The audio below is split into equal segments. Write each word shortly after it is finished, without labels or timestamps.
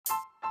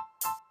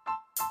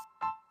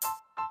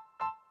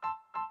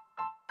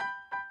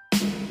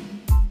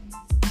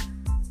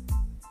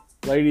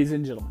Ladies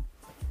and gentlemen,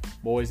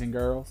 boys and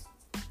girls,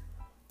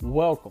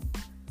 welcome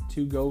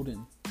to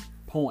Golden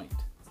Point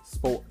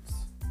Sports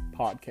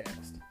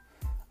Podcast.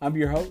 I'm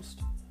your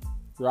host,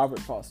 Robert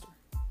Foster.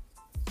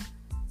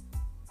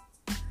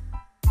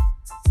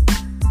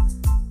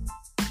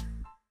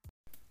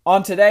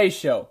 On today's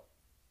show,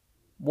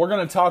 we're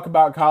going to talk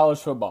about college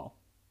football.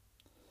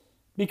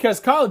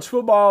 Because college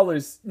football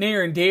is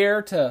near and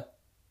dear to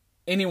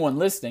anyone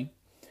listening,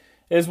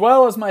 as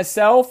well as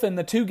myself and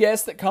the two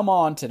guests that come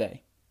on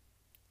today.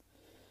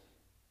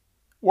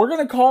 We're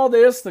going to call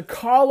this the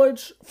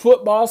College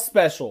Football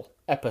Special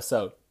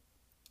episode.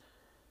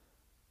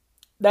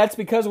 That's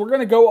because we're going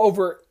to go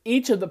over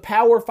each of the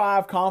Power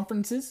 5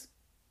 conferences.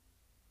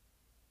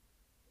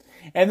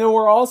 And then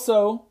we're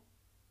also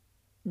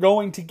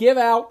going to give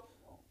out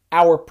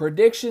our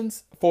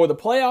predictions for the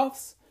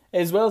playoffs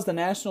as well as the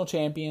national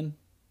champion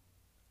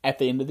at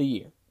the end of the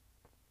year.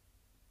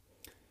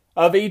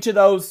 Of each of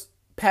those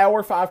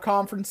Power 5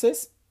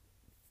 conferences,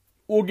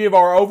 we'll give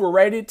our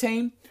overrated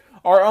team,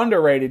 our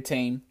underrated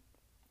team,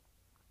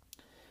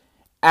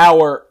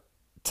 our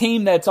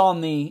team that's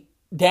on the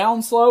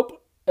downslope,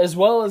 as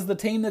well as the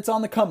team that's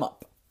on the come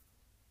up.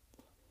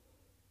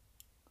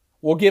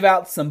 We'll give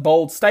out some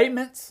bold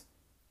statements,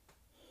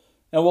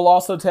 and we'll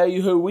also tell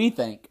you who we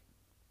think,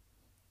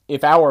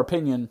 if our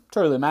opinion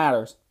truly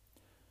matters,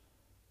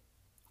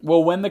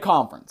 will win the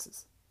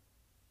conferences.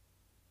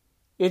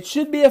 It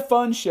should be a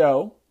fun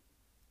show,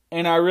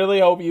 and I really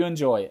hope you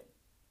enjoy it.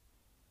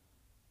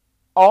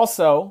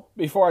 Also,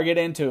 before I get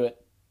into it,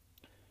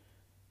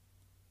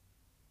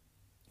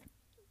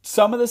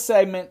 some of the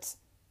segments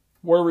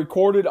were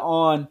recorded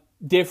on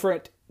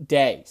different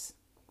days.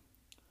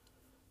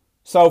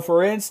 So,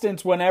 for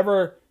instance,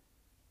 whenever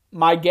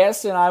my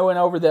guests and I went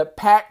over the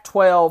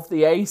Pac-12,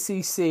 the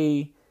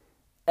ACC,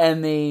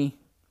 and the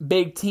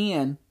Big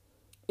Ten,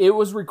 it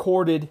was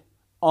recorded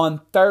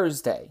on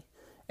Thursday.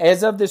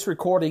 As of this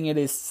recording, it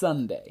is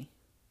Sunday.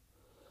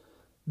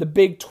 The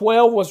Big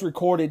 12 was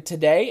recorded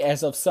today,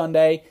 as of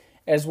Sunday,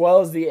 as well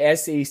as the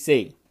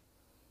SEC.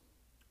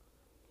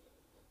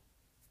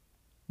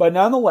 But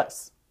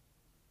nonetheless,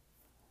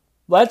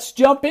 let's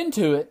jump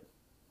into it,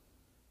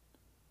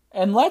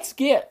 and let's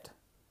get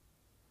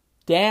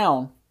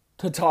down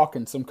to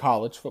talking some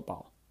college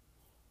football.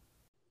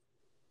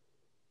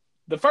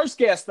 The first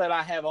guest that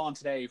I have on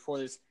today for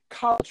this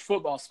college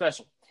football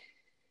special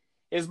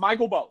is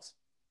Michael Bowes.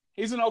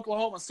 He's an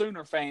Oklahoma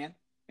Sooner fan,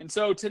 and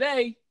so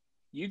today,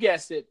 you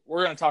guessed it,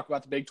 we're going to talk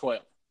about the Big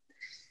 12.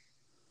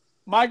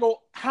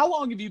 Michael, how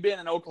long have you been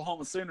an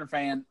Oklahoma Sooner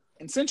fan?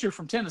 And since you're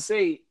from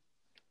Tennessee,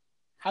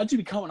 how did you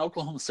become an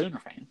Oklahoma Sooner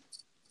fan?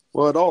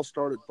 Well, it all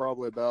started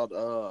probably about,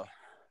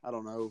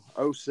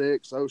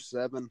 06,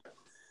 07.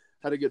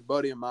 Had a good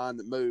buddy of mine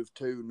that moved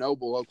to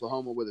Noble,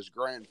 Oklahoma with his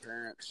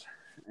grandparents.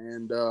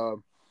 And,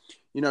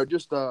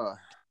 just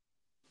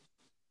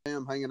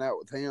him hanging out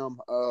with him.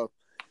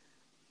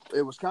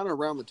 It was kind of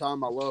around the time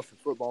my love for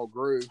football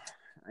grew.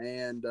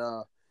 And,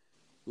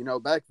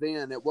 back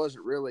then it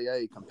wasn't really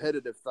a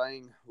competitive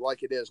thing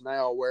like it is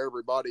now where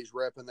everybody's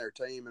repping their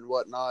team and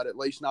whatnot, at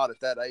least not at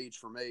that age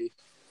for me.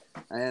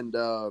 And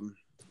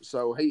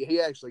so he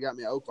actually got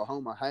me an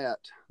Oklahoma hat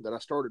that I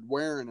started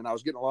wearing, and I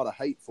was getting a lot of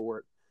hate for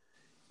it.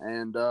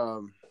 And,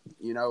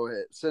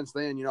 since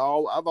then,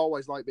 I've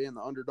always liked being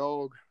the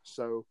underdog.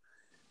 So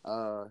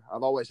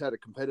I've always had a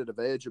competitive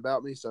edge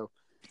about me. So,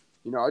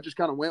 I just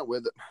kind of went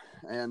with it.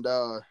 And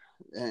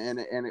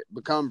it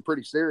become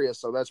pretty serious,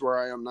 so that's where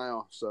I am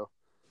now. So,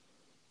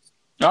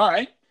 all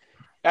right.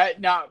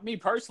 Now, me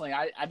personally,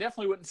 I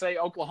definitely wouldn't say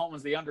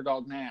Oklahoma's the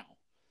underdog now.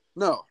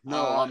 No,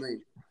 not on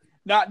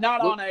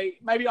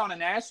maybe on a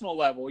national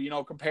level,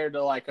 compared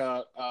to like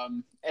a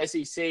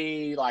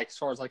SEC, like as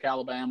far as like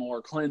Alabama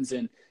or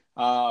Clemson,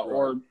 right.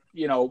 Or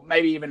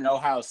maybe even an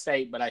Ohio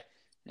State, but I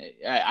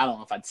don't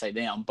know if I'd say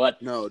them,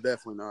 but no,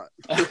 definitely not.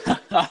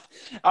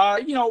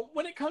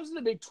 When it comes to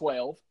the Big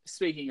 12,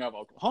 speaking of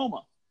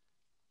Oklahoma,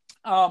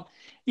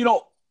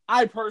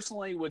 I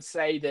personally would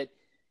say that,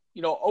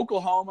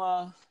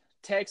 Oklahoma,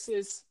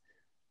 Texas,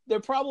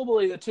 they're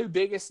probably the two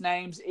biggest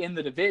names in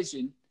the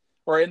division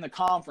or in the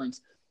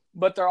conference,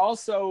 but they're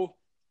also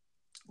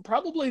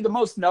probably the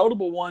most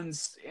notable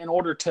ones in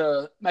order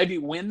to maybe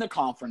win the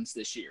conference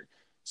this year.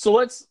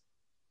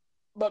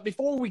 But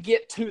before we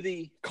get to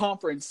the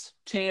conference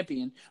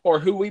champion or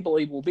who we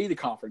believe will be the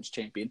conference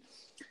champion,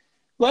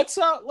 let's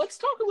talk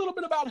a little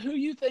bit about who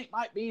you think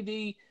might be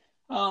the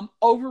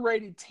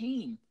overrated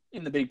team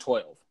in the Big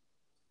 12.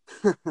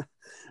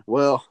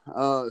 Well,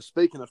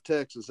 speaking of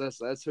Texas,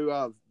 that's who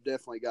I've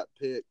definitely got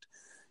picked.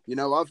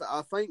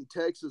 I think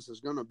Texas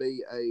is going to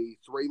be a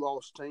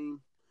 3-loss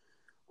team.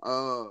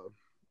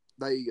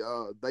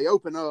 They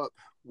open up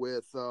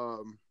with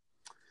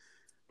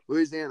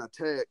Louisiana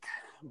Tech,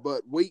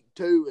 but week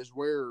 2 is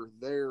where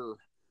their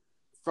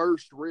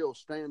first real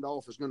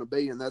standoff is going to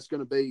be, and that's going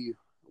to be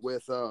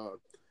with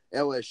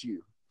LSU.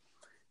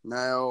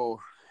 Now,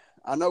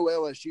 I know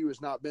LSU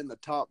has not been the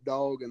top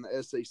dog in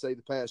the SEC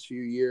the past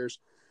few years,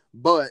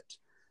 but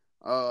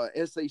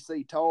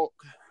SEC talk,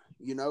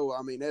 You know,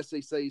 I mean,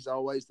 SEC is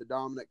always the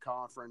dominant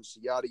conference,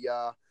 yada,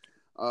 yada.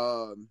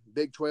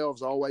 Big 12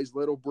 is always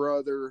little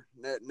brother,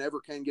 never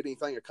can get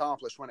anything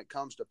accomplished when it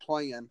comes to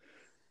playing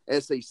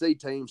SEC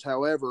teams.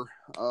 However,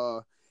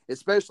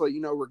 especially,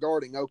 you know,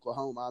 regarding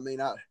Oklahoma, I mean,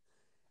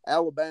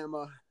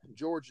 Alabama,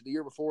 Georgia the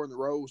year before in the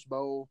Rose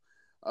Bowl.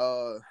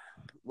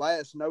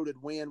 Last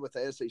noted win with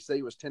the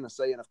SEC was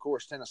Tennessee, and of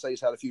course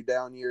Tennessee's had a few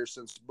down years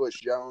since Bush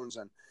Jones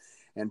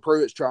and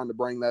Pruitt's trying to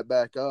bring that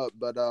back up.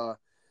 But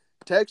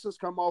Texas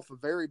come off a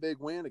very big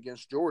win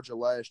against Georgia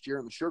last year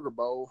in the Sugar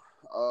Bowl.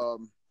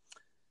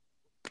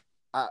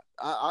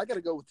 I got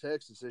to go with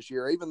Texas this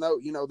year, even though,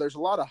 you know, there's a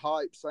lot of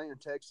hype saying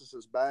Texas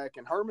is back,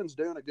 and Herman's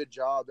doing a good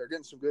job. They're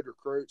getting some good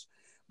recruits,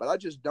 but I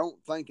just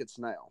don't think it's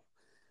now.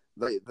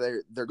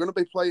 They're going to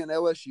be playing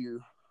LSU.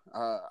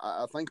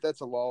 I think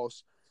that's a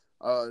loss.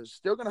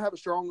 Still going to have a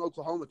strong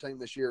Oklahoma team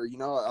this year. You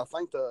know, I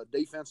think the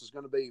defense is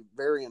going to be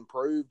very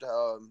improved.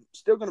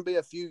 Still going to be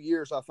a few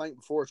years, I think,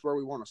 before it's where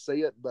we want to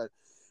see it. But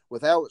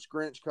with Alex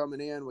Grinch coming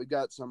in, we've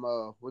got some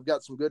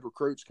good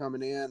recruits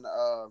coming in.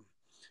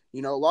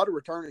 You know, a lot of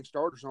returning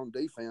starters on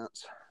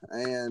defense,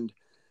 and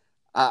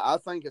I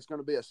think it's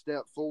going to be a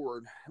step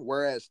forward.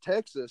 Whereas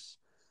Texas,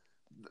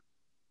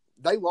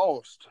 they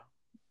lost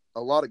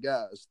a lot of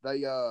guys.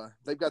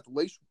 They've got the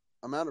least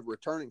amount of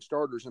returning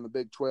starters in the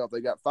Big 12.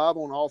 They got 5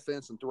 on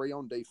offense and 3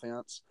 on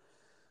defense.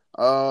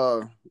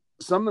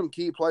 Some of them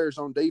key players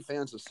on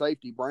defense is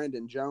safety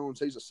Brandon Jones.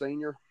 He's a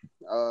senior,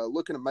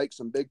 looking to make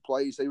some big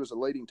plays. He was a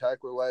leading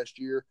tackler last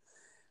year,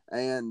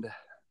 and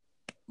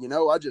you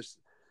know,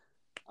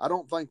 I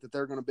don't think that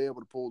they're going to be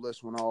able to pull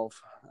this one off.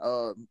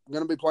 Going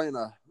to be playing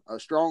a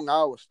strong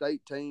Iowa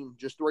State team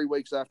just 3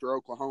 weeks after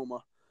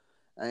Oklahoma.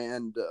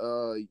 And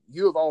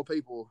you of all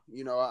people,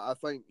 you know, I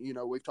think, you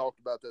know, we've talked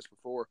about this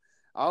before.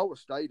 Iowa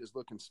State is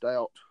looking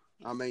stout.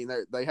 I mean,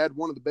 they had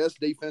one of the best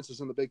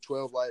defenses in the Big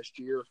 12 last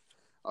year.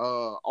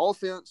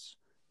 Offense,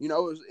 you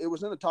know, it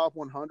was in the top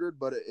 100,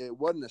 but it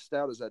wasn't as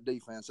stout as that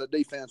defense. That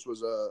defense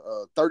was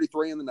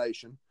 33 in the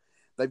nation.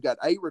 They've got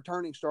 8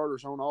 returning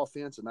starters on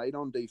offense and 8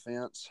 on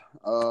defense.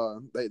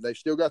 They've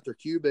still got their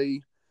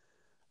QB.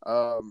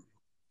 You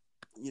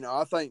know,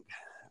 I think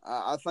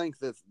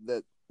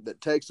that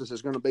Texas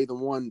is going to be the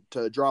one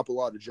to drop a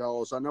lot of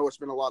jaws. I know it's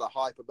been a lot of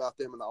hype about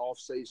them in the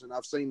offseason.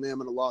 I've seen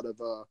them in a lot of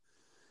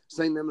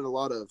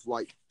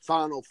like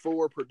Final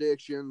Four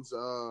predictions.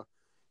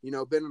 You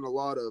know, been in a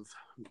lot of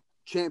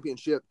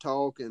championship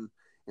talk and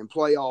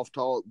playoff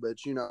talk.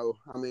 But you know,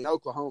 I mean,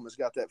 Oklahoma's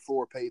got that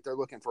 4-peat. They're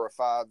looking for a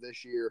 5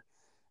 this year.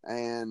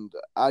 And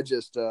I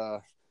just,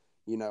 you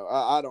know,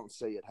 I don't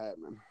see it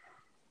happening.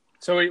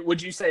 So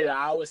would you say that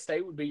Iowa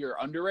State would be your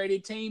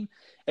underrated team?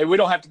 And we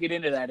don't have to get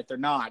into that if they're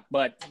not,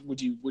 but would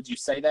you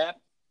say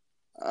that?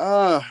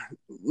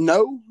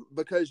 No,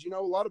 because, you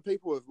know, a lot of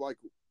people have like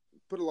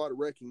put a lot of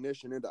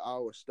recognition into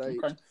Iowa State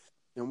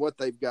and what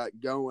they've got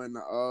going.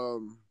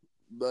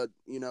 But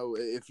you know,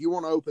 if you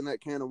want to open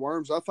that can of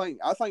worms, I think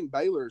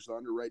Baylor's the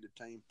underrated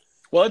team.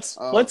 Well,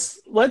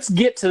 let's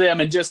get to them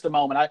in just a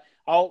moment.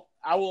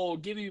 I will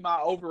give you my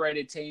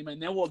overrated team,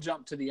 and then we'll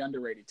jump to the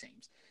underrated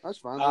teams. That's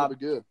fine. That'll be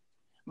good.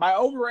 My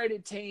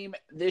overrated team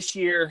this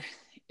year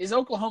is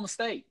Oklahoma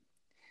State.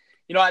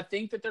 You know, I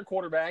think that their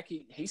quarterback,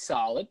 he's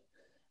solid.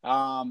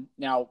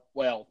 Now,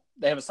 well,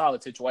 they have a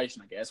solid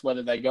situation, I guess,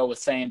 whether they go with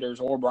Sanders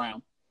or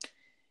Brown.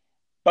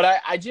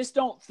 But I just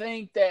don't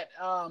think that,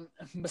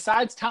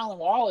 besides Tylan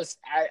Wallace,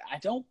 I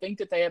don't think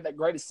that they have that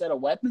greatest set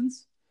of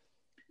weapons.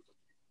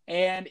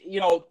 And, you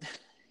know,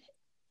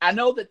 I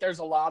know that there's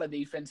a lot of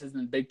defenses in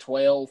the Big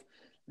 12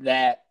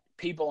 that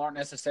people aren't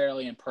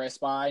necessarily impressed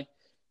by.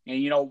 And,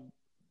 you know,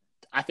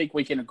 I think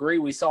we can agree.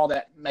 We saw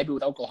that maybe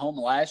with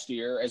Oklahoma last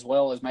year, as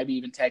well as maybe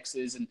even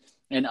Texas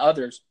and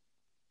others.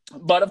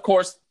 But, of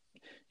course,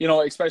 you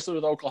know, especially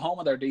with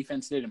Oklahoma, their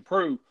defense did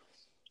improve.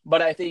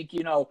 But I think,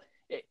 you know,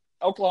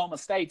 Oklahoma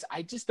State's,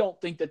 I just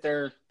don't think that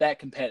they're that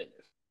competitive.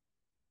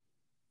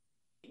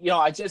 You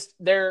know,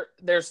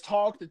 there's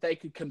talk that they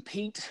could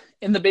compete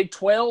in the Big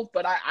 12,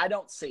 but I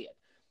don't see it.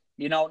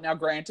 You know, now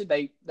granted,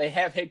 they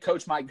have head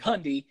coach Mike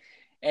Gundy,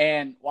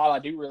 and while I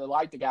do really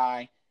like the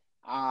guy,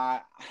 I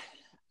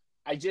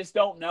just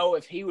don't know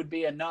if he would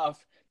be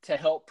enough to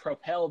help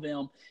propel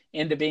them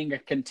into being a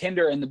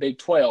contender in the Big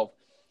 12.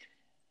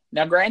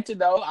 Now granted,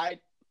 though, I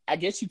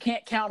guess you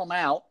can't count them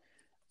out,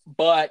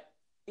 but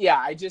yeah,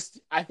 I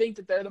think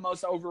that they're the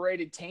most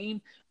overrated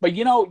team. But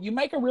you know, you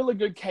make a really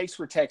good case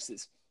for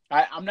Texas.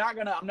 I'm not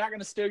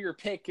gonna steal your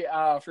pick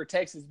for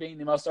Texas being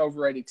the most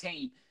overrated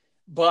team,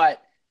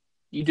 but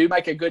you do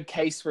make a good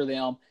case for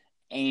them.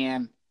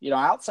 And you know,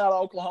 outside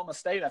of Oklahoma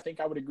State, I think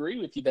I would agree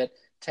with you that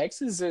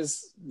Texas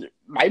is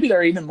maybe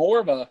they're even more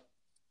of an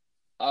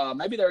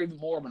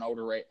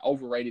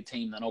overrated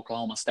team than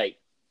Oklahoma State.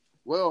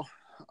 Well,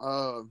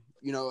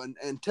 you know,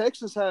 and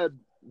Texas had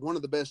one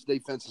of the best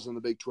defenses in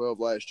the Big 12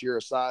 last year,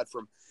 aside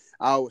from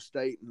Iowa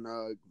State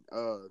and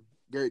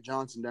Garrett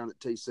Johnson down at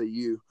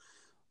TCU.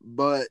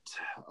 But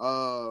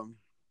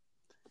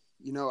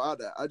you know, I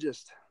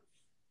just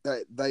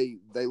they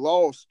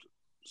lost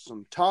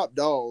some top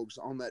dogs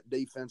on that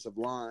defensive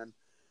line.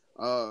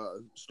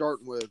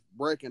 starting with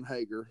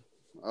Breckenhager,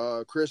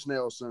 Chris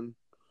Nelson,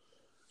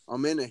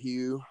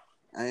 Omenahue,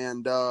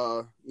 and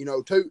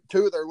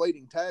two of their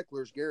leading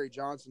tacklers, Gary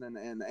Johnson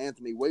and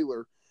Anthony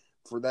Wheeler,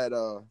 for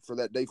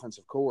that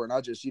defensive core. And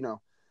I just,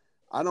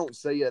 I don't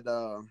see it.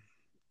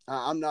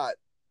 I'm not,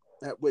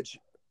 which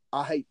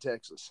I hate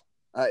Texas.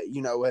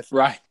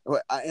 Right.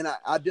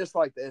 I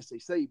dislike the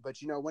SEC, but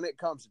when it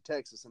comes to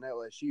Texas and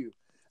LSU,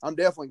 I'm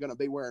definitely going to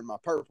be wearing my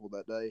purple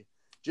that day,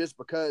 just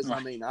because. Right.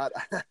 I mean,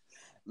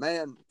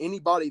 man,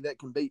 anybody that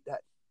can beat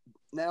that.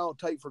 Now,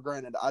 take for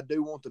granted, I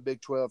do want the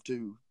Big 12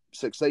 to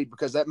succeed,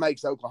 because that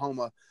makes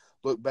Oklahoma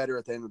look better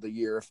at the end of the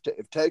year.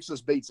 If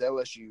Texas beats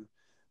LSU,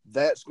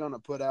 that's going to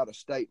put out a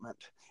statement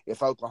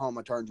if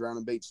Oklahoma turns around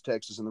and beats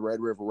Texas in the Red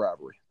River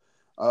rivalry.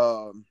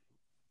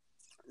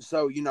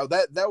 So,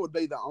 that would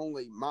be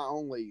my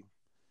only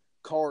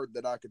card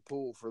that I could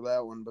pull for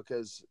that one,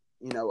 because,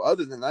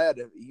 other than that,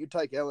 if you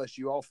take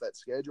LSU off that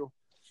schedule,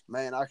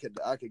 man, I could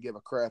give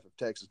a crap if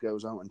Texas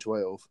goes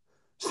 0-12.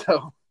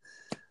 So,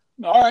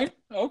 all right,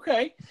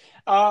 okay.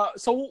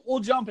 So we'll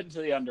jump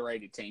into the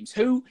underrated teams.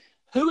 Who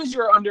is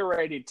your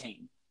underrated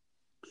team?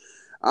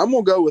 I'm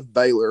going to go with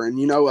Baylor.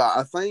 And,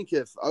 I think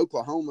if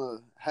Oklahoma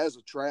has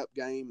a trap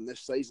game this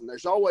season,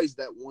 there's always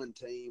that one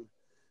team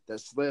that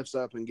slips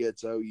up and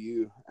gets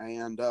OU.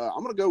 And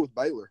I'm going to go with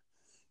Baylor.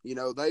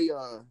 They're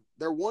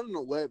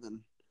 1-11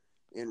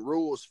 in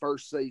Rule's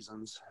first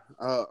seasons.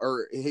 They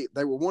were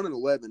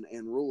 1-11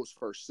 in Rule's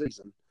first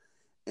season,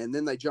 and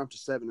then they jumped to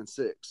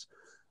 7-6.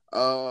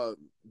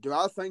 Do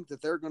I think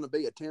that they're going to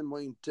be a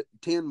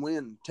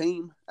 10-win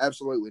team?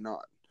 Absolutely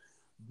not.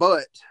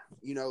 But,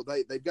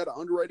 they've got an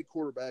underrated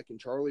quarterback in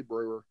Charlie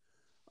Brewer.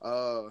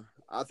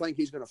 I think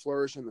he's going to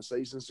flourish in the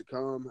seasons to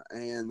come.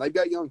 And they've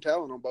got young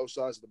talent on both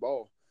sides of the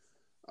ball.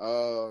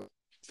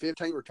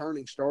 15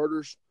 returning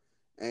starters.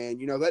 And,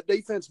 that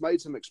defense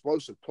made some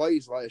explosive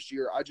plays last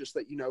year. I just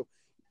think,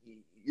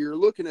 you're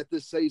looking at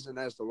this season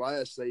as the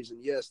last season.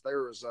 Yes,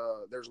 there's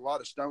a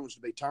lot of stones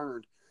to be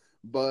turned.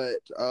 But,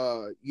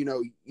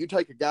 you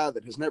take a guy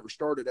that has never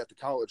started at the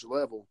college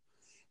level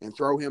and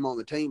throw him on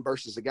the team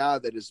versus a guy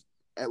that has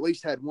at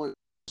least had one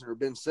or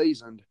been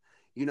seasoned,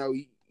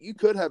 you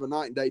could have a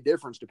night and day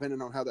difference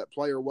depending on how that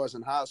player was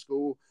in high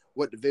school,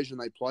 what division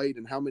they played,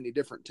 and how many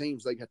different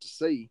teams they got to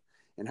see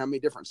and how many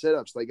different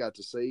setups they got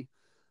to see.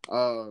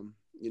 I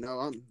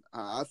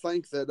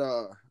think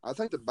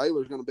that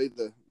Baylor's going to be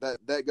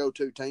that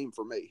go-to team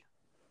for me.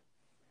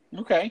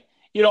 Okay.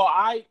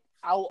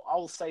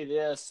 I'll say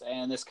this,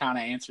 and this kind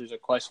of answers a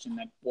question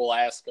that we'll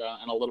ask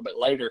in a little bit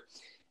later.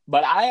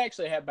 But I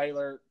actually have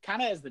Baylor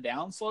kind of as the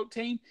downslope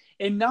team,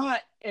 I'm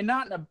not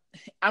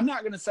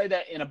going to say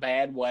that in a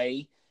bad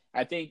way.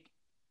 I think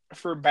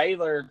for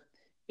Baylor,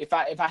 if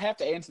I have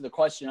to answer the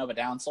question of a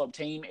downslope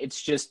team, it's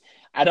just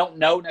I don't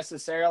know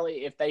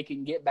necessarily if they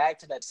can get back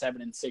to that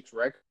 7-6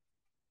 record.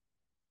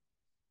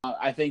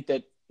 I think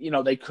that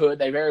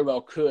they very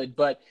well could,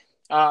 but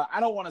I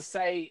don't want to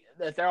say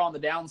that they're on the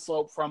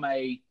downslope from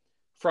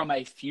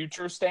a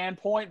future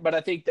standpoint, but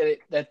I think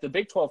that the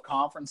Big 12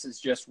 conference is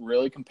just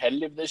really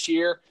competitive this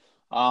year.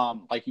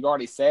 Like you've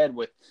already said,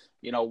 with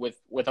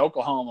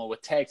Oklahoma,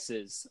 with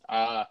Texas,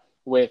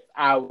 with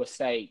Iowa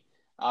State,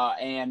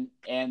 and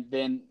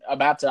then I'm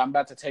about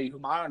to tell you who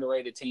my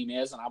underrated team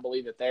is, and I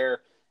believe that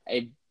they're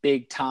a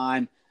big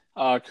time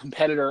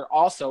competitor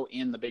also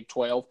in the Big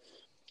 12.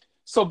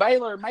 So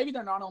Baylor, maybe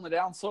they're not on the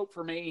downslope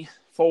for me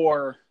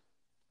for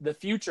the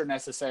future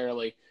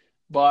necessarily,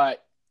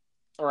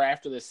 or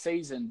after this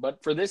season,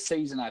 but for this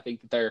season, I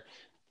think that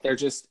they're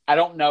just, I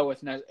don't know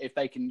if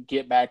they can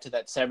get back to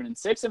that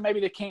 7-6, and maybe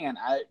they can.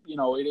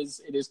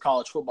 It is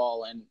college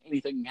football, and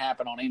anything can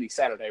happen on any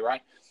Saturday,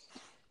 right?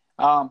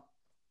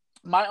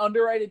 My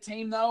underrated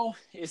team though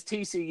is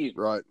TCU.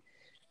 Right.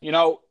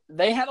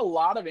 They had a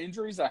lot of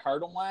injuries that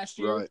hurt them last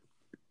year. Right.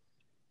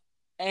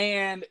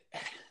 And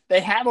they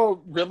have a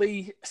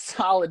really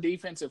solid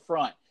defensive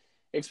front,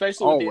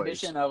 especially with the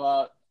addition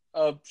of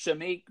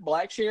Shameik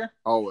Blackshear.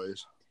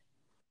 Always.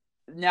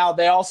 Now,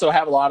 they also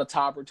have a lot of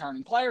top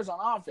returning players on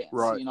offense,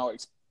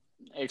 right.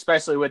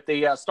 Especially with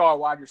the star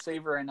wide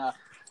receiver and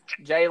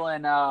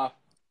Jalen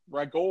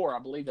Reagor, I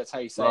believe that's how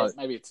you say it.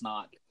 Maybe it's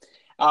not.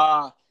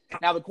 Now,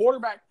 the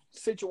quarterback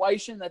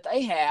situation that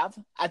they have,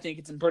 I think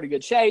it's in pretty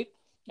good shape,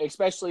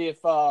 especially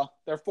if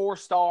their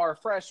 4-star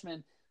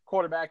freshman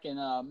quarterback in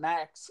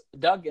Max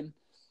Duggan,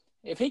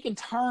 if he can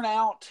turn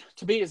out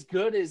to be as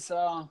good as,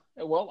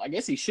 I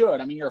guess he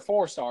should. I mean, you're a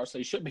 4-star, so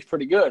he should be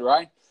pretty good,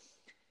 right?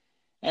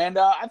 And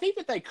I think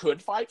that they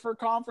could fight for a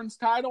conference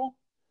title.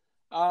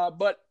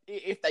 But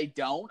if they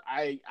don't,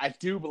 I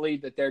do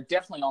believe that they're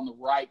definitely on the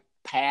right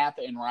path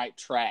and right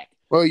track.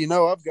 Well,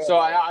 I've got. So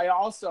I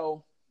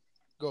also.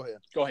 Go ahead.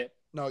 Go ahead.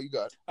 No, you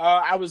got it.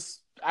 I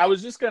was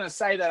just going to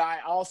say that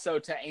I also,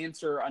 to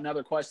answer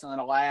another question that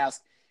I'll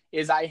ask,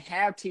 is I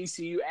have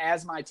TCU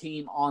as my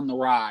team on the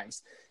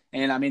rise.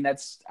 And I mean,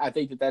 I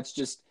think that's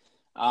just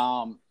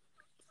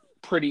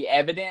pretty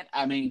evident.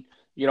 I mean,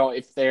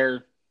 if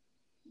they're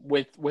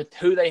with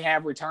who they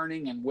have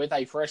returning and with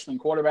a freshman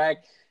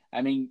quarterback,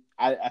 I mean,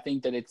 I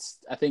think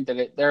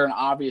that they're an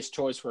obvious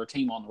choice for a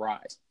team on the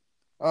rise.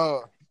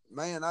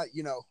 Man, I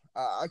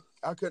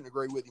couldn't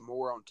agree with you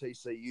more on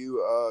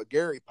TCU.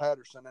 Gary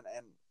Patterson,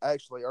 and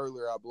actually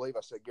earlier I believe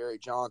I said Gary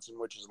Johnson,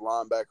 which is a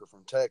linebacker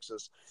from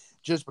Texas,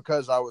 just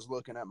because I was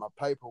looking at my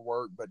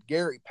paperwork. But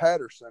Gary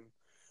Patterson,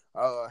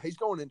 he's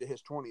going into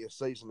his 20th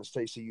season as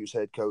TCU's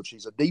head coach.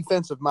 He's a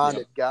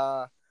defensive-minded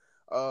guy.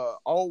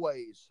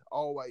 Always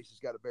has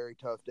got a very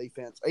tough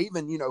defense.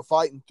 Even,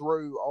 fighting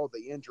through all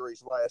the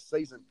injuries last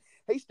season,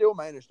 he still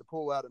managed to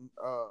pull out a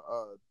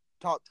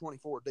top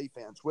 24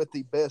 defense with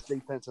the best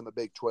defense in the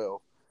Big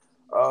 12.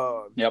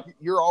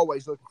 You're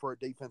always looking for a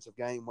defensive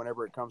game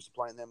whenever it comes to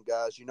playing them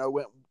guys.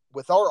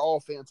 With our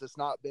offense, it's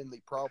not been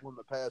the problem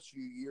the past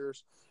few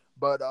years,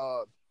 but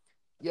I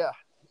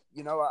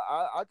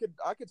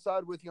could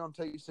side with you on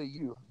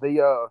TCU.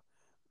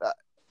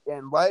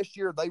 And last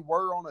year they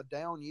were on a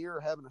down year,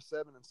 having a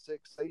 7-6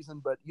 season.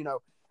 But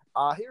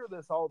I hear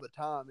this all the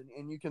time,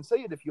 and you can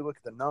see it if you look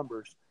at the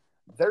numbers.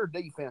 Their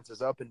defense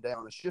is up and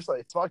down.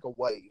 It's like a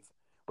wave,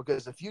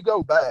 because if you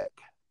go back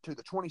to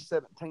the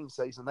 2017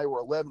 season, they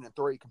were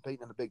 11-3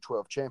 competing in the Big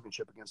 12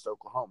 championship against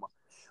Oklahoma.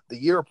 The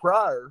year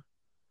prior,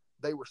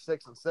 they were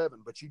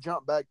 6-7. But you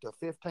jump back to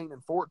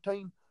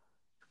 15-14,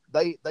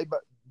 they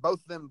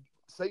both of them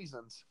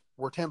seasons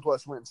were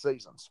 10+ win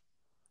seasons.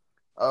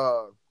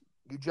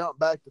 You jump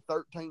back to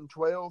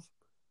 13-12,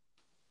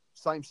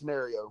 same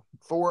scenario,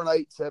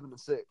 4-8,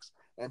 7-6,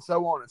 and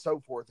so on and so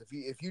forth.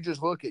 If you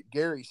just look at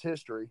Gary's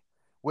history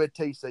with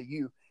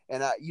TCU,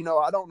 and I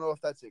don't know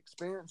if that's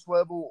experience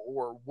level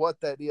or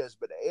what that is,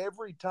 but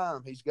every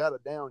time he's got a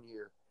down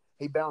year,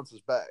 he bounces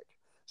back.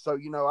 So,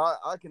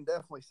 I can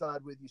definitely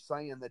side with you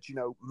saying that,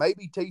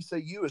 maybe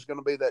TCU is going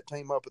to be that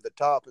team up at the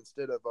top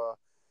instead of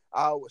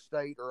Iowa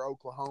State or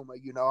Oklahoma.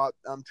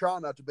 I'm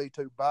trying not to be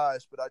too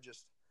biased, but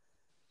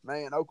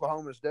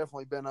Oklahoma's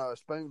definitely been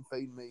spoon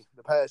feeding me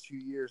the past few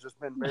years. It's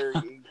been very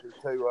easy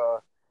to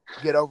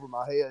get over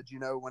my head,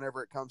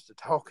 whenever it comes to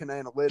talking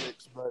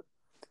analytics. But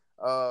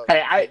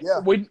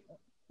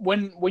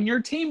when your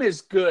team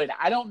is good,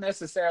 I don't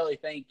necessarily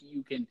think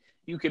you can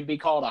be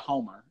called a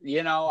homer.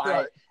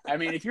 Right. I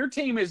mean, if your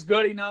team is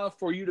good enough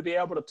for you to be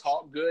able to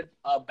talk good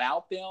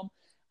about them,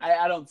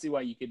 I don't see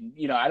why you can,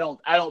 I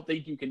don't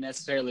think you can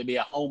necessarily be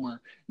a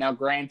homer. Now,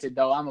 granted,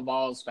 though, I'm a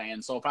Vols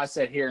fan, so if I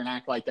sit here and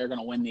act like they're going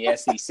to win the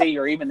SEC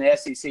or even the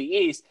SEC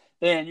East,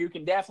 then you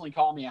can definitely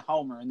call me a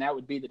homer, and that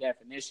would be the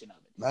definition of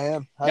it.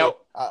 Man, hey, no,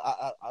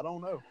 I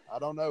don't know. I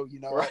don't know.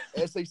 Right.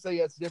 SEC,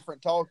 that's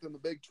different talk than the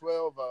Big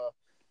 12,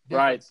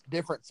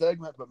 different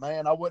segment. But,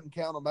 man, I wouldn't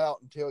count them out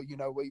until,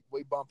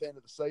 we bump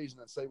into the season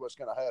and see what's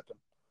going to happen.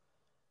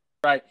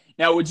 Right.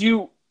 Now,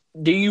 do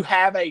you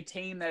have a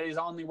team that is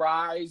on the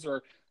rise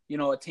or,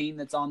 a team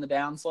that's on the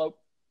downslope?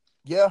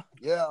 Yeah.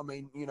 I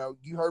mean,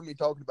 you heard me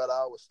talking about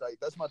Iowa State.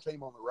 That's my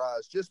team on the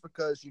rise just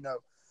because,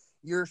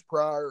 years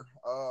prior,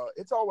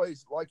 it's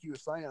always, like you were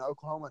saying,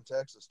 Oklahoma and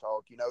Texas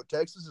talk.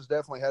 Texas has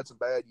definitely had some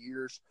bad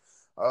years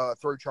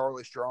through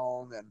Charlie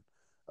Strong and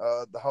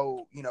the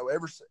whole,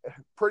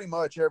 pretty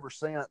much ever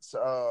since,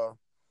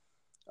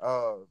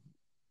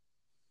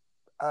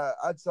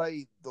 I'd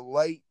say the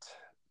late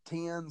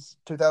 10s,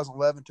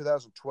 2011,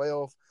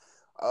 2012,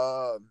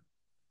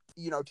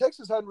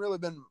 Texas hadn't really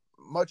been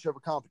much of a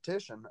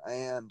competition.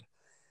 And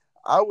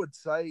I would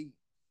say,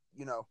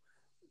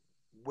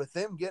 with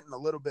them getting a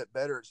little bit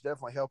better, it's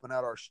definitely helping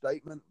out our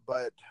statement.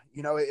 But,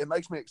 it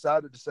makes me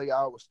excited to see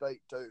Iowa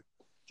State too,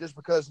 just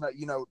because,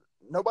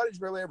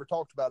 nobody's really ever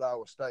talked about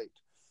Iowa State.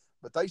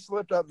 But they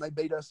slipped up and they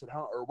beat us at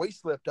home, or we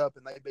slipped up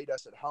and they beat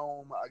us at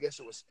home. I guess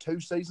it was 2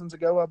 seasons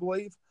ago, I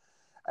believe.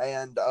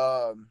 And,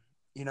 that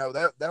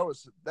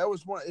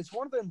was one. It's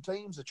one of them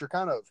teams that you're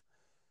kind of,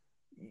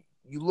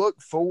 you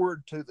look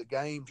forward to the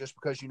game just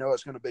because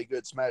it's going to be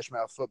good smash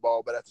mouth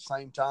football, but at the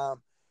same time,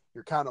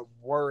 you're kind of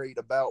worried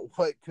about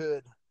what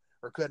could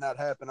or could not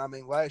happen. I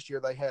mean, last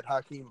year they had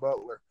Hakeem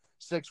Butler,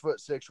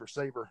 6'6"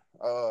 receiver.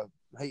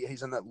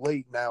 He's in that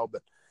league now,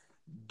 but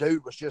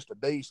dude was just a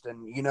beast.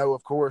 And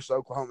of course,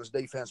 Oklahoma's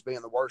defense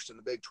being the worst in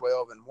the Big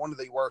 12 and one of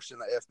the worst in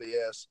the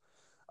FBS.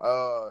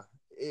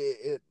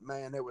 It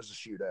was a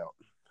shootout.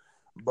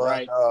 But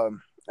right.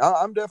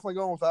 I'm definitely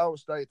going with Iowa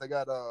State. They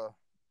got a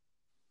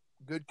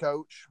good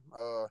coach,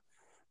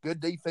 good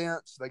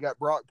defense. They got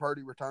Brock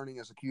Purdy returning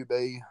as a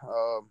QB.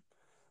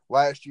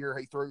 Last year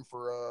he threw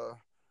for a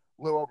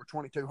little over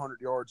 2,200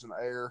 yards in the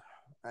air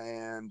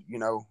and,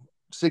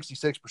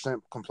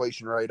 66%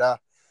 completion rate.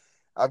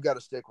 I've got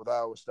to stick with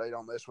Iowa State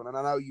on this one. And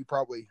I know you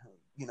probably,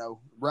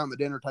 around the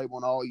dinner table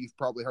and all, you've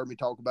probably heard me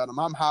talk about them.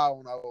 I'm high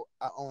on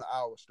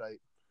Iowa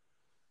State.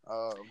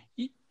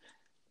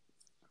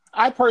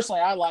 I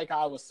personally, I like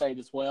Iowa State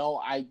as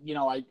well.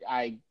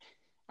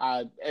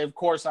 Of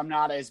course, I'm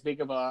not as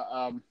big of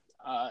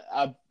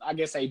I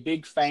guess a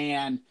big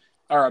fan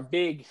or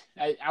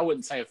I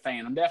wouldn't say a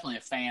fan. I'm definitely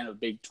a fan of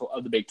the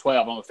Big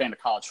 12. I'm a fan of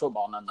college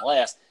football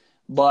nonetheless.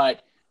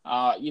 But,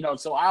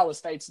 so Iowa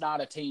State's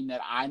not a team that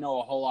I know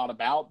a whole lot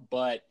about.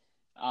 But,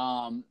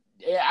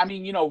 yeah, I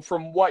mean,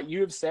 from what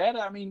you have said,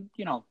 I mean,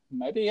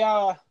 maybe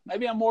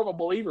I'm more of a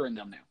believer in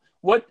them now.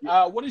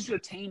 What is your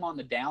team on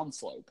the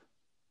downslope?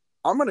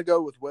 I'm going to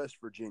go with West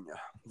Virginia.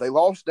 They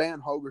lost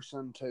Dan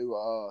Holgerson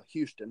to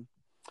Houston.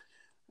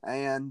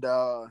 And,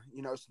 so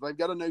they've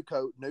got a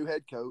new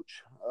head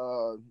coach,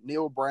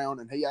 Neil Brown,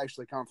 and he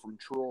actually come from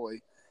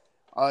Troy.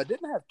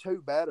 Didn't have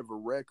too bad of a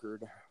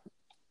record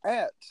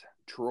at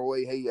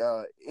Troy. He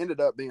ended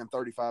up being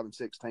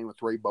 35-16 with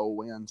 3 bowl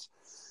wins.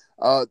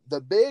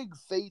 The big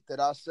feat that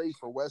I see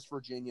for West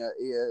Virginia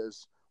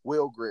is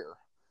Will Grier.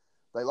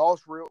 They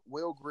lost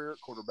Will Grier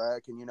at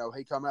quarterback, and,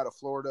 he come out of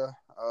Florida.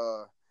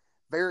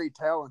 Very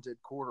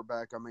talented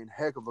quarterback. I mean,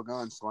 heck of a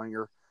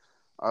gunslinger.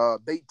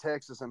 Beat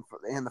Texas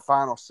in the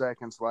final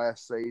seconds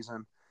last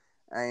season,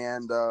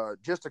 and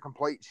just a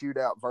complete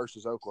shootout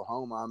versus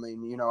Oklahoma. I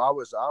mean, I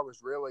was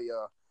really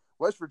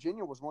West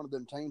Virginia was one of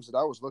them teams that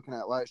I was looking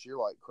at last year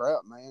like,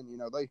 crap, man.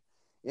 They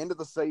end of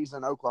the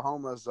season,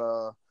 Oklahoma's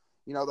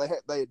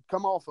they had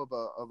come off of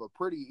a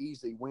pretty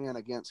easy win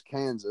against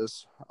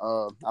Kansas.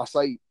 I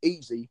say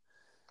easy.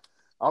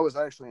 I was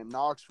actually in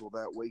Knoxville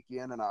that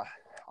weekend, and I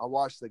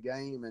watched the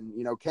game, and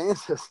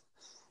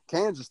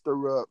Kansas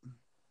threw up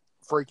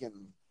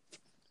freaking,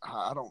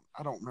 I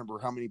don't remember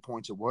how many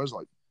points it was,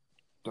 like,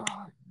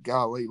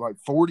 golly, like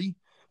 40,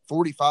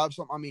 45,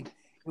 something. I mean,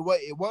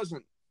 it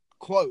wasn't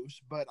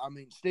close, but I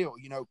mean, still,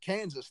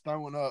 Kansas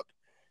throwing up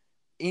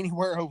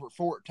anywhere over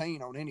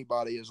 14 on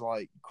anybody is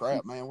like,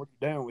 crap, man, what are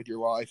you doing with your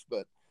life?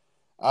 But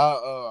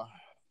I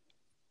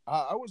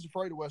was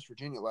afraid of West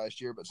Virginia last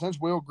year, but since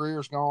Will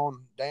Grier's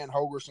gone, Dan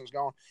Holgerson's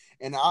gone,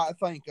 and I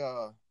think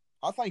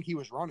he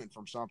was running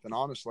from something,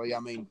 honestly. I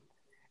mean,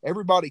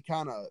 everybody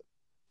kind of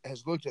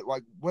has looked at,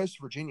 like,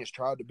 West Virginia's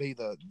tried to be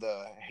the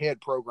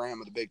head program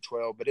of the Big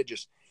 12, but it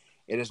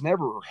has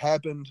never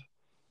happened.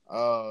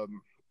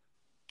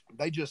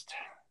 They just,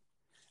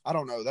 I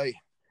don't know,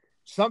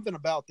 something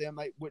about them,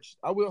 which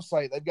I will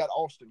say, they've got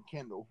Austin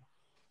Kendall,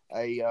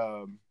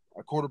 a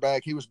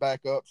quarterback. He was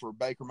back up for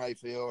Baker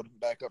Mayfield,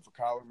 back up for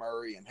Kyler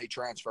Murray, and he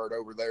transferred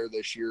over there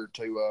this year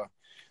to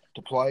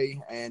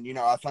play. And,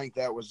 I think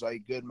that was a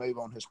good move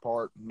on his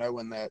part,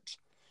 knowing that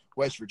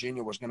West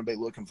Virginia was going to be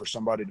looking for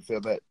somebody to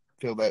fill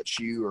that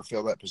shoe or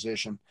fill that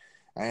position.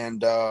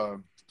 And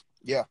I'm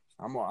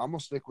gonna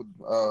stick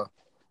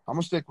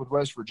with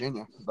West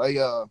Virginia.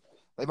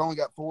 They've only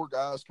got 4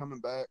 guys coming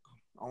back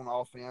on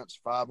offense,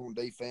 5 on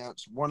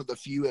defense, one of the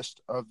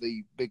fewest of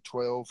the Big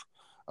 12,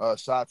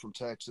 aside from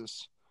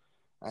Texas.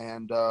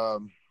 And I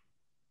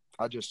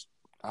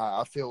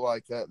feel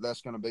like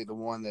that's going to be the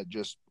one that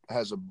just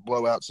has a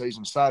blowout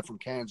season, aside from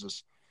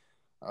Kansas.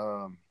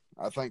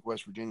 I think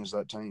West Virginia's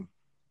that team.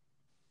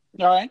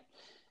 All right.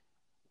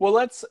 Well,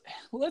 let's.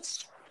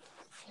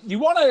 You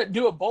want to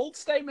do a bold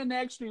statement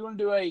next, or you want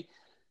to do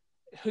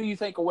who you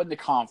think will win the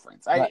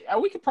conference? Right.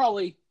 We could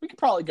probably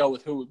go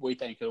with who we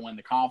think will win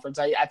the conference.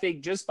 I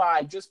think just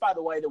by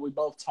the way that we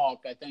both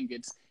talked, I think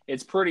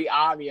it's pretty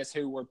obvious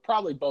who we're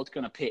probably both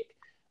going to pick.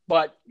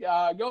 But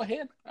go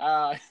ahead.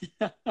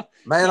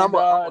 Man, I'm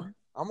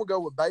gonna go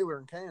with Baylor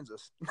and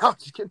Kansas. No, I'm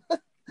just kidding.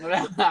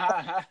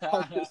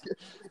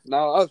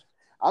 No,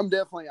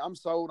 I'm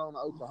sold on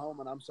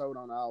Oklahoma, and I'm sold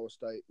on Iowa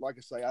State. Like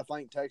I say, I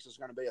think Texas is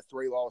going to be a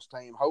 3-loss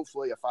team,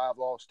 hopefully a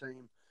 5-loss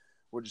team.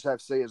 We'll just have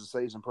to see as the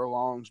season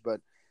prolongs. But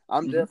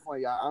I'm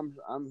definitely I'm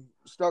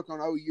stuck on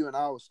OU and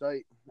Iowa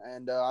State,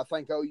 and I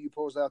think OU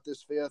pulls out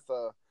this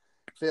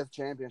fifth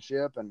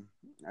championship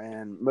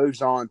and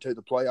moves on to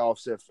the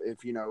playoffs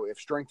if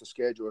strength of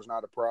schedule is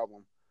not a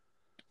problem.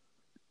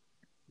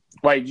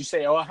 Wait, did you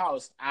say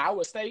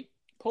Iowa State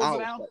pulls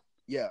it out? State.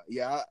 Yeah.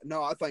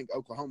 I think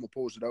Oklahoma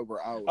pulls it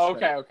over Iowa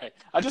State. Okay.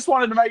 I just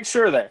wanted to make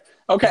sure there.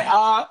 Okay,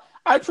 I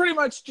pretty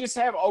much just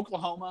have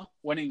Oklahoma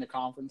winning the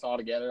conference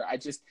altogether. I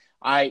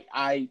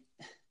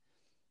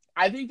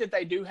think that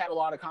they do have a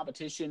lot of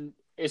competition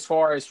as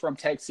far as from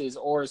Texas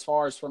or as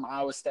far as from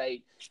Iowa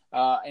State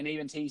and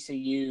even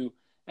TCU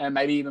and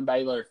maybe even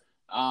Baylor.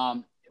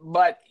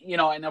 But,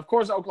 and of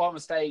course Oklahoma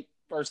State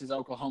versus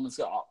Oklahoma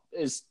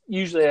is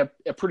usually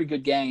a pretty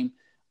good game.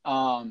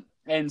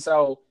 And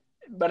so –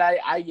 but I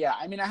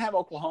have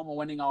Oklahoma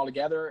winning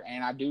altogether,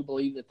 and I do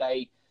believe that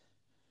they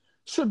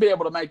should be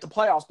able to make the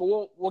playoffs.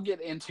 But we'll get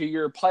into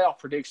your playoff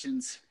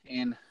predictions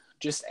in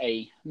just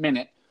a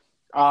minute.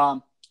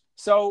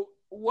 So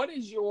what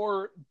is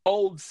your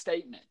bold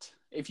statement,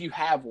 if you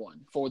have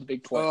one, for the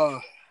Big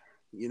 12?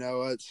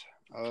 It's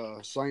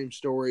same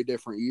story,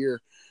 different year.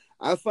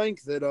 I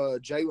think that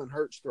Jalen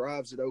Hurts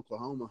thrives at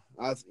Oklahoma.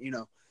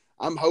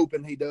 I'm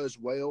hoping he does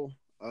well.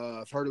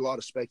 I've heard a lot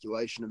of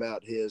speculation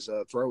about his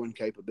throwing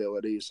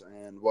capabilities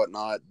and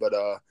whatnot, but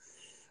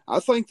I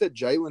think that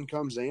Jalen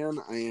comes in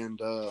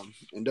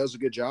and does a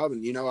good job.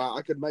 And,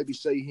 I could maybe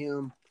see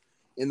him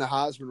in the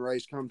Heisman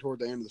race come toward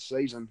the end of the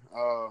season.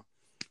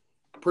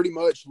 Pretty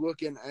much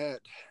looking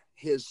at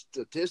his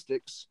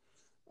statistics,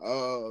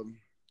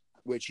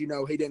 which, he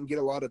didn't get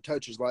a lot of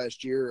touches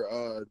last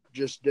year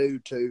just due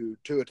to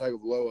Tua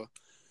Tagovailoa.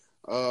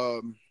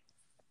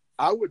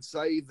 I would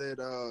say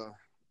that,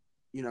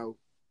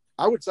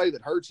 I would say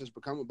that Hurts has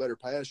become a better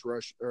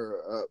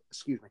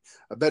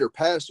a better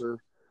passer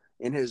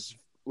in his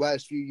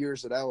last few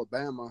years at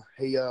Alabama.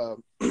 He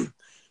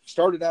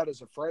started out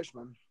as a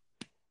freshman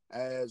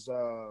and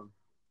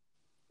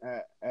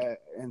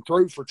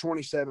threw for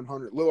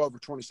 2,700, a little over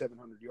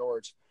 2,700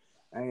 yards,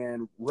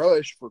 and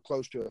rushed for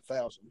close to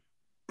 1,000.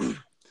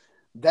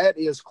 That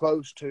is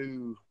close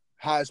to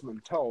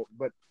Heisman talk,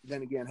 but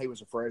then again, he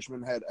was a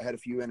freshman, had a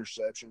few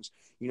interceptions.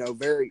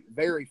 Very,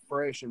 very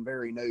fresh and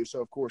very new. So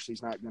of course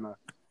he's not gonna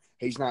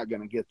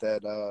get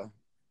that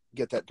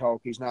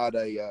talk. He's not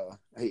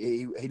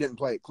he didn't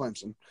play at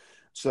Clemson,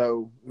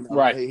 so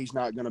right. he's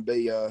not gonna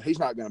be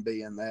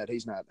in that.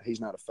 He's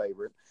not a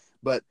favorite.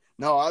 But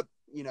no,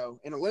 in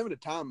a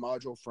limited time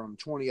module from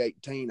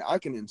 2018, I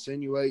can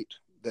insinuate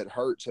that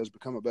Hurts has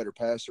become a better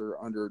passer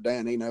under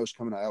Dan Enos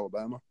coming to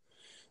Alabama.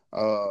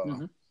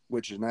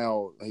 Which is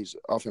now he's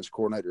offensive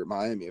coordinator at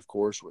Miami, of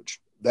course,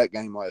 which that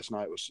game last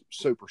night was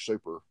super,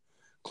 super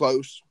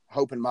close.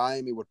 Hoping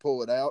Miami would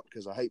pull it out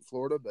because I hate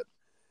Florida, but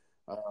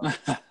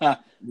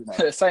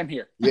same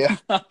here. Yeah.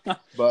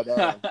 But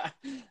I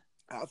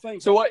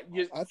think so.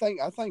 I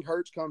think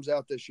Hurts comes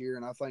out this year,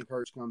 and I think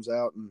Hurts comes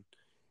out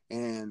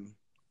and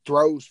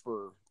throws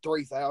for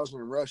 3,000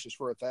 and rushes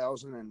for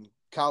 1,000, and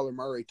Kyler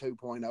Murray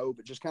 2.0,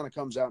 but just kind of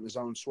comes out in his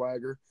own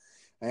swagger.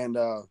 And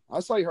I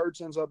say Hurts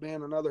ends up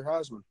being another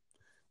Heisman.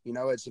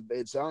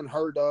 It's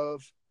unheard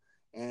of,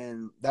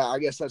 and I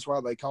guess that's why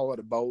they call it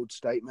a bold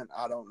statement.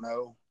 I don't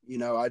know.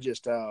 I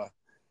just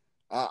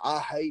I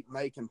hate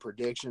making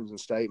predictions and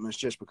statements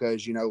just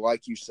because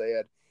like you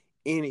said,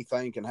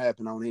 anything can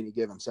happen on any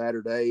given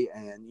Saturday,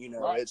 and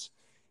right.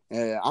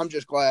 I'm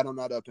just glad I'm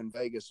not up in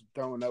Vegas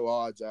throwing no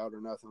odds out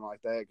or nothing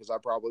like that because I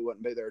probably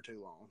wouldn't be there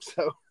too long.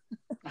 So,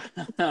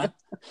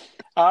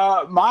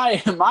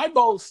 my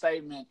bold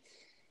statement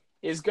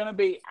is going to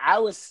be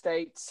Iowa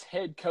State's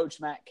head coach,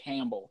 Matt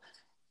Campbell.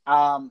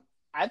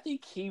 I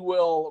think he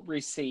will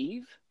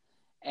receive,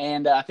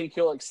 and I think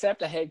he'll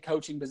accept a head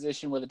coaching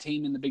position with a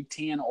team in the Big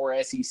Ten or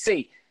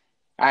SEC.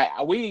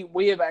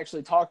 We have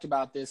actually talked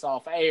about this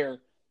off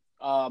air,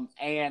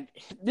 and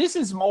this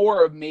is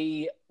more of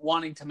me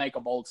wanting to make a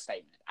bold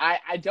statement.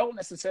 I don't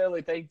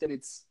necessarily think that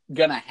it's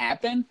going to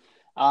happen.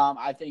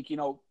 I think,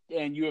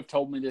 and you have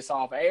told me this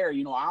off air,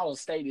 Iowa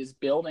State is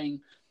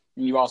building –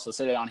 and you also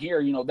said it on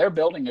here, they're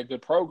building a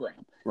good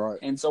program. Right.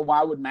 And so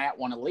why would Matt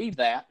want to leave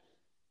that?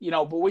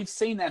 But we've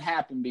seen that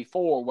happen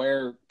before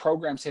where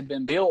programs have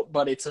been built,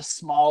 but it's a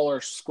smaller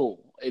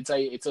school. It's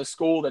a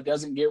school that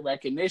doesn't get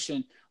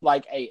recognition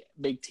like a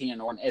Big Ten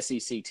or an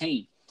SEC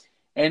team.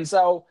 And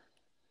so,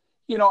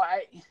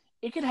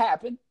 it could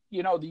happen.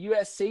 The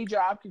USC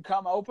job could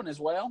come open as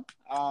well.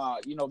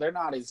 They're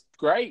not as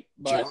great,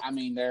 but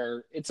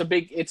it's a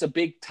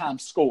big time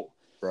school.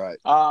 Right.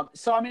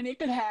 So, it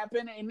could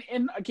happen.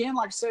 And again,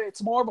 like I said,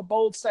 it's more of a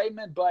bold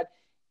statement. But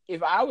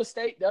if Iowa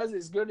State does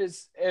as good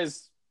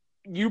as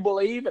you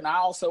believe, and I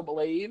also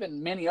believe,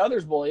 and many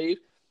others believe,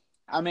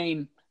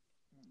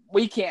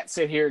 we can't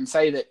sit here and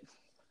say that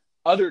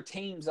other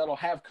teams that'll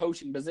have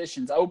coaching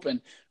positions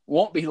open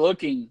won't be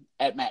looking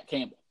at Matt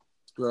Campbell.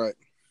 Right.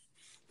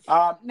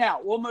 Now,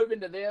 we'll move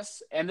into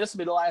this, and this will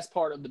be the last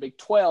part of the Big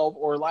 12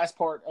 or last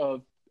part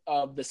of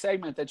the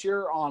segment that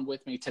you're on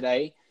with me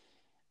today.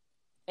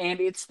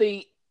 And it's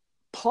the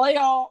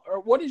playoff,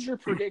 or what is your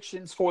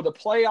predictions for the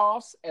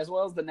playoffs as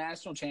well as the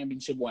national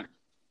championship winner?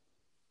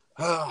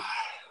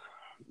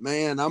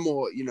 Man, I'm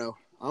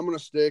gonna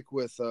stick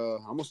with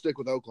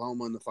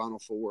Oklahoma in the Final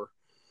Four.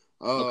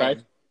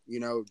 Okay.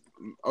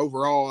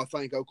 Overall, I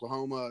think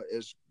Oklahoma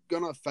is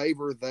gonna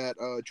favor that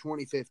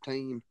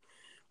 2015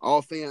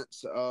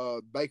 offense.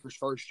 Baker's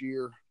first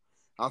year,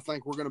 I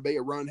think we're gonna be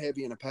a run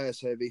heavy and a pass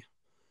heavy.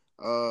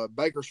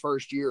 Baker's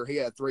first year, he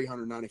had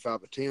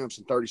 395 attempts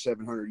and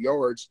 3,700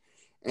 yards,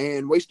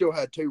 and we still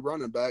had two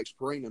running backs,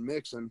 Perine and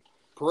Mixon.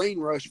 Perine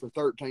rushed for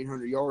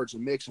 1,300 yards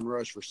and Mixon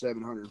rushed for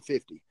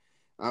 750.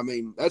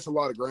 That's a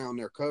lot of ground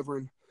they're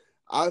covering.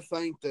 I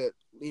think that,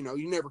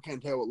 you never can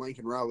tell what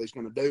Lincoln Riley's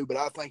going to do, but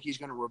I think he's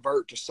going to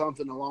revert to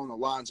something along the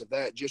lines of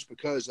that just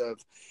because of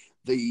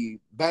the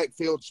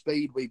backfield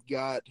speed we've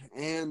got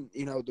and,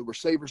 the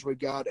receivers we've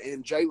got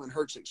and Jalen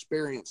Hurts'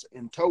 experience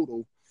in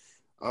total.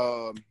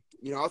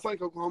 I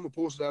think Oklahoma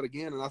pulls it out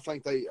again, and I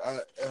think they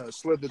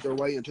slithered their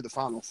way into the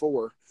Final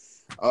Four.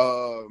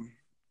 Of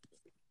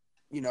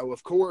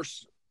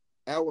course,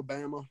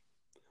 Alabama,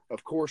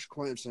 of course,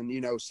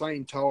 Clemson,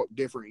 same talk,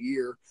 different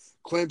year.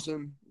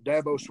 Clemson,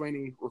 Dabo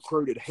Swinney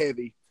recruited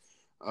heavy.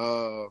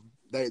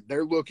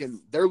 They're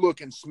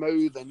looking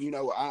smooth, and,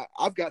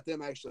 I've got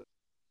them actually.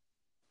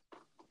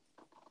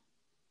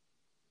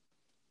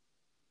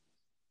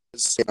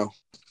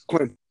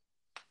 Clemson.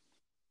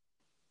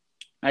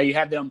 Now you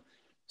have them.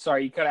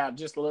 Sorry, you cut out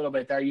just a little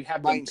bit there. You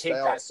have them pick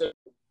that.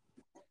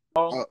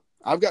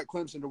 I've got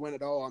Clemson to win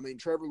it all.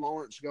 Trevor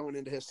Lawrence going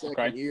into his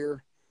second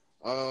year.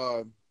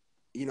 I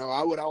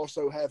would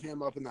also have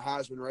him up in the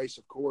Heisman race,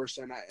 of course.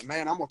 And, I'm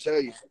going to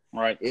tell you,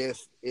 right,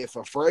 if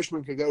a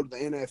freshman could go to the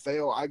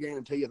NFL, I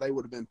guarantee you they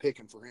would have been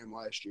picking for him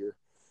last year.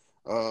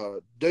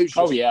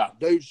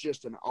 Dude's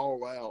just an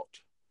all-out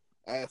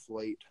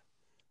athlete.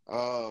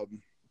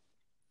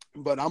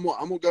 But I'm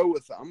gonna go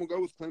with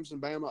Clemson,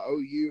 Bama,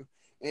 OU,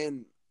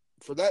 and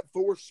for that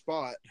fourth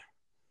spot,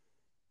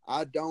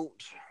 I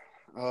don't.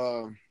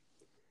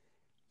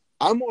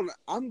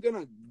 I'm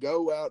gonna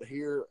go out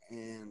here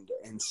and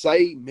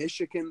say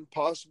Michigan,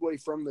 possibly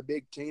from the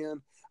Big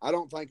Ten. I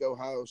don't think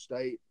Ohio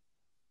State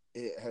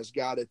has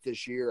got it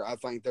this year. I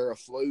think they're a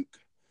fluke.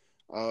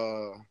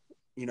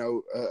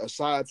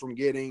 Aside from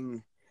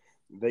getting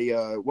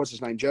the what's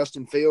his name,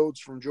 Justin Fields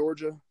from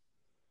Georgia.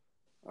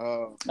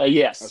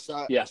 Yes.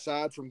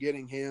 Aside from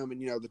getting him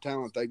and the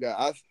talent they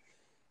got,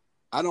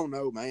 I don't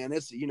know, man.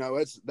 That's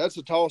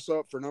a toss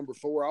up for number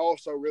 4. I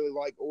also really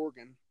like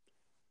Oregon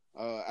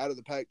out of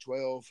the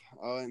Pac-12,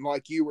 and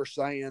like you were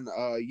saying,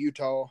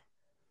 Utah.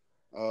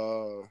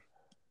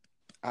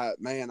 I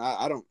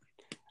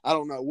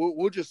don't know.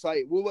 We'll just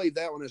say we'll leave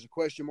that one as a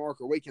question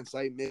mark, or we can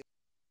say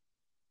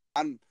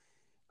I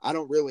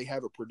don't really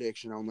have a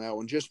prediction on that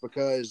one, just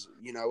because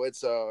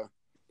it's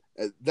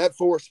that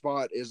 4th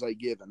spot is a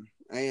given,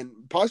 and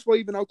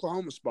possibly even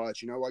Oklahoma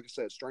spots. Like I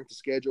said, strength of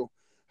schedule.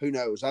 Who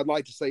knows? I'd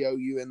like to see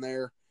OU in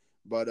there,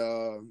 but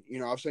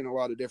I've seen a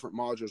lot of different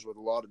modules with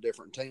a lot of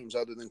different teams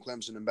other than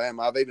Clemson and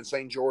Bama. I've even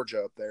seen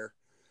Georgia up there.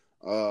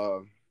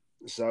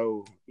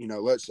 So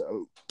let's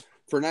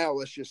for now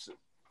let's just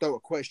throw a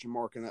question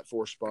mark in that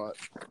 4th spot.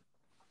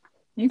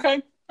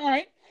 Okay, all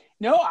right.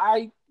 No,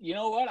 you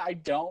know what? I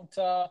don't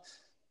know.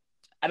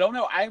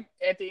 I'm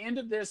at the end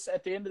of this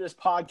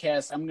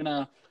podcast, I'm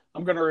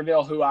gonna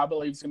reveal who I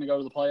believe is gonna go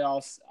to the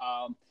playoffs,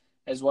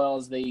 as well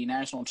as the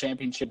national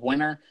championship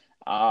winner.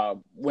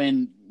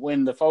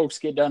 When the folks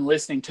get done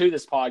listening to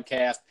this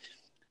podcast,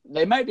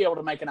 they may be able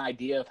to make an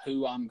idea of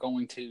who I'm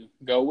going to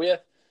go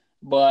with.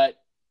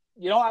 But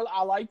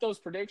I like those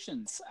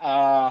predictions,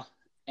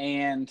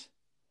 and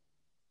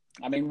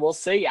I mean, we'll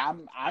see.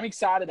 I'm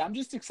excited. I'm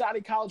just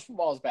excited college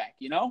football is back.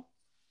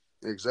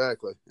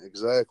 Exactly,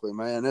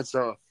 man. It's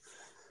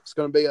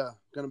going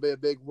to be a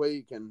big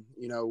week, and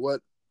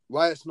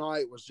last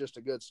night was just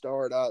a good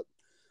start.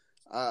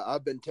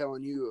 I've been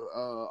telling you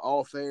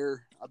off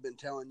air. I've been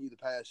telling you the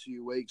past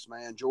few weeks,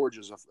 man.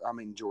 Florida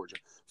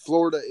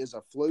is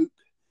a fluke.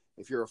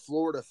 If you're a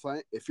Florida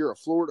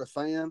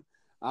fan,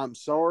 I'm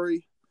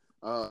sorry.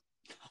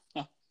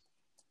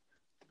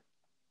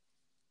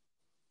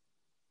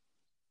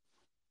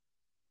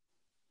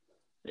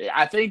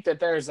 I think that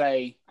there's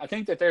a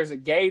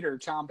gator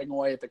chomping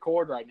away at the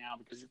cord right now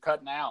because you're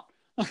cutting out.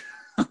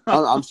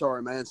 I'm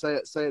sorry, man. Say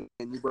it.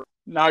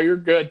 No, you're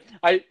good.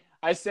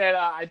 I said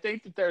I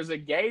think that there's a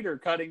gator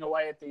cutting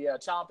away at the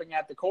chomping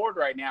at the cord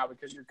right now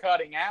because you're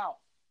cutting out.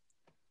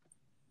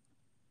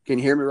 Can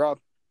you hear me, Rob?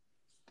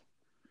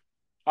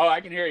 Oh,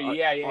 I can hear you.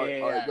 Yeah. All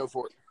right, go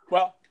for it.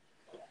 Well,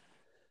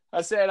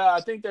 I said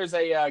I think there's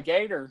a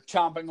gator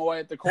chomping away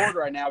at the cord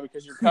right now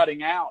because you're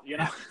cutting out.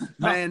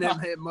 Man,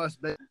 it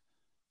must be.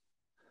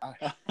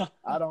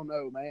 I don't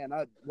know, man.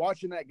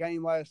 Watching that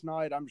game last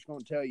night, I'm just going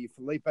to tell you,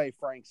 Felipe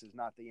Franks is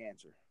not the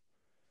answer.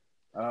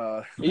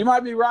 You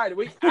might be right.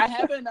 I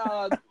haven't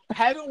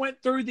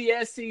went through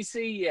the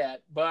SEC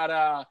yet,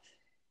 but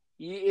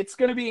it's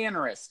going to be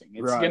interesting.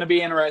 It's going to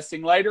be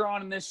interesting. Later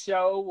on in this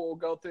show, we'll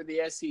go through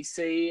the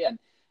SEC, and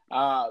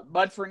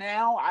but for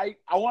now, I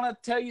want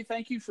to tell you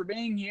thank you for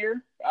being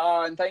here,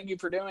 and thank you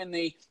for doing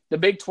the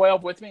Big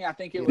 12 with me. I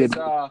think it was.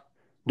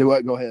 Do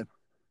what? Go ahead.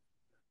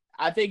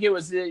 I think it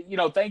was,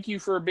 thank you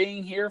for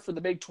being here for the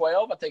Big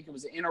 12. I think it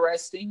was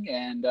interesting,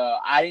 and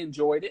I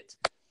enjoyed it.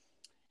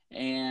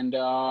 And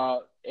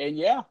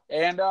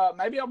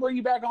maybe I'll bring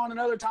you back on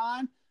another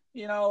time.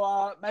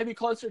 Maybe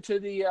closer to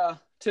the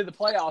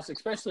playoffs,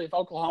 especially if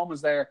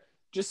Oklahoma's there,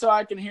 just so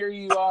I can hear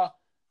you,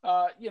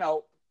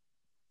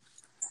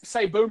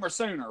 say Boomer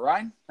Sooner,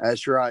 right?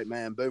 That's right,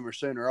 man. Boomer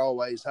Sooner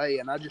always. Hey,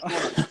 and I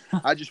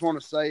just want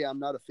to say I'm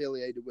not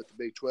affiliated with the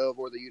Big 12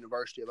 or the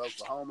University of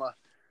Oklahoma.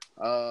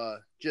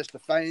 Just a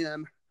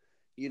fan.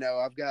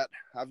 I've got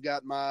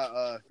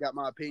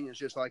my opinions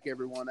just like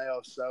everyone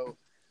else. So,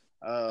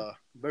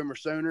 Boomer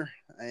Sooner,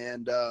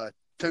 and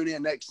tune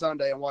in next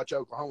Sunday and watch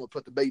Oklahoma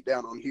put the beat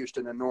down on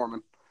Houston and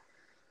Norman.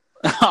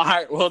 All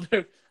right, will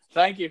do.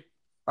 Thank you.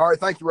 All right,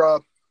 thank you,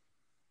 Rob.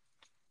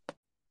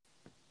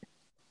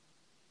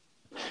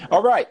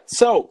 All right,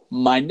 so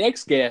my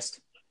next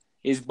guest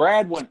is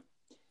Brad Winter.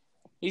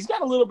 He's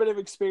got a little bit of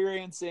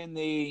experience in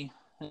the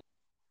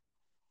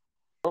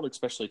world,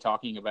 especially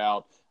talking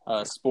about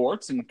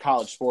sports and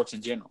college sports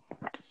in general.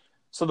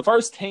 So the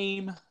first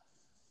team,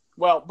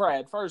 well,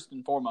 Brad, first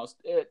and foremost,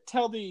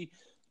 tell the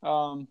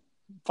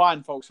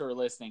fine folks who are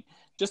listening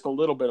just a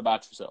little bit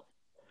about yourself.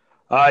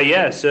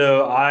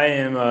 So I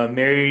am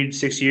married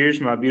 6 years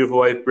to my beautiful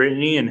wife,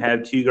 Brittany, and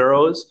have 2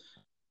 girls.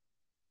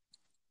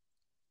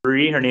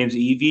 Her name's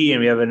Evie,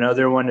 and we have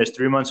another one that's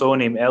 3 months old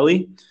named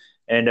Ellie.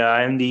 And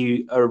I'm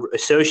the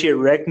associate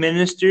rec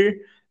minister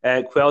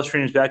at Quail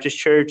Springs Baptist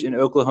Church in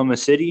Oklahoma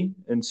City.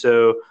 And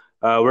so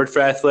worked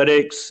for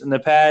athletics in the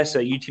past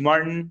at UT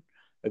Martin,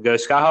 go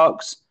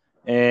Skyhawks.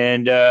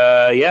 And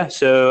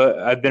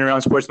so I've been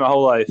around sports my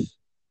whole life.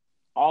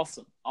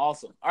 Awesome. All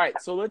right,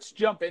 so let's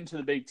jump into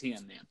the Big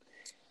Ten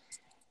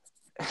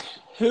then.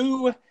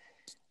 Who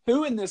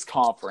in this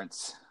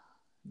conference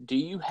do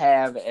you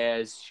have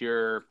as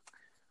your,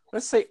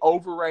 let's say,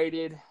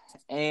 overrated,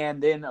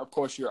 and then, of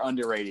course, your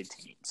underrated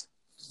teams?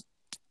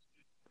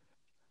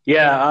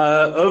 Yeah,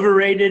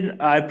 overrated.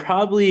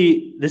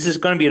 This is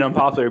going to be an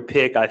unpopular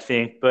pick, I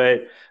think,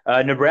 but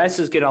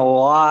Nebraska's getting a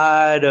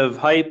lot of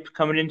hype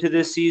coming into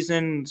this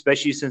season,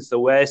 especially since the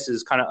West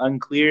is kind of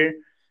unclear.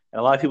 And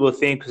a lot of people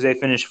think because they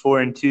finished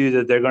 4-2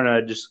 that they're going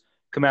to just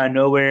come out of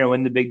nowhere and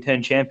win the Big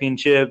Ten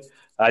championship.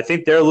 I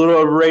think they're a little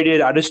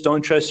overrated. I just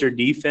don't trust their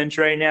defense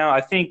right now.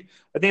 I think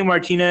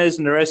Martinez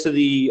and the rest of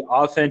the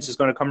offense is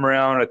going to come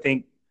around. I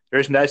think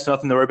that's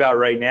nothing to worry about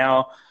right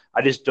now.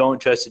 I just don't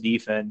trust the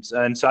defense.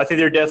 And so I think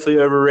they're definitely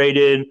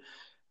overrated.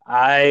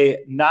 I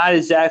not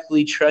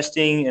exactly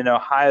trusting in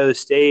Ohio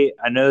State.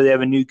 I know they have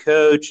a new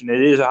coach, and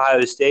it is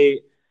Ohio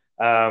State.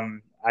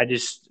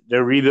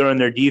 They're rebuilding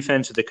their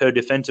defense with the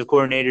co-defensive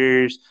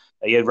coordinators.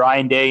 You have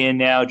Ryan Day in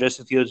now.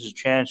 Justin Fields is a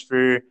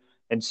transfer.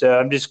 And so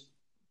I'm just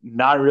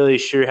not really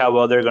sure how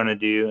well they're going to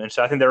do. And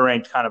so I think they're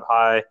ranked kind of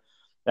high.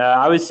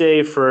 I would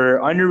say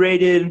for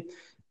underrated –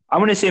 I'm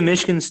going to say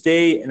Michigan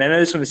State, and I know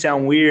this is going to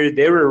sound weird.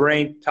 They were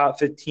ranked top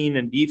 15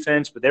 in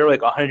defense, but they were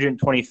like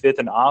 125th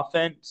in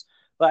offense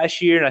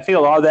last year. And I think a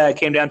lot of that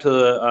came down to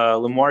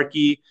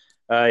Lamarcky.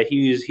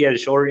 He had a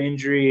shoulder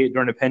injury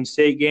during the Penn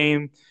State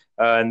game,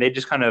 and they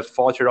just kind of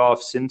faltered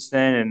off since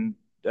then.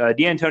 And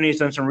D'Antoni's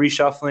done some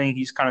reshuffling.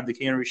 He's kind of the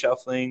king of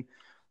reshuffling.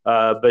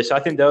 But so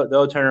I think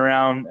they'll turn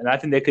around, and I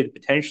think they could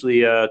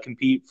potentially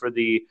compete for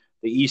the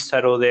East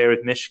title there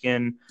with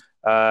Michigan.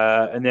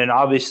 And then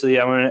obviously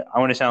I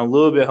want to sound a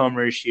little bit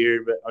homerish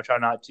here, but I'll try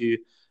not to.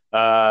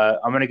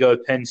 I'm going to go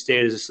with Penn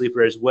State as a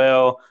sleeper as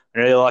well. I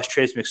know they lost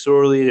Trace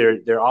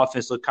McSorley. Their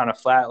offense looked kind of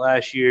flat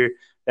last year.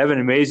 They have an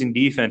amazing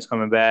defense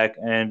coming back,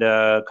 and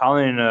I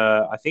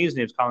think his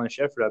name's Colin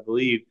Shepard, I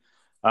believe.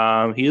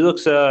 He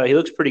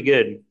looks pretty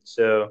good.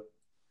 So,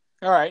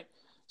 all right.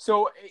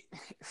 So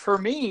for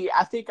me,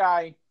 I think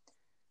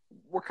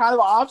we're kind of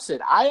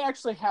opposite. I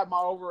actually have my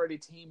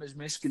overrated team as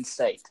Michigan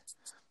State.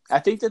 I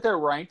think that they're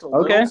ranked a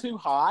little too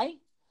high.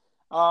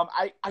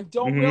 I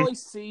don't really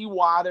see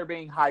why they're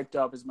being hyped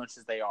up as much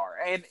as they are.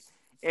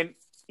 And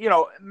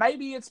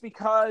maybe it's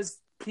because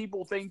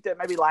people think that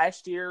maybe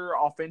last year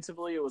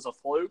offensively it was a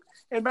fluke,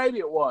 and maybe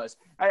it was.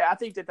 I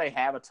think that they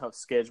have a tough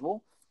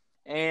schedule.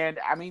 And,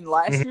 I mean,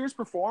 last year's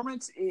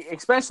performance,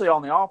 especially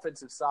on the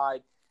offensive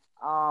side,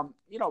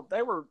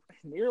 they were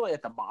nearly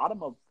at the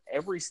bottom of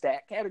every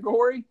stat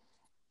category.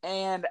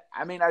 And,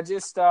 I mean, I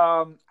just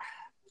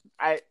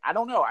I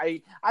don't know.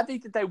 I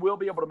think that they will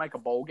be able to make a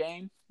bowl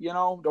game.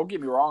 Don't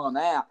get me wrong on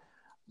that.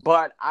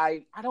 But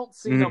I don't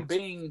see them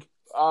being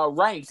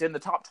ranked in the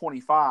top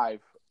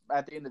 25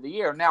 at the end of the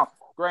year. Now,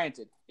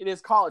 granted, it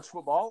is college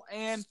football,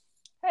 and,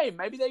 hey,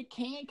 maybe they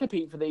can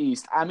compete for the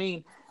East. I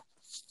mean,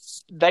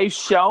 they've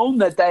shown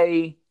that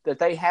they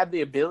have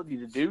the ability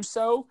to do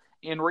so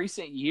in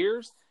recent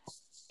years.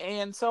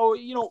 And so,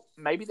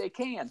 maybe they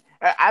can.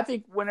 I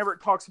think whenever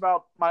I talk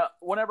about my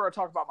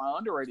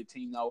underrated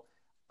team, though,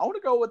 I want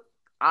to go with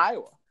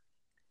Iowa.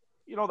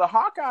 The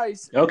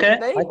Hawkeyes,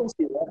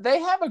 they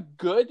have a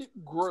good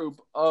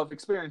group of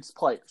experienced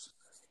players.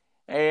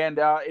 And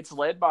it's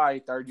led by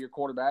third-year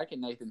quarterback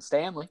and Nathan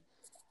Stanley.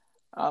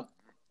 I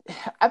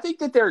think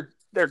that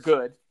they're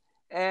good.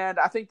 And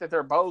I think that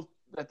they're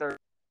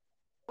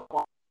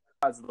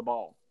sides of the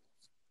ball,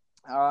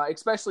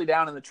 especially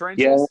down in the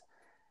trenches. Yeah.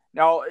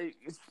 Now,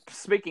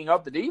 speaking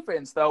of the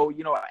defense, though,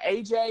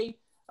 AJ,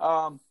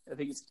 I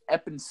think it's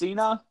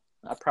Epenesa.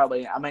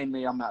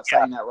 I'm not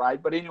saying that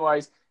right, but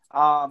anyways,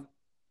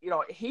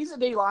 he's a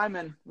D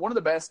lineman, one of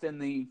the best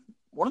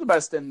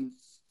in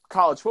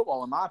college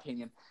football, in my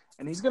opinion,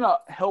 and he's going to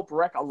help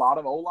wreck a lot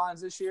of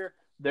O-lines this year.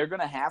 They're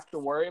going to have to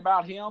worry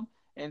about him,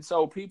 and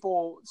so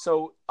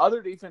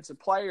other defensive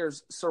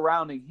players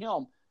surrounding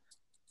him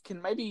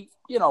can maybe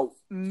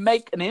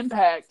make an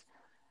impact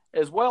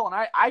as well.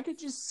 And I could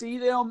just see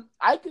them.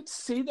 I could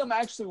see them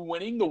actually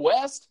winning the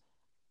West.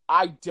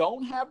 I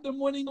don't have them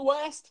winning the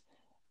West,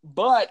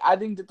 but I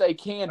think that they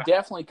can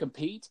definitely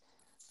compete.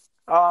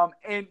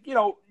 And,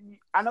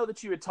 I know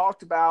that you had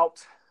talked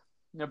about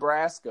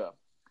Nebraska,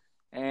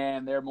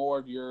 and they're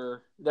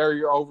your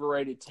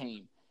overrated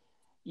team.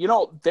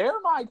 They're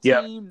my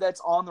team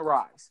that's on the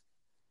rise.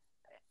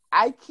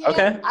 I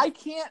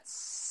can't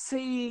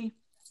see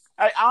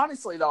 –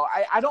 honestly, though,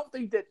 I don't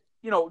think that,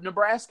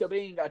 Nebraska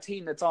being a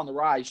team that's on the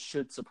rise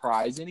should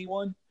surprise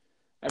anyone.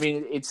 I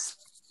mean, it's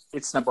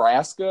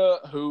Nebraska,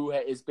 who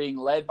is being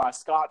led by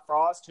Scott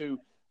Frost, who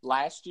 –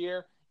 last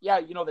year,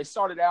 they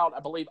started out,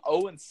 I believe,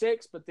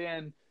 0-6, but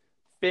then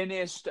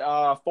finished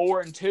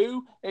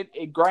 4-2.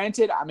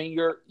 Granted, I mean,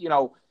 you're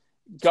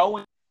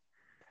going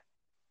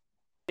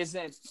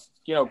isn't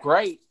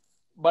great,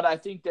 but I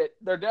think that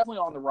they're definitely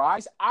on the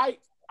rise. I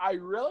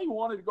really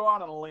wanted to go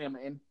out on a limb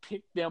and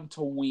pick them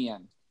to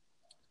win,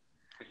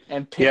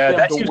 and pick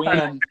them to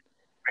win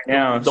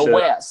the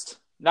West.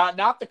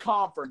 Not the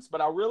conference, but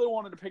I really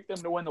wanted to pick them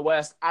to win the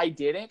West. I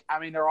didn't. I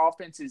mean, their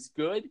offense is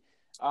good,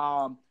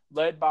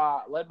 led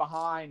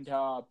behind,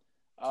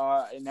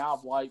 and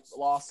now I've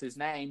lost his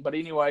name. But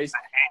anyways,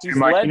 he's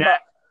led by.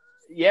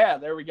 Yeah,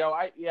 there we go.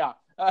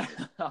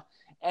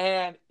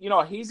 And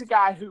he's a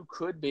guy who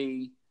could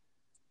be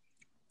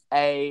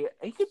he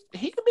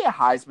could be a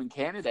Heisman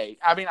candidate.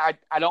 I mean,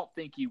 I don't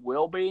think he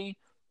will be.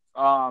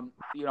 I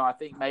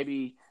think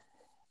maybe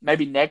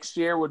next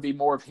year would be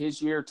more of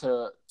his year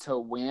to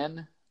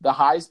win the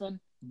Heisman.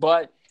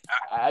 But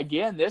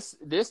again,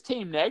 this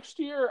team next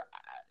year,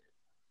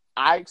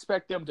 I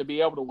expect them to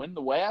be able to win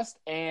the West,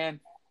 and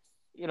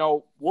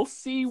we'll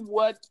see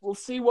what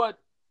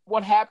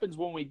happens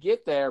when we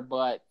get there.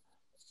 But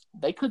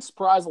they could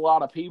surprise a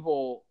lot of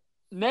people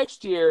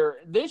next year.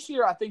 This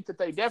year, I think that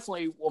they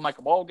definitely will make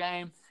a bowl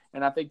game,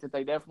 and I think that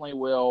they definitely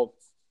will.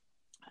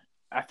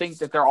 I think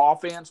that their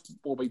offense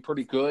will be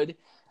pretty good.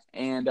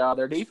 And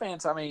their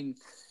defense, I mean,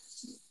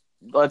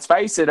 let's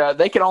face it,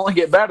 they can only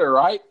get better,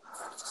 right?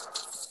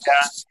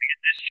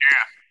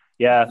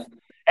 Yeah.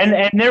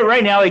 And they're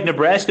right now, like,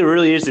 Nebraska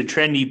really is the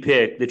trendy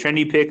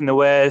pick in the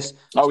West.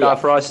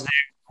 Scott Frost is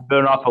there,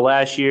 building off of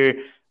last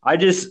year.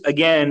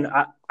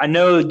 I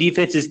know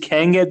defenses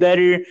can get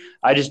better.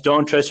 I just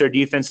don't trust our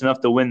defense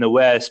enough to win the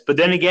West. But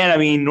then again, I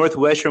mean,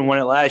 Northwestern won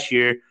it last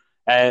year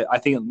at, I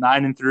think,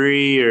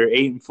 9-3 or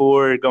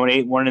 8-4,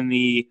 going 8-1 in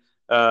the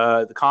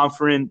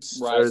conference,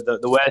 right, or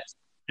the West.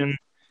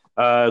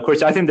 Of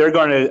course, I think they're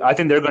going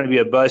to be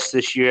a bust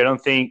this year.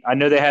 I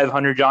know they have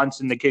Hunter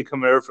Johnson, the kid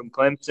coming over from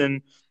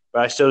Clemson,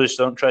 but I still just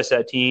don't trust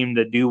that team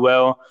to do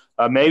well.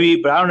 Maybe,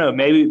 but I don't know.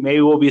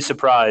 Maybe we'll be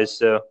surprised.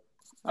 So.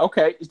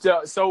 Okay,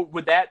 so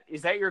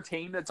is that your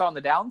team that's on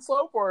the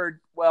downslope, or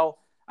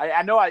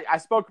I know I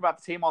spoke about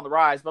the team on the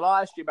rise, but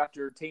I'll ask you about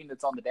your team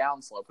that's on the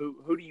downslope.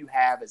 Who do you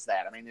have as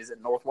that? I mean, is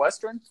it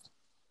Northwestern?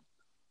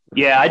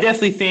 Yeah, I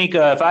definitely think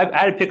if I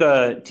had to pick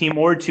a team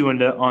or two on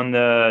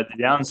the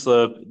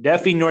downslope,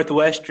 definitely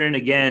Northwestern.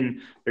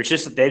 Again, they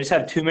just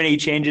have too many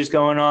changes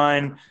going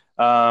on,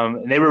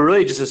 and they were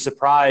really just a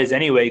surprise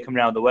anyway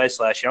coming out of the West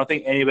last year. I don't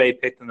think anybody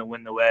picked them to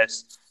win the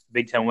West.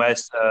 Big Ten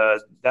West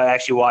that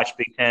actually watched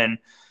Big Ten.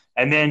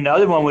 And then the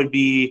other one would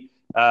be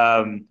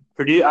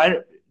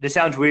Purdue. This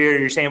sounds weird.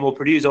 You're saying, well,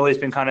 Purdue's always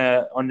been kind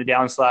of on the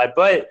downslide.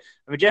 But,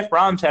 I mean, Jeff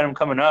Brom's had them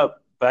coming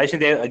up. But I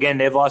think,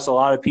 they've lost a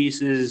lot of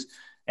pieces.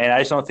 And I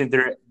just don't think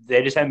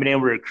they just haven't been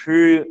able to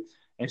recruit.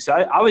 And so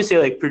I would say,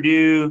 like,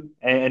 Purdue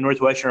and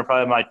Northwestern are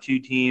probably my two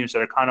teams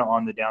that are kind of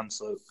on the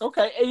downslope.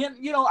 Okay. And,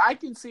 I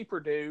can see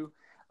Purdue.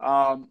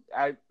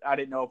 I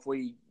didn't know if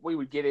we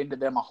would get into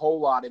them a whole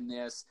lot in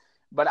this.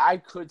 But I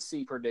could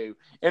see Purdue.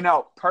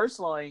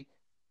 Personally,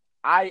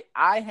 I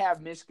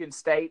have Michigan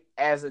State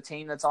as a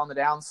team that's on the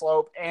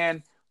downslope.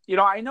 And,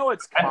 I know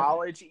it's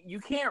college. You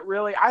can't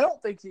really – I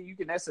don't think that you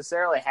can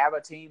necessarily have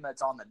a team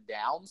that's on the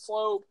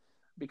downslope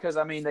because,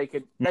 I mean, they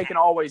can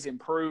always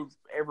improve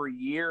every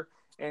year.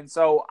 And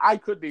so I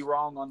could be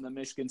wrong on the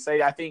Michigan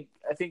State. I think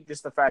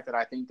just the fact that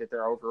I think that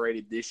they're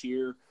overrated this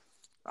year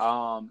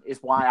is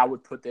why I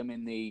would put them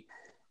in the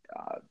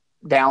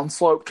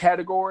downslope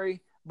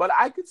category. But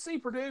I could see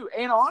Purdue,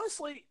 and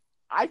honestly,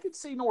 I could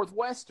see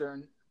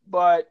Northwestern,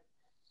 but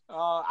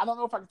I don't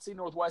know if I could see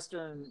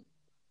Northwestern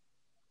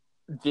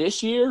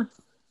this year,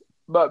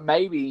 but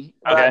maybe.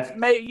 Okay.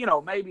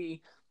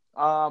 Maybe.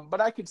 But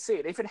I could see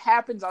it. If it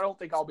happens, I don't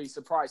think I'll be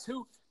surprised.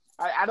 Who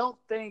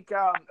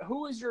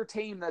is your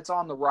team that's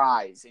on the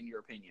rise, in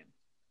your opinion?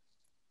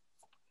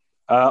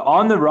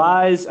 On the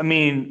rise, I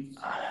mean,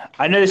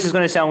 I know this is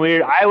going to sound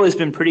weird. Iowa's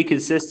been pretty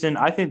consistent.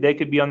 I think they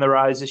could be on the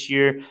rise this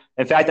year.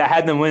 In fact, I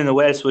had them winning the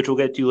West, which we'll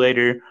get to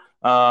later.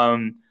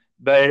 And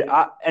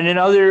then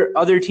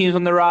other teams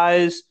on the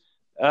rise.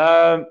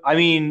 I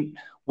mean,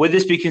 would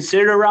this be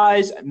considered a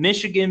rise?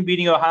 Michigan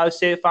beating Ohio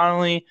State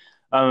finally,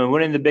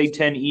 winning the Big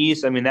Ten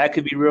East. I mean, that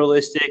could be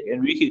realistic,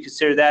 and we could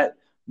consider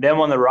them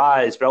on the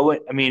rise. But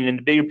in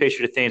the bigger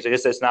picture of things, I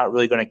guess that's not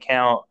really going to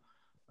count.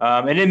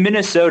 And in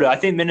Minnesota, I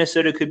think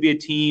Minnesota could be a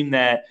team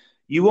that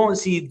you won't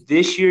see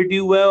this year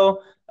do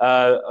well,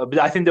 but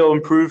I think they'll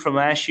improve from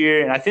last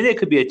year. And I think they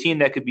could be a team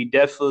that could be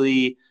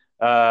definitely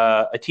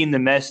a team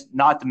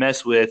not to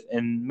mess with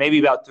in maybe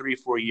about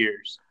 3-4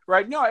 years.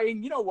 Right. No,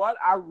 and you know what?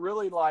 I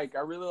really like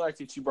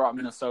that you brought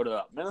Minnesota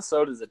up.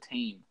 Minnesota is a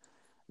team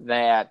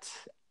that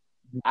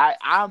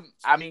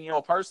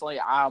personally,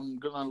 I'm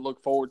going to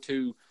look forward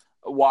to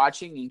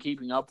watching and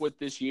keeping up with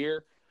this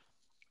year.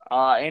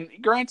 And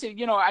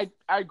granted, I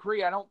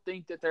agree. I don't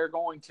think that they're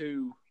going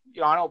to,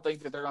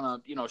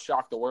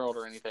 shock the world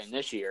or anything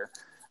this year,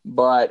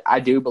 but I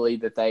do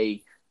believe that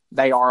they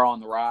are on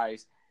the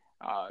rise.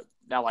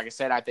 Now, like I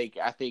said, I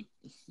think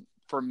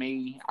for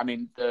me, I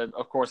mean,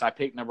 of course I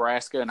picked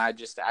Nebraska, and I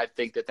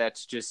think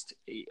that's just,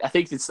 I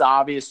think it's the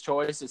obvious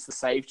choice. It's the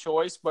safe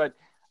choice, but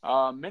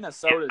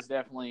Minnesota is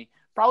definitely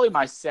probably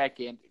my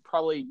second,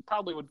 probably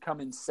would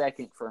come in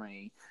second for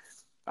me.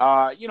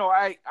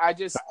 I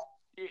just,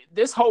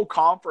 this whole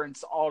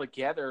conference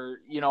altogether,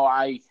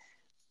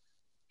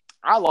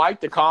 I like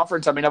the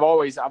conference. I mean, I've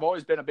always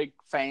been a big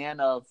fan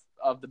of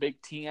the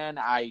Big Ten.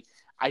 I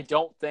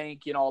don't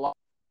think, you know,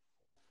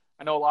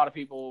 I know a lot of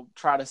people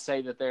try to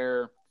say that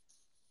they're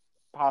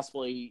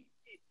possibly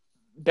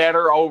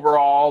better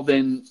overall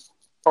than,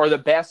 or the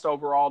best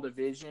overall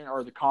division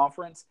or the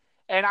conference.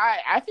 And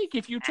I think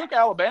if you took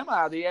Alabama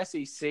out of the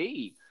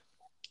SEC,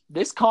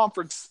 this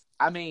conference,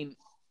 I mean,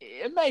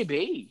 it may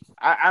be.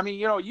 I mean,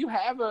 you know, you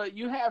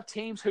have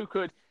teams who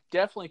could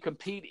definitely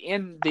compete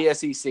in the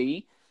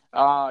SEC.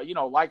 You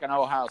know, like an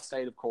Ohio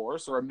State, of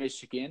course, or a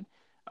Michigan.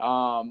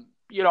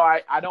 You know,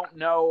 I don't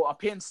know a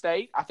Penn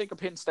State. I think a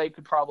Penn State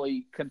could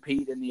probably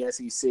compete in the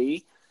SEC.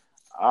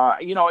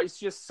 You know, it's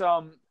just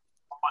some.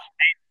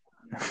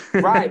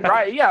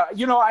 Right. Yeah.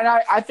 You know, and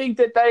I think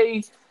that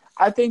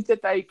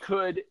they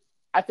could.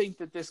 I think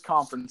that this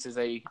conference is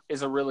a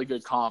really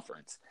good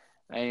conference.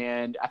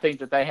 And I think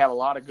that they have a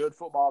lot of good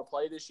football to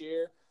play this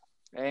year.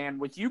 And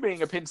with you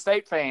being a Penn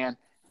State fan,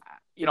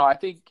 you know,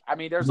 I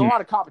mean, there's a lot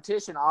of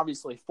competition,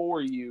 obviously,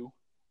 for you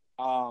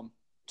to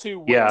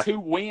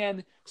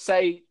win.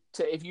 Say,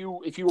 if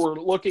you were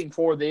looking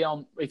for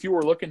them,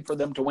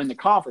 to win the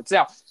conference.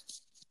 Now,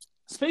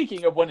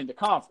 speaking of winning the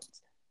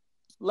conference,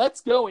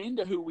 let's go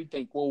into who we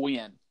think will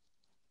win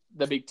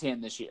the Big Ten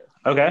this year.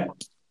 Okay.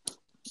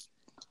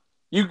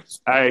 You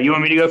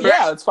want me to go first?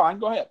 Yeah, that's fine.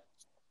 Go ahead.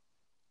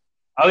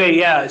 Okay,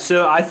 yeah.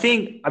 So I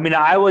think, I mean,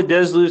 Iowa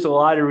does lose a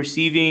lot of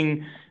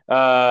receiving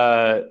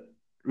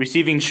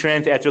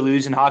strength after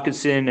losing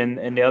Hawkinson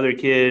and the other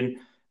kid.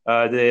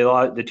 They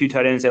lost the two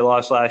tight ends they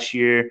lost last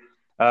year.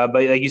 But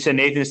like you said,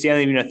 Nathan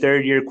Stanley being a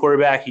third-year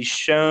quarterback, he's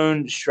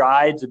shown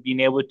strides of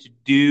being able to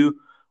do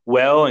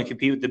well and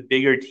compete with the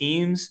bigger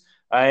teams.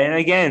 And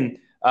again,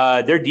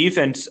 their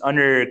defense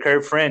under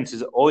Kurt Franz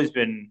has always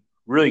been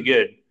really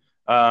good.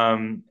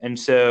 And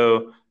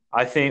so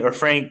I think, or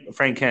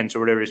Frank Kent or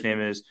whatever his name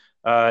is,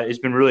 it's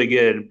been really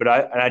good. But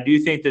I do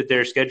think that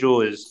their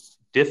schedule is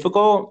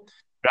difficult.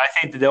 But I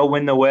think that they'll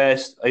win the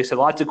West. Like I said,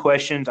 lots of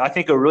questions. I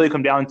think it'll really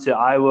come down to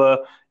Iowa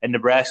and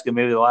Nebraska,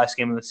 maybe the last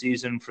game of the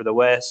season for the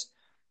West.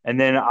 And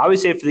then I would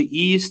say for the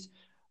East,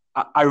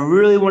 I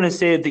really want to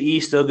say that the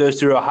East still goes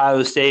through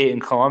Ohio State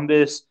and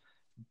Columbus.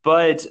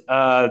 But,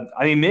 I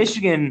mean,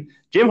 Michigan,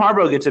 Jim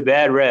Harbaugh gets a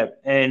bad rep.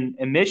 And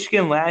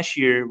Michigan last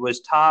year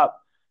was top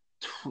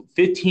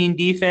 15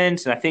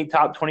 defense and I think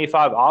top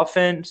 25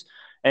 offense.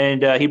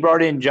 And he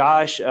brought in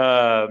Josh,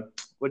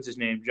 what's his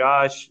name?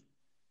 Josh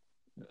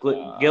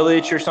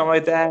Gillich or something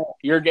like that.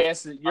 Your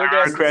guess is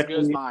as good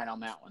as mine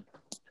on that one.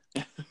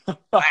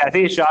 I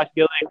think it's Josh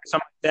Gillich or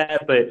something like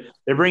that, but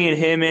they're bringing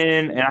him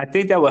in, and I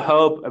think that will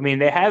help. I mean,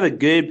 they have a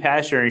good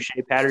passer in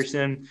Shea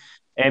Patterson,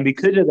 and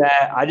because of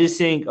that, I just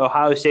think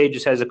Ohio State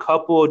just has a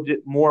couple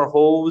more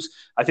holes.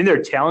 I think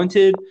they're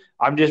talented.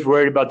 I'm just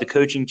worried about the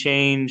coaching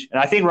change, and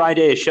I think Ryan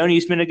Day has shown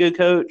he's been a good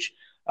coach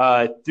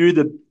through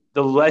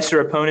the lesser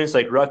opponents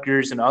like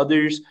Rutgers and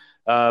others.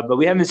 But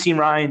we haven't seen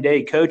Ryan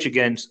Day coach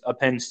against a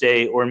Penn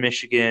State or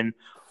Michigan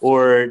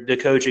or the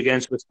coach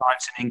against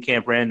Wisconsin in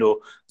Camp Randall.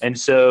 And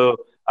so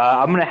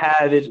I'm going to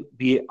have it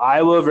be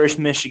Iowa versus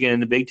Michigan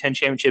in the Big Ten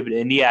Championship in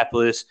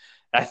Indianapolis.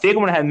 And I think I'm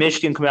going to have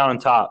Michigan come out on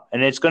top.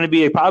 And it's going to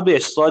be probably a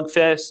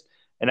slugfest.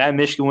 And I have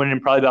Michigan winning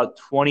probably about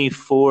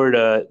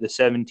 24-17,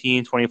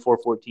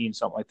 24-14,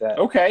 something like that.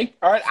 Okay.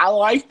 All right. I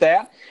like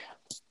that.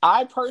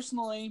 I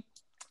personally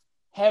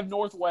have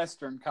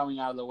Northwestern coming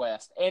out of the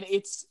West. And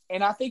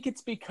I think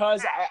it's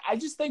because I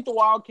just think the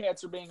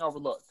Wildcats are being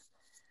overlooked.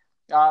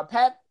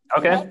 Pat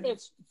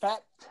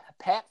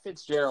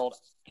Fitzgerald,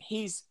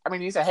 he's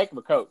a heck of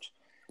a coach.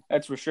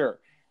 That's for sure.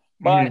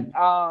 But,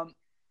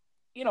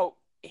 you know,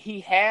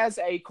 he has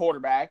a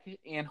quarterback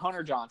in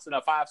Hunter Johnson,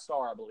 a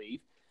 5-star, I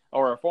believe,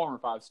 or a former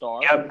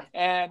 5-star. Yep.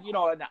 And, you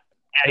know,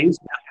 he's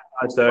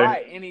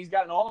right. And he's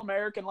got an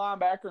All-American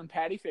linebacker in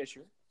Patty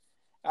Fisher.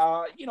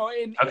 You know,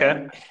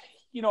 and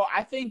you know,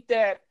 I think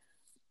that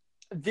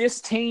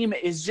this team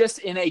is just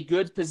in a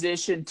good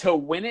position to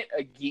win it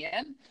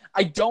again.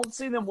 I don't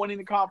see them winning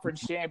the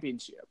conference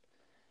championship.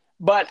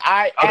 But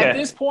at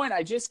this point,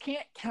 I just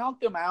can't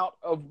count them out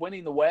of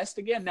winning the West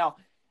again. Now,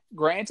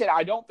 granted,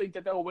 I don't think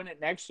that they'll win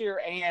it next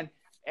year. And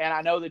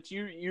I know that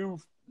you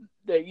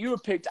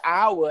have picked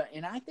Iowa,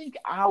 and I think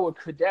Iowa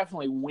could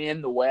definitely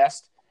win the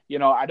West. You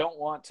know, I don't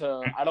want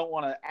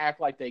to act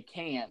like they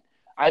can't.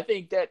 I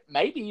think that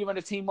maybe even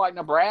a team like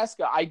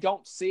Nebraska, I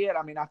don't see it.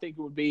 I mean, I think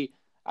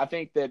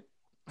that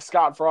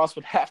Scott Frost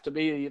would have to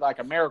be like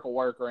a miracle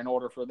worker in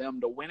order for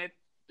them to win it,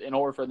 in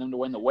order for them to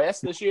win the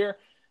West this year.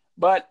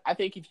 But I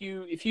think if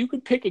you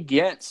could pick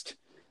against,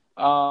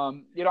 you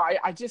know,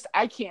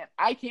 I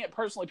can't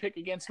personally pick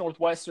against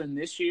Northwestern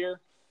this year,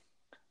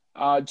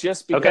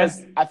 just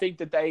because I think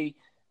that they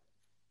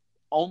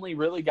only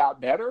really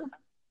got better.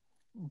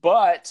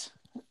 But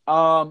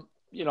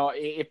you know,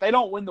 if they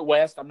don't win the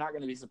West, I'm not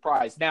going to be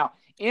surprised. Now,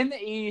 in the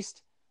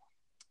East,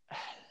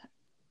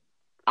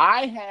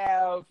 I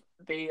have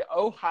the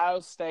Ohio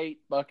State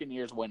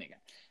Buccaneers winning it.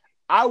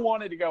 I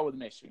wanted to go with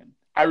Michigan.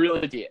 I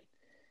really did.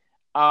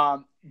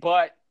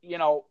 But, you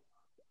know,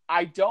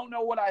 I don't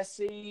know what I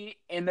see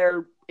in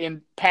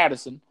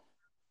Patterson.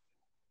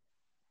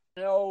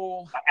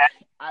 No,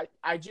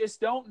 I just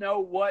don't know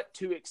what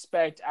to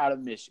expect out of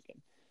Michigan.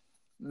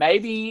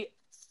 Maybe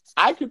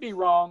I could be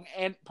wrong,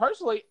 and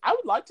personally, I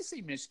would like to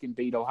see Michigan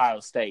beat Ohio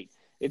State.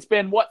 It's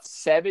been,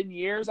 7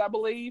 years, I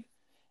believe?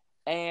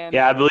 And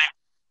Yeah, I believe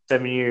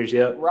 7 years,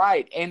 yeah.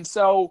 right. And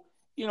so,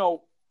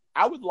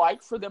 I would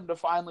like for them to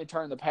finally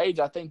turn the page.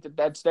 I think that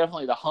that's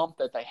definitely the hump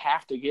that they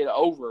have to get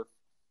over.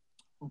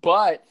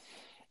 But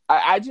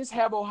I just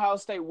have Ohio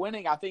State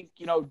winning. I think,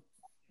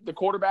 the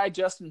quarterback,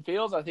 Justin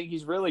Fields, I think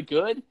he's really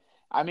good.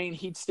 I mean,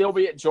 he'd still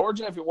be at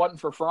Georgia if it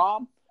wasn't for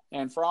Fromm.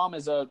 And Fromm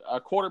is a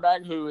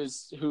quarterback who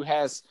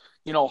has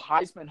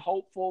Heisman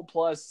hopeful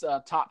plus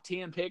top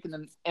 10 pick in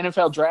the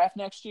NFL draft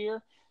next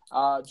year.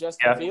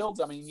 Justin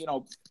Fields, I mean,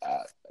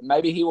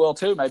 maybe he will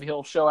too. Maybe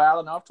he'll show out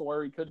enough to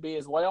where he could be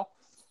as well.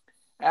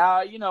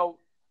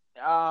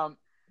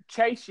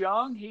 Chase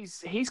Young,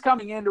 he's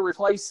coming in to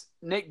replace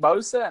Nick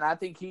Bosa, and I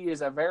think he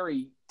is a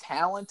very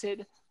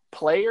talented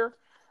player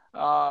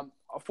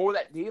for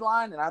that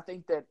D-line, and I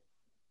think that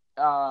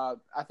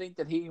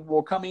he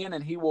will come in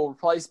and he will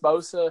replace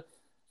Bosa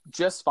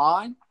just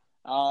fine.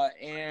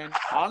 And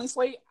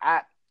honestly,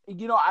 I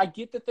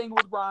get the thing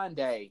with Brian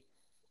Day,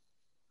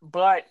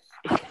 but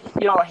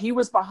he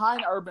was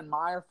behind Urban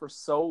Meyer for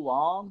so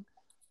long,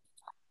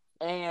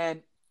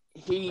 and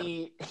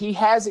he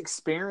has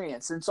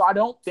experience, and so I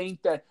don't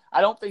think the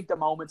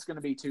moment's going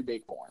to be too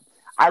big for him.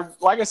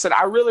 Like I said,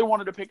 I really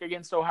wanted to pick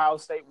against Ohio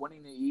State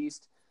winning the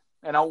East,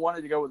 and I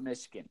wanted to go with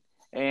Michigan.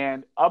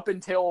 And up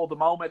until the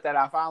moment that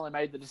I finally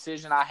made the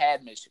decision, I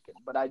had Michigan,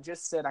 but I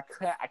just said I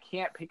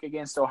can't pick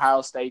against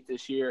Ohio State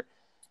this year.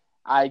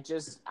 I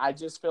just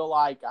feel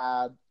like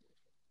I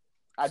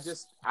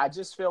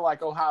just feel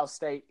like Ohio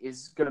State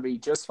is going to be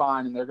just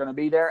fine, and they're going to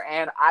be there.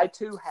 And I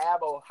too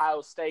have Ohio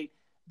State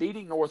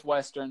beating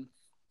Northwestern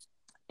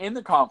in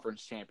the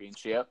conference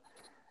championship.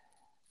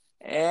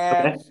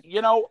 And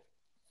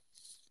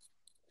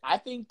I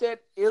think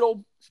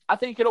it'll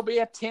be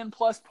a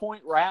 10-plus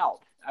point rout.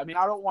 I mean,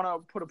 I don't want to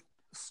put a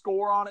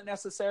score on it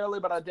necessarily,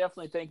 but I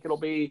definitely think it'll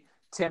be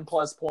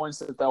 10-plus points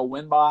that they'll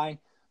win by.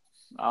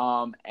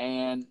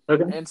 And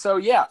so,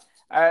 yeah.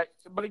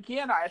 But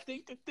again, I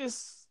think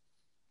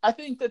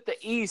that the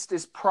East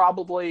is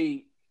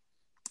probably,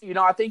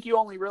 I think you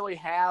only really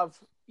have,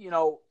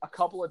 a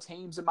couple of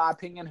teams, in my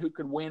opinion, who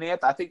could win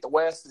it. I think the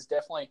West is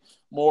definitely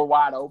more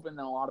wide open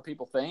than a lot of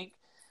people think.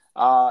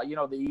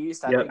 The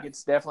East, I think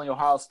it's definitely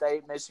Ohio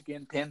State,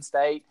 Michigan, Penn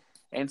State,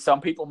 and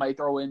some people may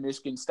throw in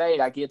Michigan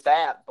State. I get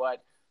that.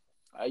 But,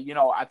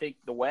 I think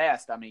the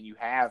West, I mean, you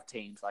have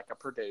teams like a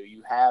Purdue,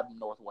 you have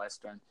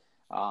Northwestern,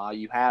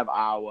 you have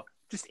Iowa.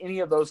 Just any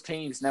of those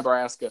teams,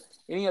 Nebraska,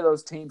 any of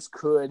those teams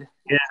could. Yeah,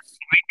 we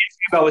can't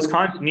speak about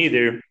Wisconsin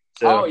either.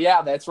 So. Oh,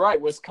 yeah, that's right.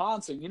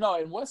 Wisconsin.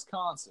 In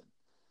Wisconsin,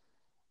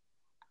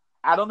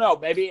 I don't know.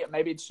 Maybe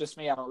it's just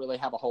me. I don't really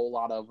have a whole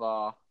lot of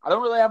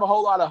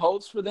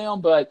hopes for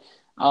them. But,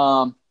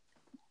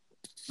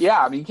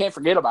 yeah, I mean, you can't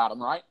forget about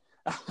them, right?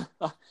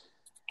 Yeah,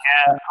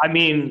 I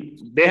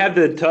mean, they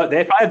probably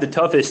have the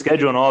toughest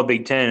schedule in all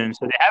Big Ten,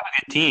 so they have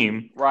a good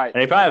team, right?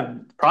 And they probably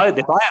have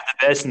the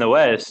best in the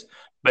West.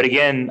 But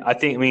again, I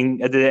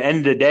think at the end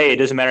of the day, it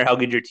doesn't matter how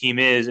good your team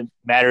is. It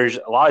matters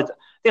a lot. I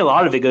think a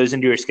lot of it goes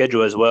into your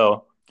schedule as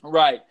well.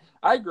 Right.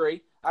 I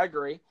agree.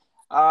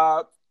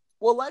 Well,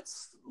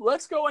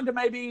 let's go into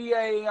maybe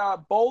a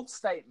bold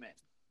statement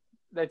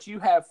that you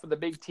have for the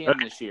Big Ten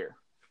this year.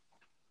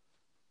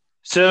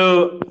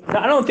 So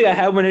I don't think I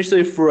have one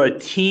initially for a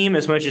team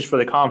as much as for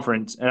the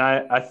conference, and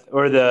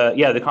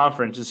the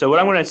conference. And so what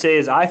I'm going to say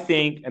is I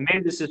think, and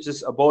maybe this is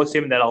just a bold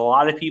statement that a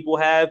lot of people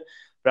have,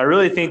 but I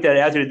really think that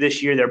after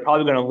this year, they're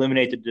probably going to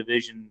eliminate the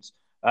divisions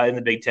in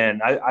the Big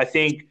Ten. I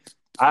think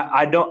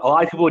a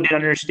lot of people didn't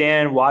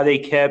understand why they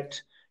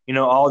kept,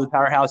 all the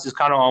powerhouses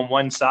kind of on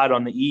one side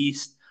on the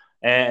East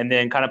and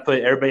then kind of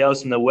put everybody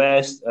else in the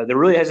West. There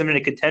really hasn't been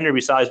a contender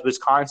besides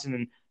Wisconsin,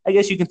 and I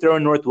guess you can throw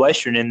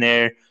Northwestern in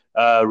there.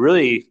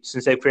 Really,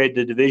 since they created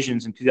the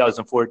divisions in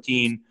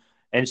 2014.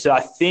 And so I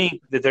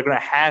think that they're going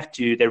to have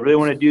to, they really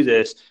want to do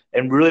this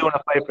and really want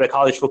to fight for the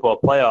college football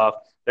playoff.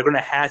 They're going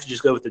to have to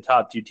just go with the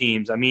top two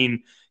teams. I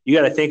mean, you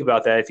got to think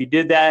about that. If you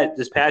did that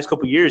this past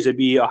couple of years, it'd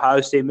be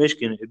Ohio State,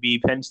 Michigan. It'd be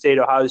Penn State,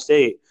 Ohio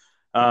State.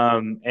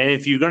 And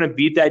if you're going to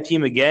beat that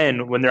team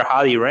again when they're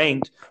highly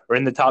ranked or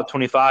in the top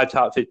 25,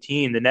 top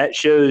 15, then that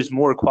shows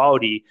more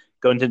quality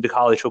going into the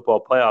college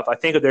football playoff. I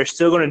think if they're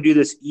still going to do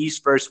this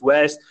East versus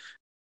West,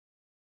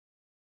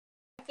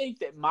 I think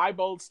that my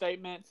bold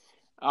statement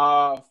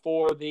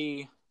for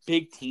the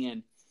Big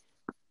Ten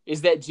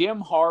is that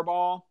Jim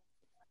Harbaugh,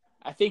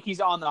 I think he's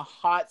on the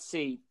hot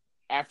seat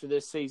after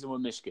this season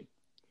with Michigan.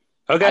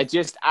 Okay. I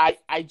think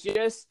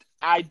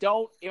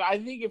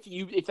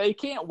if they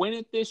can't win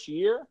it this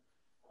year,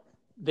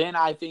 then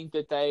I think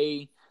that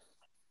I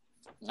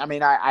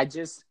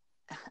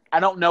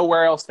don't know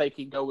where else they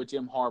can go with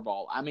Jim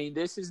Harbaugh. I mean,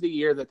 this is the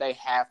year that they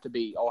have to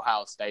beat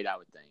Ohio State, I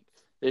would think.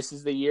 This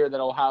is the year that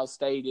Ohio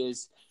State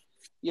is,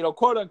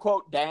 quote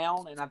unquote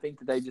down, and I think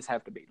that they just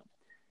have to beat them.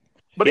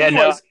 But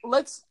anyways,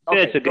 let's.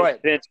 Okay, go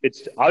ahead.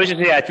 I was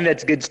just saying, I think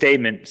that's a good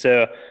statement.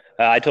 So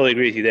I totally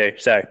agree with you there.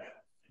 Sorry.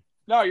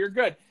 No, you're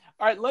good.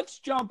 All right, let's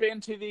jump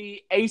into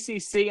the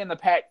ACC and the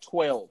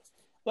Pac-12.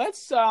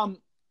 Let's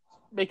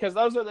because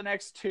those are the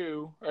next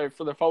two, or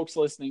for the folks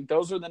listening,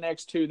 those are the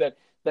next two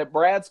that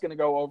Brad's going to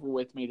go over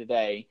with me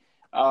today.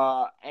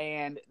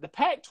 And the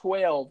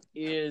Pac-12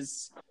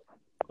 is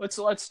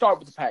let's start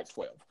with the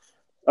Pac-12.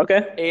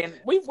 Okay. And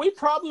we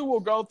probably will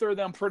go through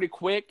them pretty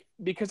quick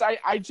because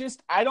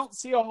I don't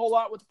see a whole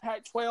lot with the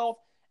Pac-12.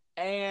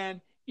 And,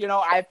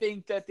 I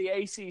think that the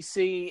ACC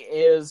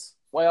is,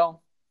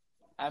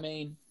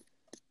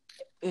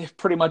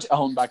 pretty much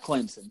owned by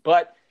Clemson.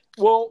 But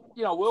we'll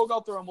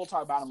go through and we'll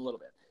talk about them a little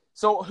bit.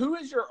 So who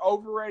is your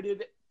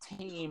overrated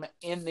team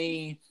in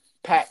the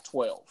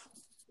Pac-12?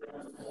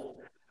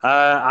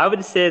 I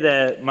would say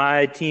that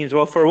my teams.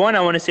 Well, for one,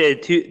 I want to say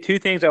two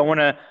things. I'm going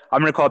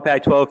to call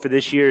Pac-12 for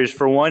this year. Is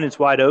for one, it's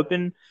wide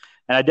open,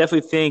 and I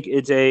definitely think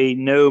it's a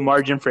no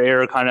margin for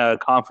error kind of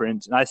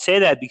conference. And I say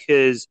that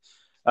because,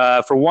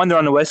 for one, they're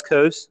on the West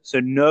Coast, so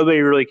nobody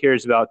really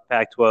cares about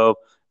Pac-12.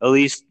 At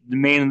least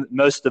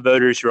most of the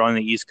voters who are on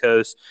the East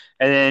Coast.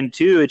 And then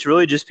two, it's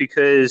really just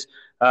because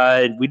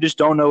we just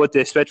don't know what to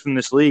expect from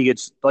this league.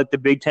 It's like the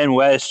Big Ten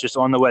West, just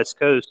on the West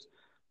Coast,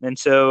 and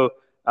so.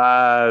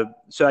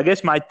 So I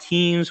guess my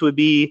teams would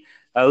be,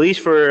 at least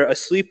for a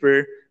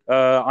sleeper,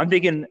 I'm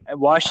thinking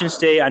Washington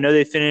State. I know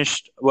they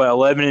finished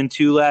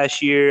 11-2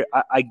 last year.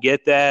 I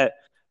get that,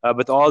 but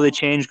with all the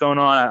change going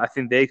on, I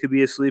think they could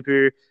be a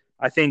sleeper.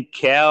 I think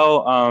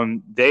Cal,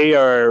 they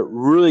are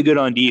really good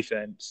on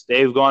defense.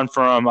 They've gone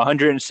from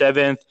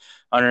 107th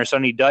under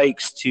Sonny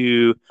Dykes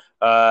to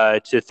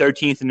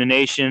 13th in the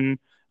nation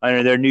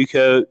under their new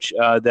coach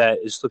that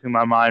is slipping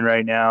my mind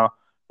right now.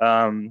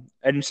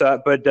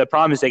 But the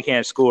problem is they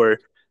can't score.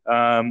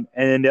 And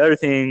then the other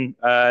thing,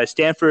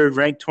 Stanford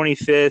ranked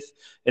 25th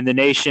in the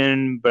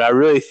nation, but I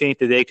really think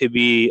that they could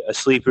be a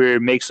sleeper,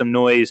 make some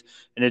noise,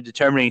 in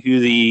determining who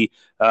the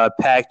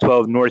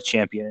Pac-12 North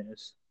champion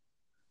is.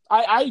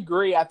 I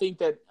agree. I think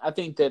that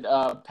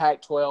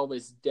Pac-12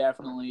 is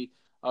definitely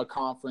a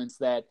conference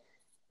that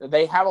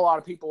they have a lot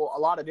of people, a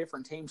lot of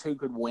different teams who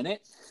could win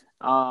it.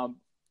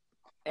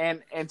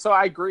 And so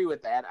I agree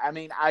with that. I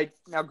mean,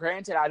 now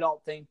granted, I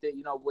don't think that,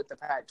 with the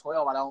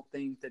Pac-12, I don't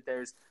think that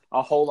there's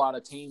a whole lot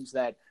of teams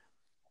that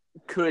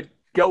could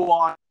go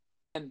on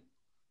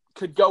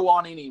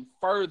any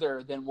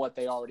further than what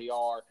they already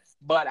are.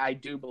 But I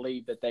do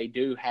believe that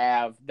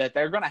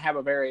they're going to have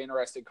a very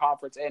interesting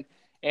conference.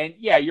 And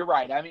yeah, you're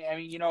right. I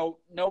mean,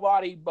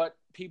 nobody but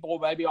people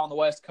maybe on the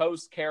West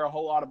Coast care a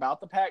whole lot about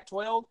the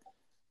Pac-12.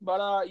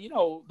 But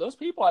those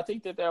people, I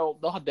think that they'll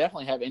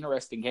definitely have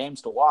interesting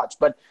games to watch.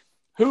 But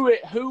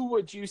who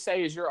would you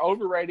say is your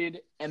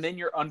overrated and then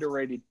your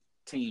underrated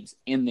teams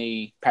in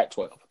the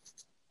Pac-12?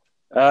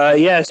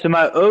 So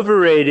my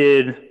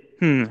overrated,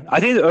 I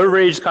think the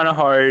overrated is kind of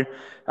hard.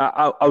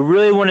 I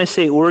really want to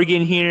say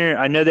Oregon here.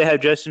 I know they have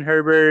Justin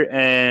Herbert,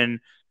 and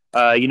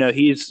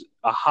he's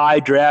a high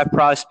draft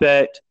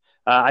prospect.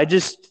 I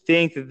just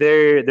think that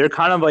they're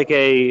kind of like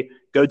a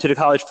go to the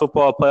college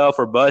football playoff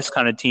or bust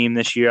kind of team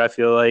this year. I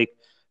feel like,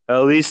 at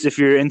least if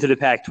you're into the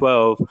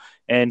Pac-12.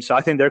 And so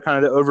I think they're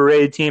kind of the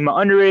overrated team.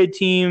 My underrated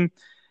team,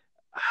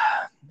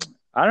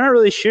 I'm not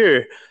really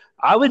sure.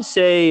 I would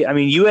say,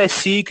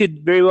 USC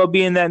could very well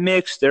be in that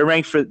mix. They're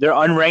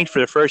unranked for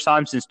the first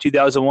time since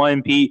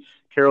 2001. Pete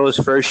Carroll's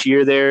first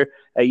year there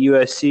at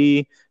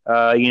USC.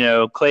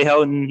 Clay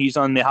Helton, he's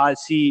on the hot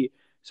seat.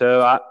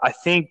 So I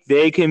think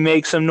they can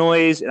make some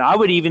noise. And I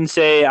would even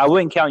say I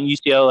wouldn't count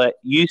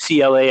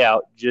UCLA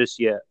out just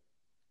yet.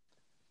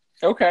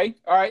 Okay.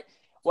 All right.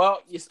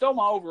 Well, you're still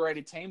my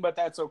overrated team, but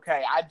that's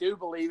okay. I do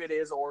believe it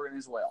is Oregon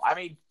as well. I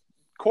mean,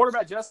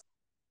 quarterback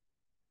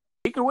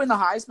he could win the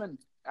Heisman.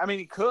 I mean,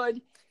 he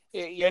could.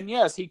 And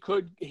yes, he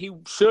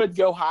should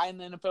go high in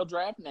the NFL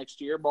draft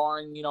next year,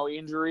 barring,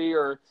 injury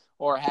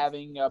or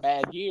having a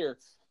bad year.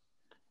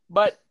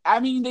 But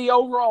the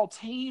overall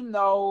team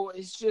though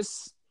is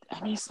just,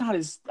 it's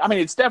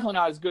definitely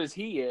not as good as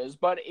he is,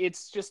 but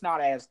it's just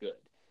not as good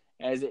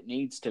as it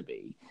needs to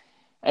be.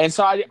 And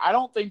so I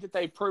don't think that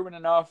they've proven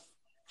enough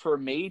for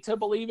me to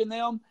believe in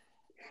them.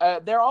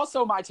 They're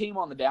also my team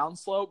on the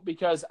downslope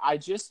because I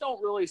just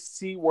don't really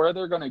see where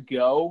they're going to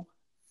go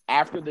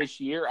after this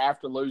year,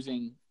 after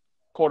losing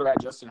quarterback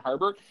Justin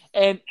Herbert.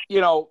 And,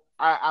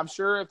 I'm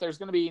sure if there's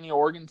going to be any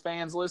Oregon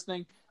fans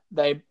listening,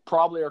 they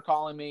probably are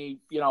calling me,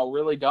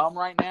 really dumb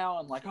right now.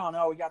 And like, oh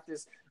no, we got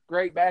this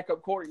great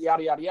backup quarter,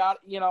 yada, yada,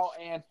 yada,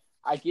 and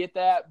I get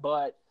that,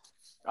 but,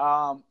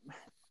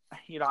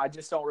 I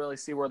just don't really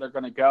see where they're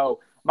going to go.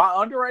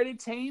 My underrated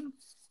team,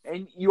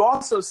 and you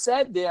also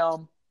said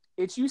them,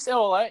 it's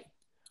UCLA.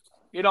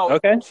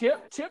 Okay.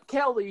 Chip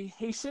Kelly,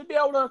 he should be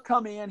able to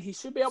come in. He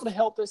should be able to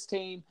help this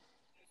team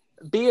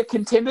be a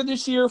contender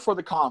this year for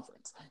the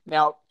conference.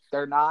 Now,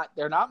 they're not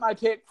my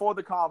pick for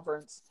the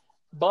conference,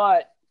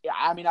 but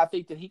I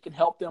think that he can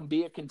help them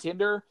be a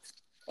contender.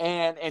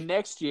 And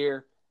next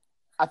year,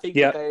 I think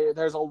that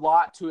there's a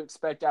lot to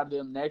expect out of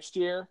them next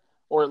year,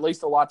 or at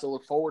least a lot to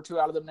look forward to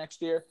out of them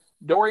next year.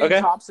 Dorian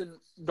Okay.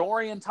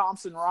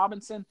 Thompson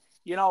Robinson.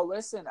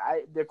 Listen,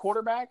 the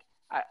quarterback,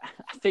 I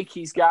think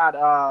he's got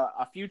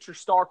a future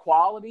star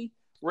quality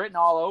written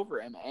all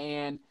over him,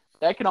 and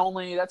that's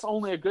only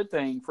a good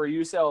thing for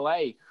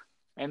UCLA.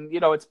 And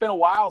it's been a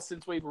while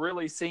since we've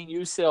really seen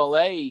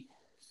UCLA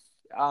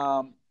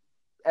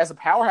as a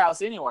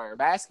powerhouse anywhere,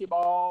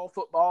 basketball,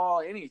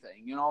 football,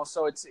 anything.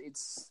 So it's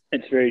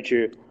very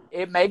true.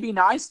 It may be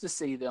nice to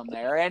see them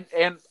there,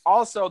 and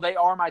also they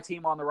are my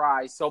team on the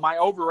rise. So my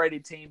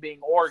overrated team being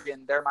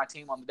Oregon, they're my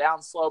team on the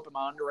downslope, and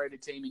my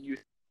underrated team and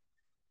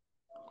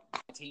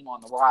team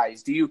on the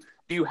rise. Do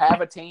you have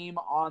a team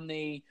on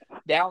the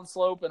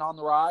downslope and on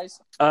the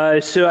rise?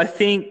 So I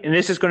think, and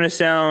this is going to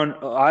sound,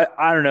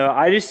 I don't know.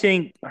 I just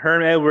think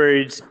Herm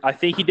Edwards, I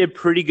think he did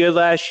pretty good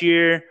last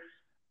year.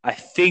 I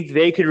think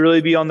they could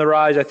really be on the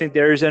rise. I think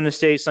the Arizona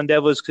State Sun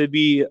Devils could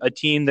be a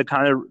team to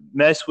kind of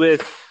mess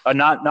with,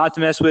 not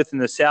to mess with in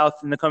the South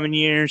in the coming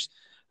years.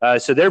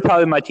 So they're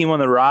probably my team on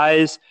the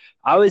rise.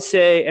 I would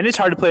say, and it's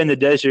hard to play in the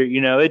desert.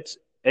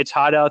 It's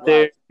hot out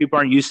there. Right. People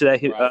aren't used to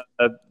that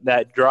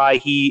that dry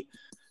heat.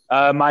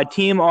 My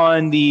team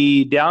on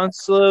the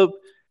downslope,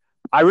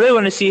 I really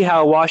want to see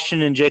how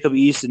Washington and Jacob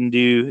Eason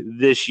do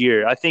this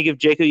year. I think if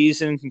Jacob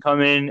Eason can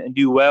come in and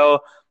do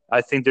well, I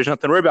think there's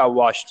nothing to worry about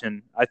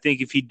Washington. I think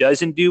if he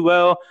doesn't do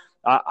well,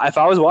 if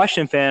I was a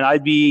Washington fan,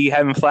 I'd be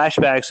having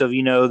flashbacks of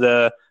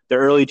the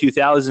early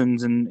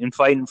 2000s and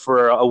fighting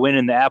for a win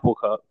in the Apple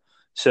Cup.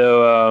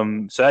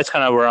 So that's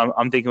kind of where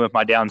I'm thinking with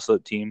my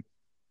downslope team.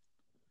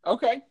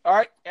 Okay, all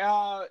right,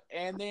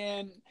 and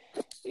then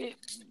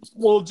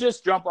we'll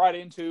just jump right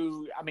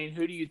into. I mean,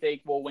 who do you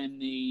think will win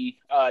the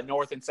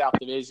North and South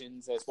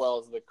divisions as well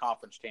as the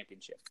conference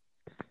championship?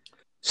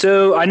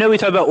 So I know we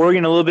talked about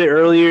Oregon a little bit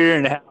earlier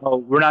and how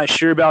we're not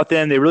sure about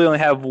them. They really only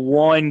have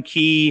one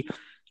key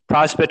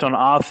prospect on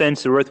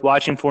offense they're worth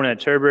watching for in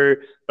that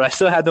Turbert, but I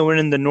still have them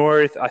winning the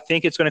North. I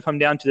think it's going to come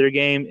down to their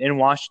game in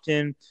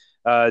Washington.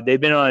 They've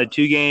been on a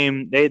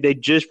 2-game – they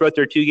just broke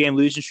their 2-game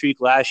losing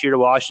streak last year to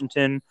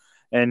Washington,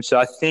 and so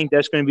I think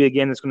that's going to be a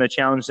game that's going to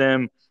challenge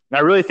them. And I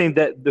really think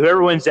that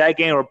whoever wins that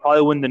game will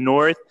probably win the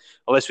North,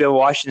 unless we have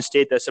Washington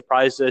State that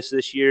surprised us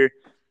this year.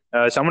 So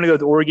I'm going to go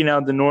with Oregon out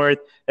of the North.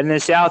 And then the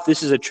South,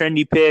 this is a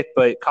trendy pick,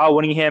 but Kyle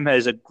Whittingham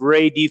has a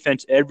great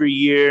defense every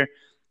year.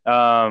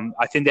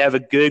 I think they have a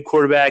good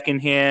quarterback in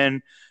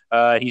hand.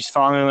 He's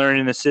finally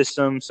learning the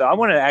system. So I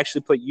want to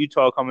actually put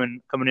Utah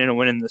coming in and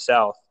winning the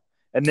South.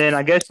 And then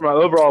I guess for my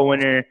overall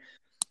winner,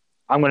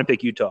 I'm going to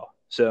pick Utah.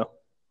 So,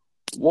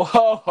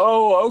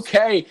 whoa,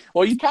 okay.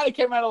 Well, you kind of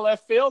came out of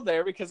left field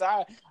there because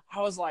I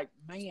was like,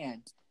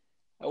 man,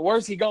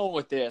 where's he going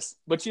with this?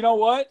 But you know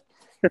what?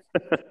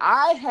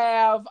 I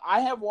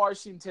have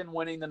Washington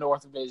winning the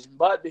North Division,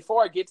 but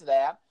before I get to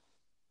that,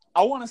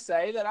 I want to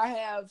say that I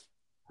have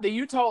the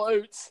Utah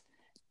Utes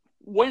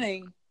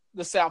winning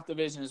the South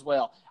Division as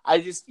well.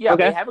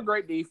 They have a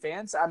great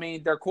defense. I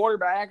mean, their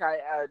quarterback,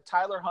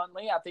 Tyler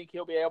Huntley, I think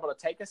he'll be able to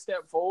take a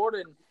step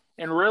forward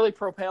and really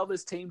propel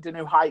this team to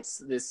new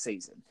heights this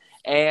season.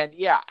 And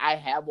I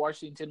have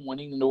Washington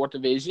winning the North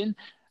Division,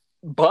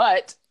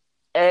 but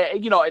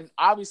and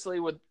obviously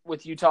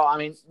with Utah, I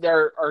mean,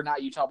 they're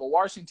not Utah, but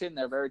Washington,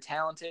 they're very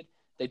talented.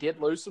 They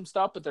did lose some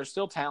stuff, but they're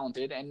still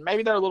talented, and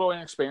maybe they're a little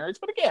inexperienced,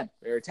 but again,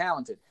 very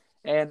talented.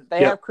 And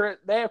they have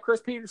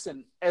Chris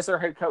Peterson as their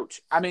head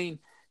coach. I mean,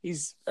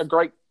 he's a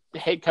great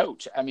head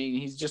coach. I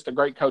mean, he's just a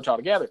great coach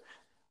altogether.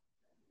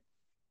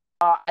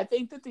 I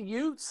think that the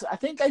Utes,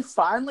 they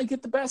finally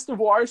get the best of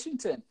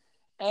Washington,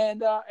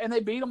 and they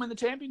beat them in the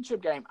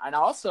championship game. And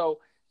also,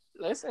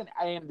 listen,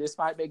 and this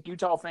might make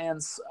Utah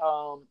fans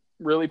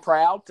really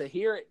proud to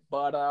hear it,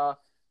 but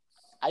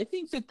I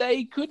think that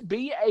they could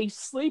be a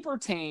sleeper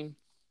team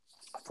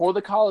for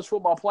the college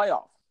football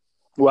playoff.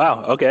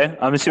 Wow. Okay.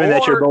 I'm assuming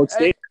that's your bold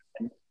statement.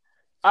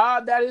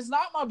 That is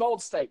not my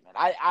bold statement.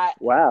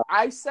 Wow.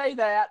 I say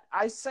that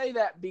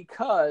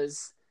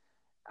because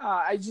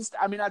I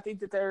think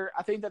that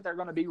they're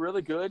going to be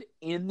really good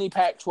in the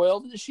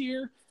Pac-12 this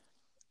year.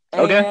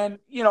 And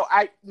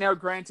now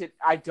granted,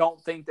 I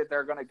don't think that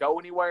they're going to go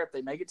anywhere if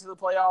they make it to the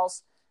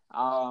playoffs.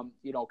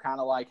 Kind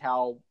of like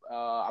how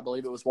I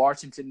believe it was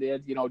Washington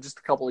did, just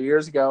a couple of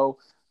years ago.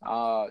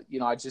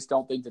 I just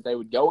don't think that they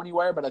would go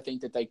anywhere, but I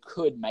think that they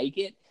could make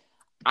it.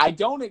 I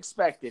don't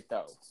expect it,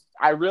 though.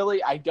 I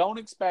don't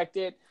expect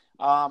it.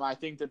 I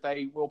think that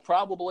they will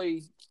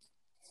probably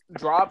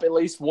drop at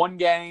least one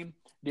game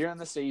during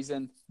the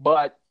season,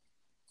 but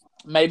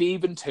maybe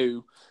even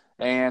two.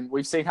 And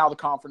we've seen how the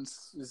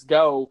conferences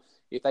go.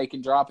 If they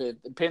can drop it,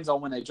 it depends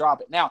on when they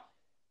drop it. Now,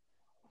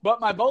 but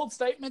my bold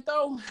statement,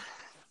 though,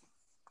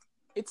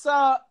 it's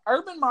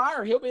Urban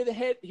Meyer. He'll be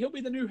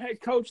the new head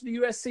coach of the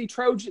USC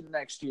Trojan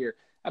next year.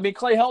 I mean,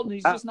 Clay Helton,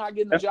 he's just not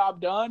getting the job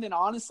done. And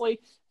honestly,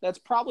 that's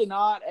probably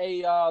not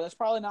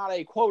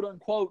a quote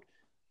unquote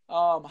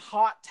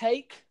hot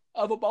take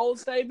of a bold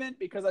statement,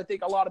 because I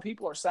think a lot of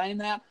people are saying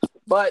that.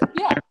 But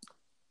yeah,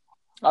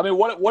 I mean,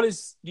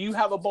 do you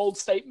have a bold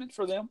statement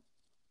for them?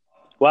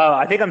 Wow,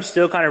 I think I'm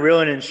still kind of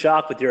reeling in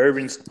shock with your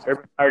Urban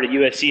Meyer to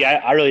USC.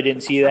 I really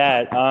didn't see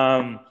that.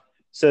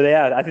 So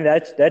yeah, I think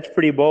that's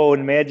pretty bold.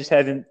 And I just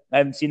haven't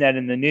seen that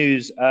in the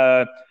news.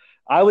 I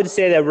would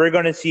say that we're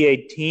going to see a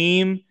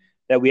team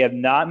that we have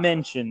not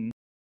mentioned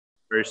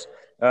first.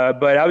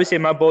 But I would say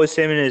my bold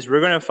statement is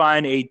we're going to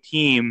find a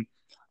team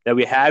that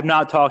we have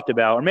not talked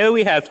about, or maybe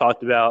we have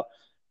talked about,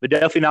 but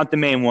definitely not the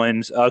main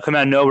ones. Come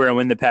out of nowhere and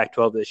win the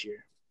Pac-12 this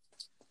year.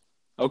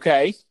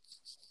 Okay.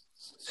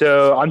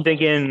 So I'm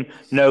thinking,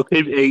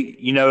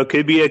 it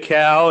could be a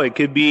Cal, it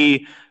could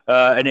be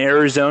an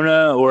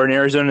Arizona or an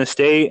Arizona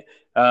State.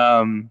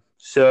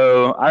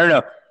 So I don't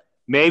know.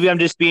 Maybe I'm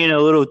just being a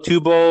little too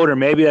bold, or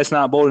maybe that's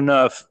not bold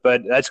enough.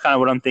 But that's kind of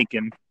what I'm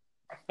thinking.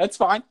 That's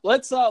fine.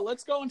 Let's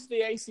go into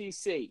the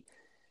ACC.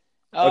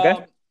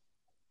 Okay.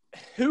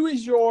 Who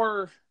is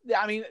your?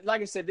 I mean,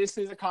 like I said, this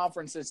is a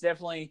conference that's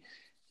definitely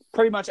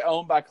pretty much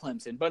owned by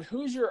Clemson. But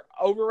who's your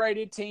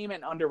overrated team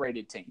and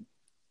underrated team?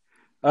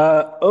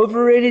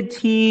 Overrated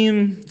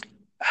team.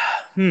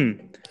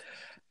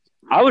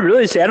 I would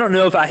really say I don't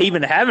know if I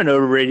even have an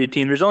overrated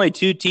team. There's only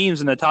 2 teams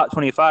in the top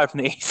 25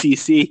 from the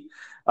ACC,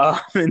 and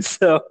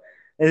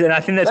I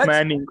think that's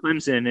Miami and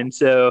Clemson. And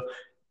so,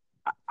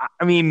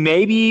 I mean,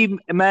 maybe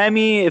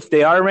Miami if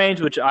they are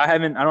ranked, which I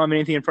don't have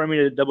anything in front of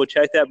me to double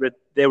check that, but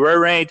they were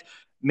ranked.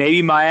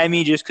 Maybe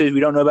Miami just because we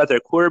don't know about their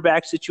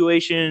quarterback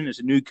situation. There's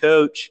a new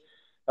coach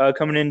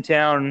coming in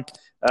town.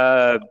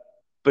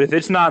 But if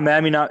it's not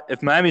Miami,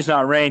 if Miami's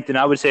not ranked, then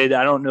I would say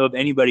that I don't know of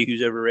anybody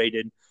who's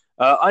overrated.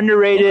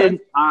 Underrated, okay.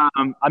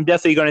 I'm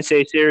definitely going to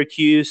say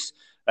Syracuse.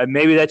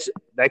 Maybe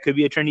that could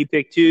be a trendy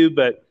pick too.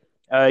 But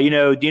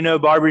Dino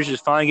Barber's is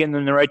finally getting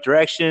in the right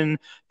direction.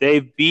 They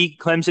beat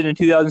Clemson in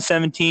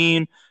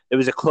 2017. It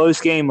was a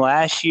close game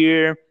last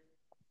year.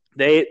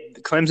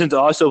 Clemson's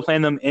also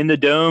playing them in the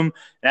Dome.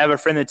 And I have a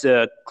friend that's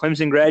a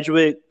Clemson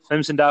graduate,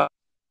 Clemson.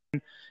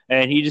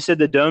 And he just said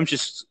the Dome's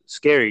just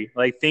scary.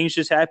 Like, things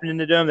just happen in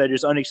the Dome that are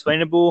just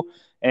unexplainable.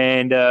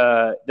 And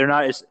they're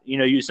not,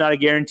 it's not a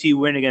guaranteed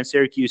win against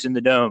Syracuse in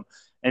the Dome.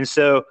 And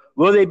so,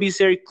 will they beat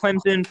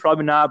Clemson?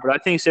 Probably not. But I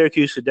think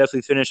Syracuse could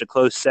definitely finish a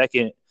close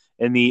second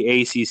in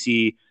the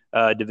ACC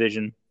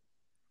division.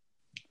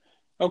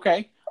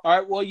 Okay. All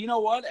right. Well, you know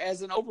what?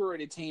 As an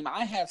overrated team,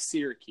 I have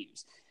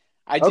Syracuse.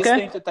 I just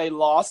think that they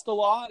lost a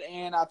lot,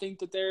 and I think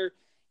that they're,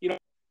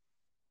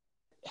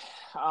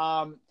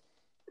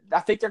 I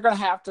think they're going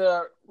to have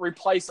to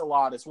replace a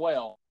lot as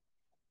well.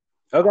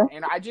 Okay.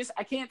 And I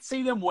can't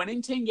see them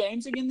winning 10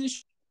 games again this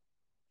year.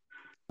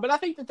 But I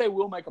think that they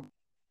will make them.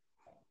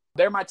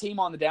 They're my team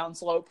on the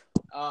downslope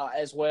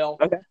as well.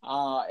 Okay.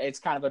 It's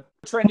kind of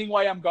a trending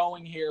way I'm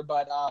going here,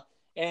 but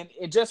and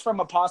it just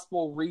from a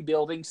possible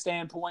rebuilding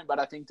standpoint, but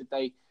I think that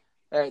they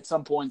at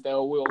some point they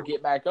will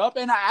get back up,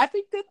 and I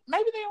think that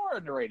maybe they are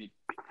underrated.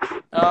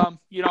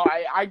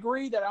 I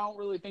agree that I don't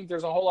really think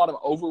there's a whole lot of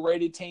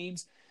overrated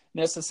teams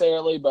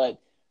necessarily,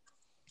 but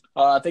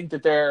I think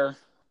that they're.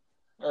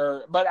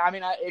 But I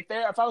mean,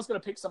 if I was going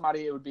to pick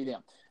somebody, it would be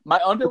them. My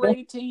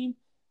underrated team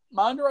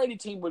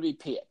would be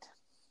Pitt.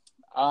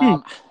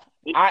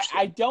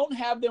 I don't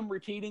have them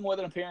repeating with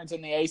an appearance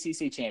in the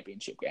ACC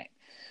championship game,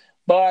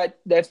 but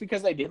that's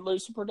because they did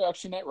lose some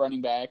production at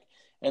running back,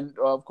 and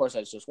of course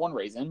that's just one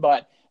reason.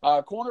 But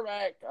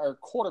quarterback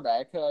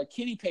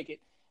Kenny Pickett,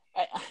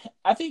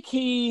 I think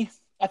he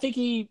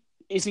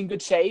is in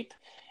good shape,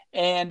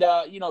 and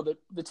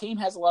the team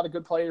has a lot of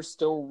good players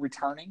still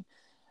returning.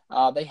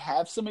 They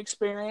have some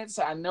experience.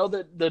 I know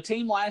that the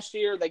team last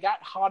year, they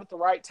got hot at the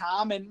right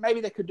time, and maybe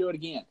they could do it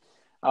again.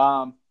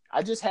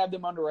 I just have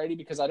them underrated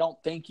because I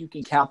don't think you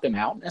can count them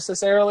out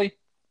necessarily.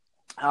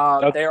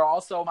 They're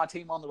also my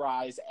team on the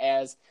rise,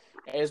 as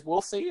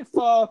we'll see if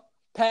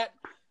Pat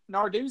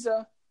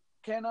Narduzzi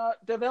can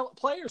develop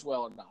players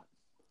well or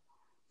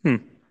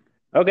not.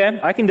 Okay,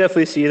 I can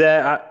definitely see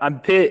that.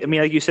 I'm Pitt. I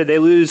mean, like you said, they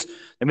lose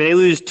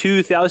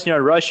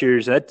 2,000-yard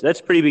rushers. That's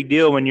a pretty big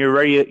deal when you're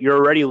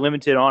already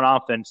limited on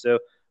offense. So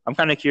I'm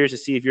kind of curious to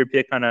see if your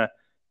pick kind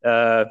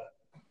of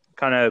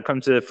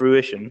comes to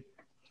fruition.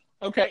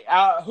 Okay,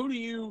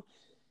 who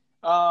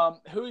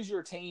is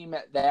your team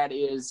that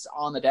is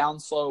on the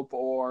downslope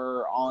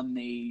or on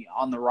the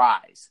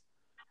rise?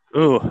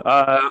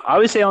 I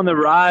would say on the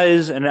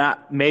rise, and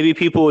maybe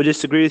people would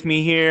disagree with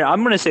me here.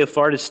 I'm going to say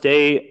Florida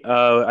State.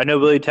 I know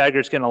Willie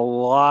Taggart's getting a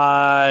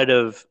lot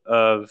of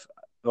I'm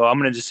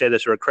going to just say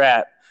this for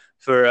crap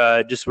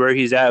for just where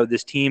he's at with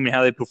this team and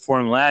how they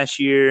performed last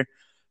year.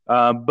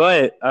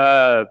 But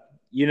I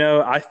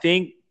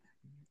think,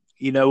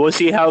 we'll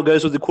see how it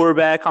goes with the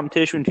quarterback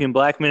competition between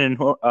Blackman and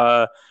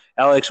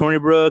Alex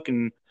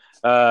Hornibrook.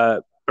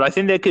 But I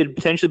think they could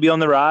potentially be on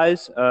the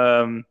rise.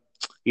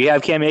 You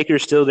have Cam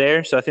Akers still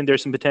there, so I think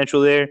there's some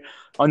potential there.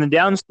 On the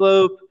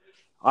downslope,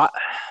 I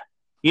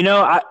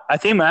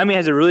think Miami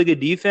has a really good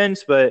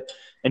defense, but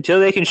until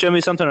they can show me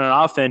something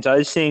on offense, I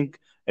just think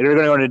they're going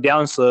to go on a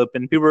downslope.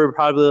 And people are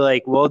probably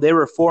like, well, they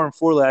were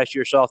 4-4 last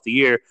year, so off the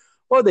year.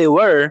 Well, they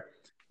were,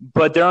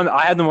 but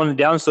I have them on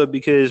the downslope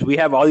because we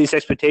have all these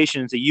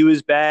expectations. The U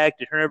is back,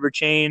 the turnover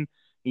chain,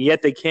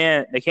 yet they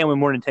can't win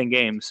more than 10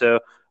 games. So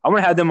I'm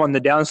going to have them on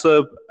the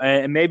downslope,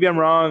 and maybe I'm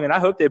wrong, and I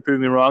hope they prove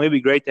me wrong. It'd be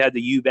great to have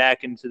the U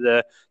back into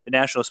the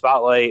national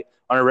spotlight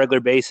on a regular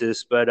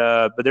basis, but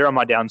they're on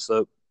my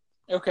downslope.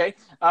 Okay.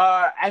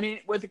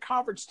 With the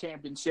conference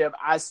championship,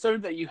 I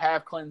assume that you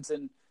have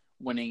Clemson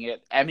winning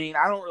it. I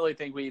don't really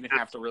think we even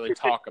have to really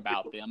talk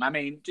about them.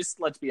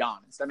 Just let's be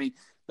honest.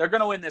 They're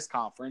going to win this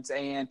conference,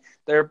 and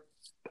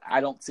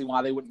I don't see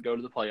why they wouldn't go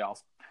to the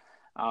playoffs.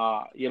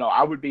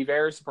 I would be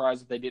very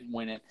surprised if they didn't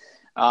win it.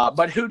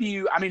 But who do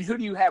you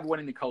have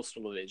winning the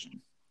Coastal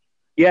Division?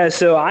 Yeah,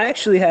 so I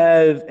actually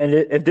have, and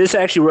if this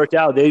actually worked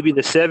out, they'd be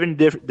the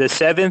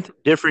seventh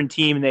different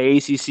team in the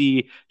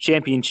ACC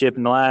championship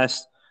in the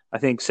last, I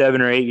think,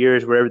 7 or 8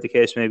 years, wherever the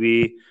case may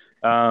be.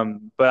 But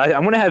I'm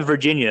going to have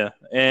Virginia.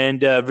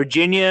 And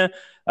Virginia,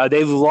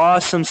 they've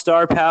lost some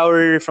star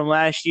power from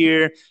last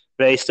year,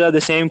 but they still have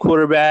the same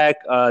quarterback.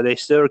 They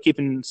still are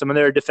keeping some of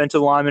their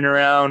defensive linemen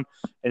around.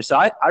 And so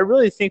I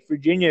really think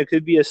Virginia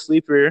could be a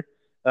sleeper.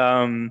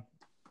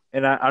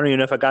 And I don't even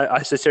know if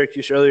I said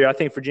Syracuse earlier. I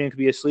think Virginia could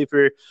be a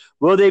sleeper.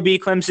 Will they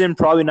beat Clemson?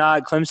 Probably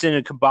not.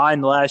 Clemson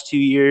combined the last 2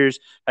 years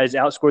has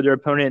outscored their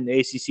opponent in the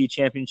ACC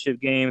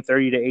championship game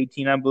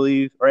 30-18, I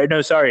believe.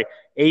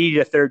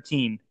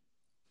 80-13.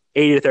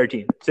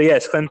 80-13. So,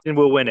 yes, Clemson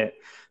will win it.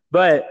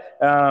 But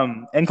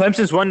and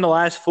Clemson's won the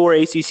last 4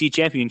 ACC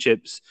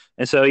championships.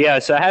 And so, yeah,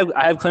 so I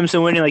have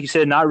Clemson winning. Like you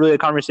said, not really a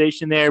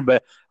conversation there.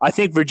 But I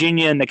think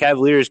Virginia and the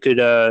Cavaliers could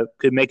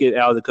make it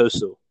out of the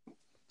Coastal.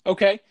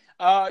 Okay.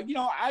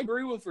 I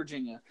agree with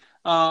Virginia.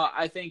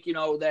 I think,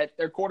 that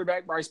their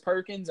quarterback, Bryce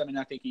Perkins,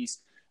 I think he's,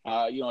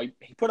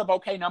 he put up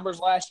okay numbers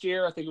last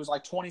year. I think it was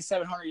like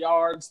 2,700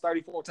 yards,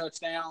 34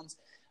 touchdowns.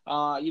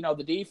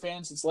 The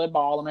defense is led by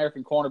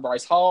All-American corner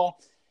Bryce Hall.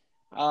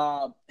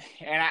 And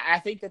I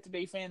think that the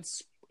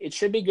defense, it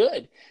should be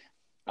good.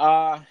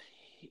 I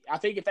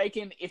think if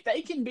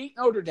they can beat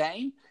Notre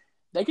Dame,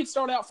 they could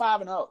start out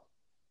 5-0.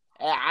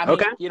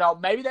 Okay.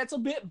 Maybe that's a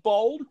bit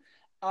bold.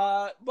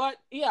 But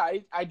yeah,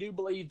 I do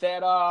believe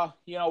that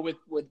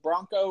with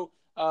Bronco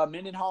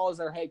Mendenhall as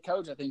their head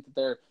coach, I think that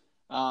they're.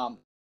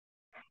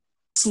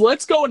 So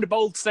let's go into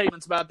bold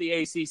statements about the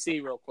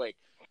ACC real quick.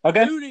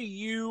 Okay. Who do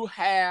you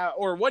have,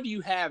 or what do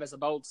you have as a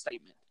bold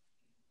statement?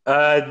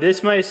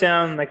 This might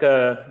sound like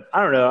I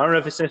don't know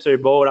if it's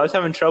necessarily bold. I was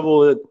having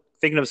trouble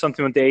thinking of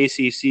something with the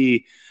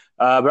ACC,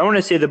 but I want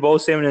to say the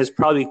bold statement is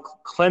probably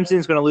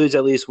Clemson's going to lose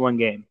at least one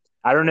game.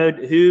 I don't know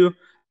who.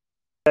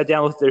 Sat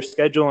down with their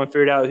schedule and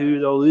figured out who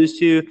they'll lose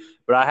to,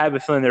 but I have a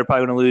feeling they're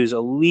probably going to lose at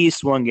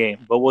least one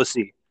game, but we'll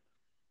see.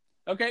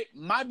 Okay,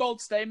 my bold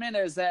statement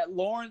is that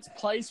Lawrence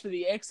plays for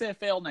the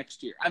XFL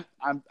next year.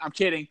 I'm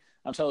kidding.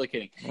 I'm totally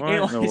kidding. What in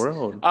the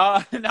world?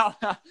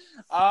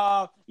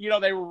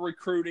 They were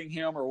recruiting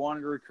him or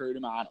wanted to recruit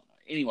him. I don't know.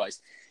 Anyways,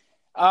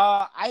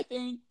 I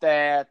think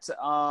that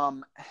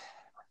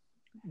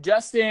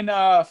Justin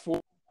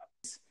Ford,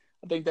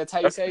 I think that's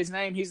how you say his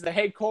name. He's the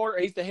head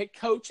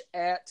coach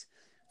at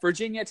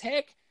Virginia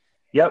Tech.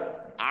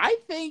 Yep. I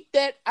think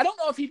that – I don't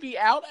know if he'd be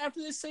out after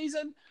this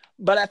season,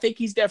 but I think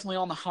he's definitely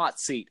on the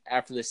hot seat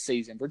after this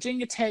season.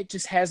 Virginia Tech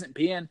just hasn't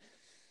been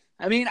 –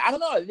 I don't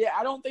know.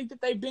 I don't think that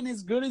they've been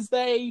as good as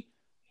they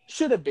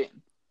should have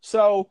been.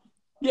 So,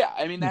 yeah,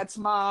 that's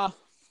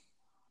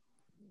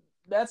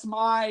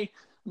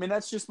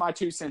just my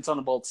 2 cents on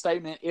a bold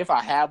statement, if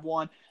I have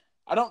one.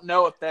 I don't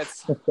know if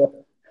that's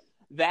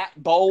that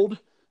bold.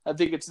 I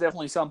think it's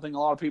definitely something a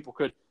lot of people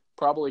could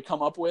probably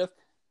come up with.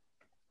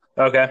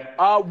 Okay.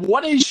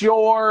 What is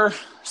your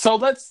 – so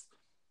let's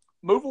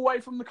move away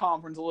from the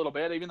conference a little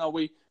bit, even though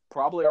we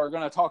probably are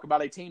going to talk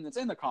about a team that's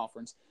in the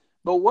conference.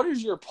 But what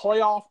is your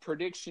playoff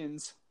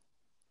predictions?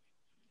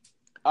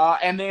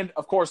 And then,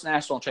 of course,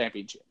 national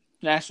champion.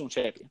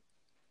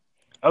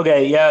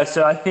 Okay, yeah.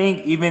 So I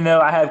think even though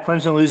I have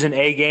Clemson losing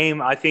a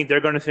game, I think they're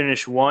going to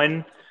finish 1.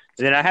 And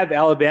then I have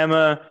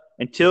Alabama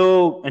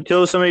until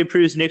somebody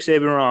proves Nick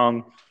Saban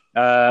wrong,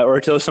 or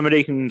until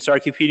somebody can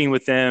start competing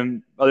with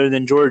them other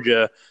than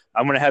Georgia.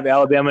 I'm going to have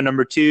Alabama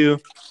number 2,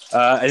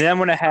 and then I'm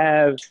going to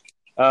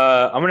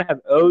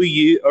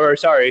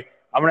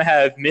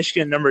have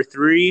Michigan number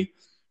 3.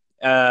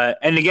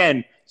 And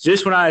again,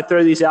 just when I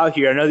throw these out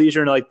here, I know these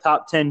are like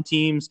top 10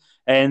 teams,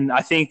 and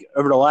I think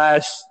over the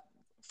last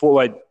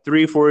 4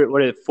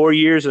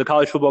 years of the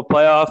college football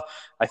playoff,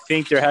 I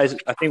think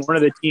one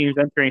of the teams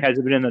entering has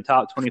been in the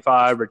top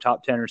 25 or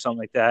top 10 or something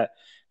like that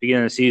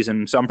beginning of the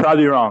season. So I'm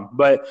probably wrong,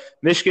 but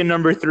Michigan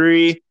number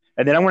 3.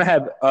 And then I'm going to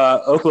have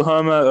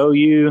Oklahoma,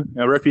 OU,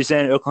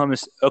 represent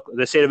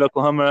the state of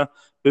Oklahoma,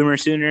 Boomer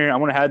Sooner. I'm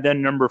going to have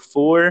them number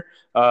 4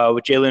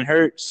 with Jalen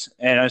Hurts.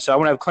 And so I'm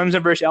going to have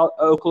Clemson versus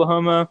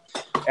Oklahoma,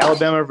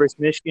 Alabama versus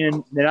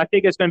Michigan. Then I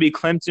think it's going to be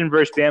Clemson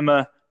versus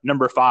Bama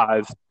number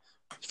 5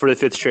 for the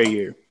 5th straight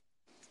year.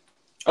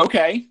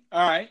 Okay.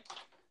 All right.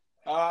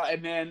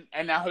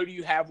 And now who do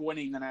you have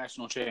winning the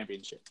national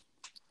championship?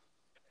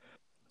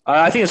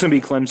 I think it's going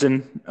to be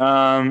Clemson.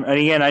 And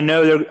again, I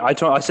know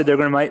I said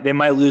they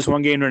might lose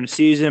one game during the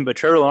season, but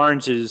Trevor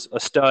Lawrence is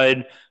a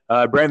stud.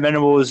 Brent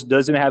Venables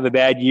doesn't have a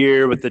bad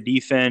year with the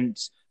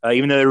defense.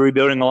 Even though they're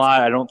rebuilding a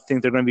lot, I don't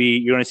think you're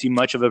going to see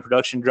much of a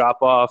production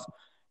drop off.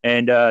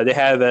 And they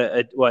have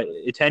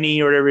Eteni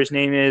or whatever his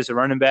name is, a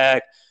running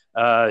back.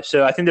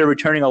 So I think they're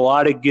returning a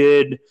lot of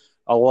good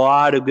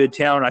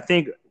talent. I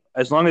think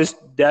as long as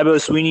Dabo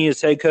Swinney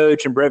is head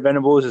coach and Brett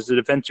Venables is the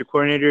defensive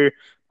coordinator,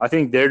 I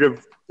think they're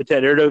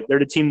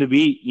the team to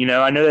beat.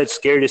 I know that's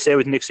scary to say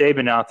with Nick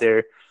Saban out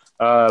there,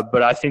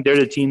 but I think they're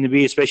the team to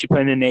beat, especially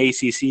playing in the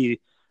ACC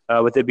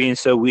with it being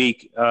so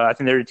weak. I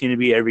think they're the team to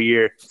beat every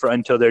year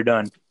until they're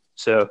done.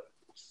 So,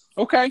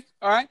 okay,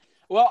 all right.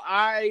 Well,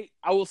 I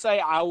will say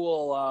I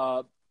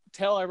will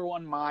tell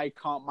everyone my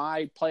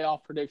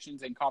playoff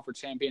predictions and conference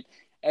champion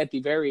at the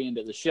very end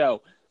of the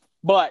show.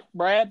 But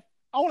Brad,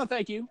 I want to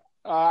thank you.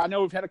 I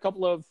know we've had a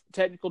couple of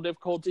technical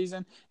difficulties,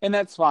 and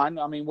that's fine.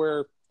 I mean,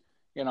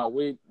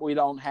 we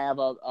don't have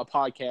a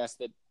podcast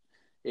that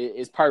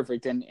is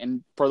perfect,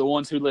 and for the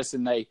ones who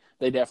listen, they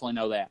definitely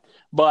know that.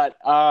 But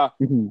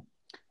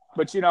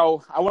But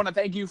I want to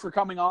thank you for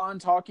coming on,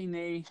 talking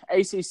the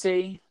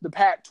ACC, the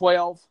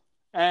Pac-12,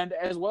 and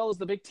as well as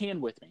the Big Ten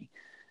with me.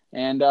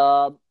 And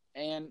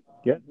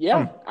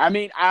yeah, I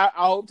mean, I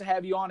hope to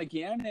have you on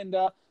again. And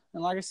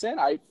like I said,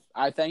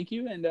 I thank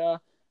you and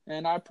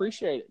I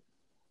appreciate it.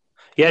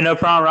 Yeah, no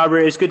problem, Robert.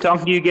 It's good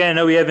talking to you again. I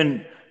know we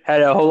haven't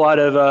had a whole lot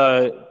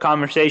of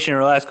conversation in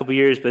the last couple of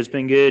years, but it's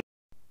been good.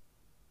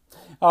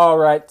 All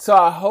right. So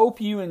I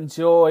hope you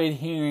enjoyed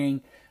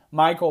hearing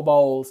Michael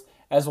Bowles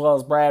as well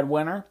as Brad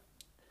Winter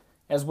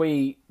as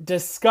we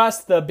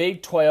discuss the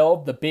Big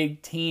 12, the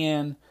Big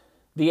 10,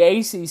 the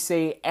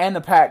ACC, and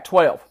the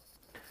Pac-12.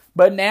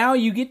 But now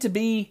you get to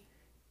be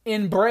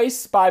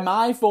embraced by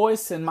my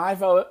voice and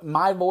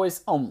my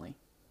voice only.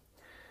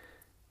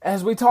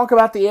 As we talk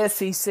about the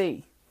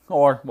SEC,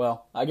 or,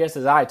 well, I guess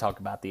as I talk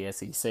about the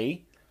SEC,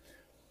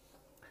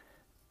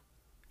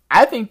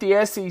 I think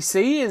the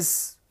SEC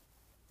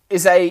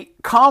is a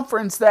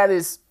conference that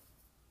is,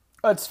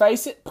 let's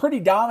face it, pretty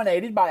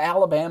dominated by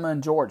Alabama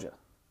and Georgia.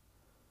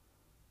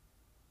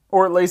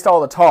 Or at least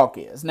all the talk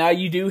is. Now,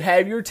 you do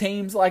have your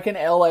teams like an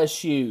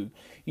LSU.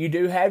 You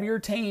do have your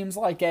teams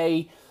like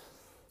a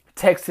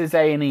Texas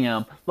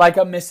A&M, like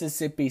a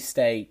Mississippi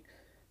State.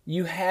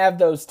 You have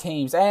those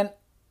teams. And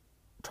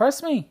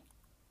trust me,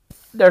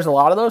 there's a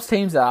lot of those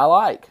teams that I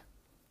like.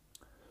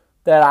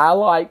 That I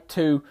like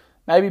to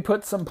maybe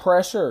put some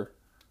pressure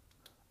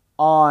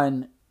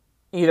on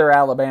either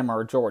Alabama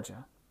or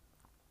Georgia.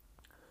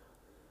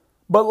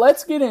 But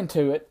let's get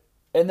into it.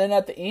 And then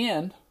at the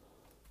end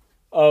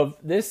of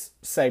this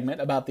segment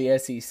about the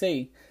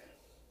SEC,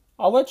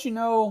 I'll let you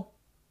know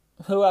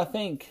who I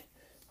think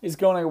is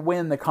going to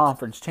win the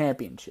conference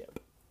championship.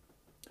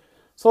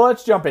 So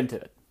let's jump into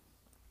it.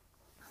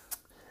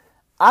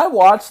 I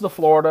watched the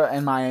Florida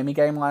and Miami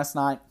game last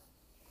night.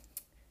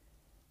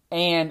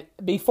 And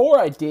before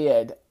I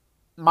did,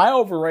 my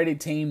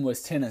overrated team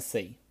was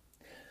Tennessee.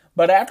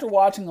 But after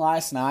watching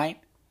last night,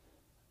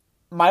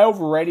 my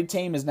overrated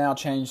team has now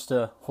changed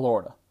to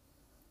Florida.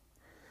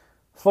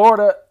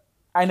 Florida,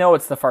 I know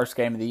it's the first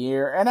game of the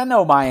year, and I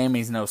know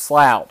Miami's no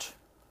slouch.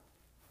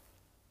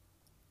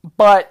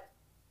 But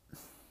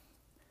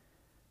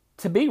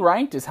to be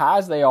ranked as high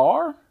as they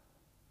are,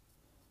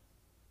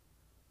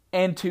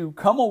 and to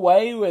come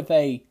away with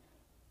a,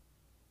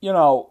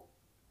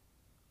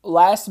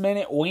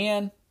 last-minute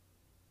win,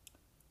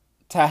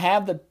 to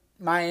have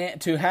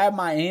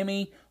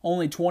Miami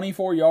only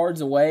 24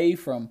 yards away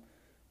from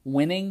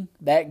winning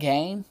that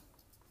game,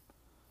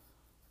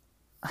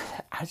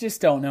 I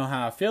just don't know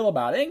how I feel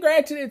about it. And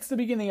granted, it's the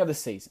beginning of the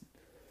season.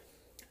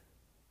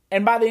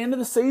 And by the end of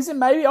the season,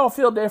 maybe I'll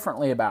feel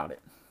differently about it.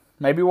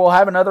 Maybe we'll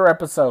have another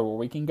episode where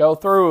we can go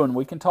through and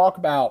we can talk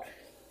about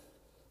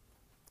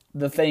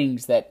the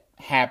things that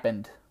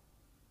happened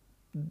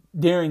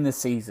during the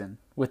season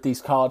with these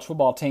college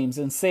football teams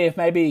and see if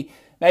maybe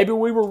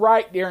we were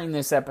right during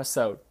this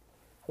episode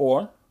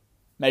or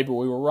maybe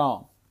we were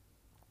wrong.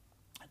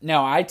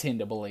 Now, I tend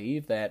to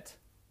believe that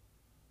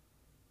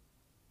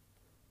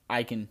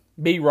I can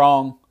be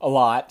wrong a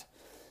lot,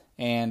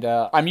 and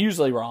I'm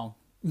usually wrong.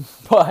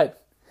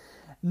 But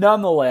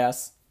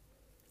nonetheless,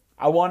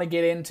 I want to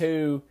get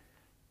into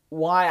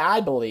why I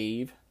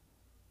believe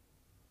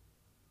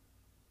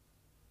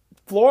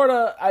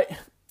Florida,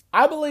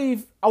 I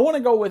believe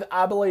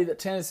that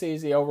Tennessee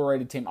is the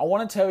overrated team. I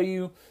want to tell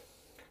you,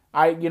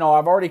 I've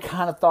already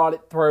kind of thought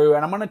it through,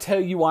 and I'm going to tell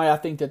you why I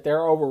think that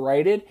they're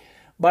overrated,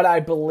 but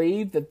I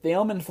believe that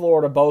them and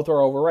Florida both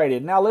are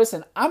overrated. Now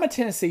listen, I'm a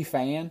Tennessee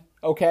fan,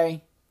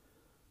 okay?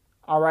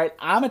 All right,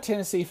 I'm a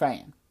Tennessee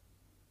fan.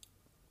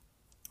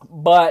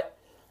 But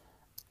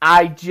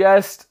I'm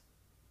not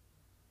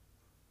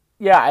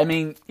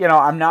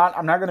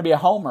going to be a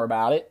homer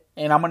about it,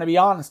 and I'm going to be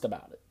honest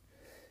about it.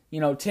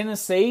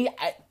 Tennessee,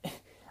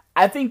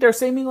 I think they're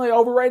seemingly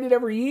overrated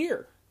every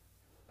year.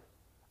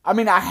 I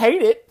mean, I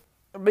hate it.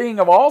 Being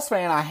a Vols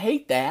fan, I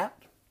hate that.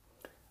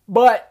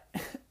 But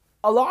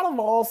a lot of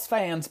Vols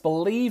fans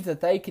believe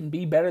that they can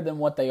be better than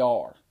what they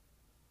are.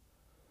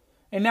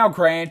 And now,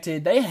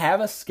 granted, they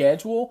have a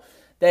schedule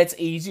that's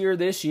easier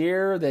this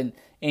year than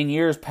in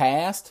years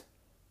past.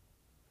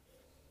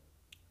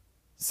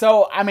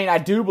 So, I mean, I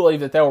do believe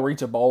that they'll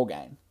reach a bowl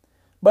game.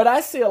 But I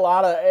see a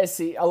lot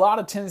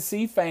of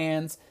Tennessee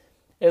fans,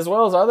 as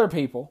well as other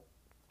people,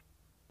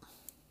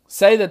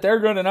 say that they're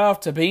good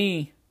enough to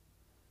be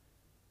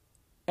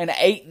an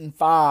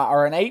 8-5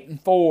 or an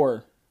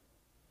 8-4,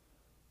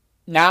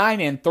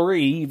 9-3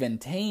 even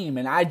team,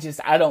 and I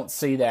don't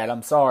see that.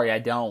 I'm sorry, I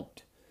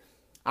don't.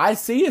 I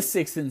see a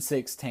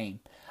 6-6 team.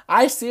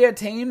 I see a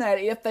team that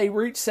if they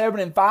reach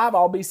 7-5,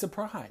 I'll be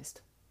surprised.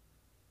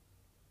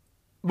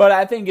 But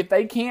I think if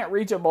they can't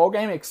reach a bowl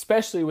game,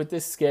 especially with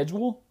this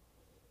schedule,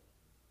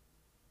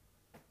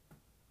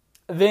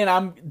 then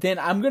I'm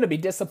going to be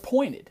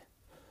disappointed.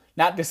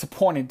 Not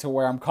disappointed to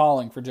where I'm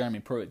calling for Jeremy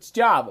Pruitt's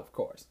job, of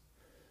course.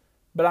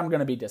 But I'm going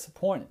to be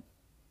disappointed.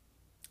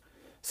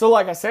 So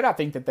like I said, I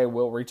think that they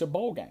will reach a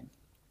bowl game.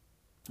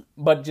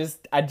 But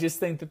I just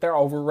think that they're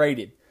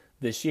overrated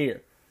this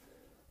year.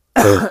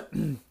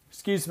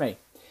 Excuse me.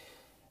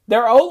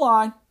 Their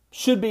O-line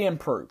should be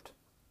improved.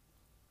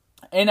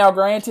 And now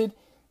granted,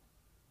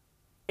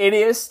 it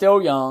is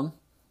still young.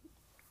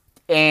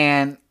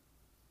 And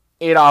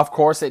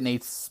it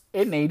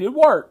needed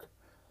work.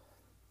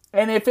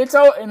 And if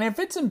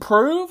it's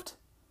improved,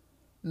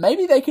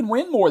 maybe they can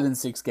win more than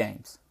 6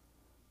 games.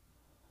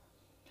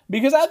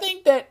 Because I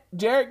think that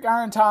Jarrett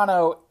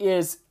Garantano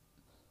he's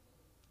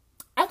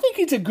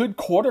a good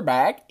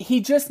quarterback. He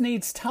just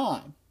needs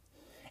time.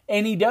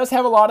 And he does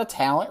have a lot of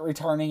talent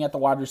returning at the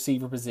wide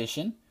receiver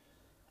position,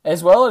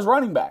 as well as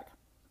running back.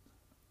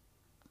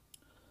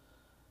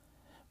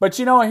 But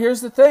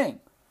here's the thing.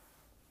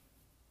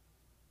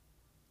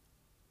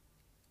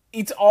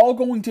 It's all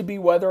going to be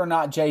whether or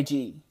not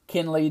JG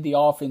can lead the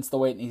offense the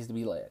way it needs to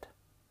be led.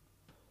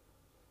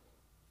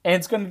 And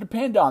it's going to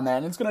depend on that.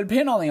 And it's going to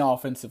depend on the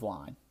offensive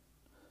line.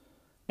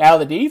 Now,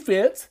 the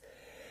defense,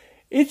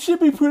 it should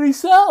be pretty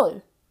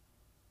solid.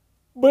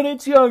 But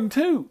it's young,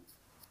 too.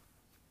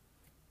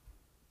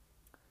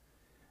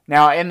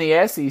 Now, in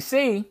the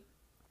SEC,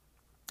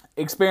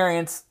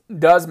 experience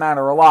does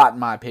matter a lot, in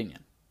my opinion.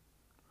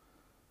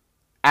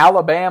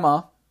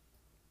 Alabama,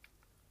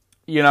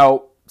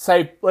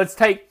 let's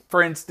take,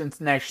 for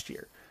instance, next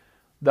year.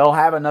 They'll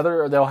have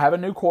a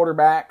new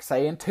quarterback,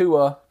 say in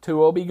Tua. Tua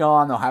will be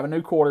gone. They'll have a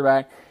new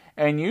quarterback.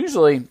 And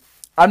usually,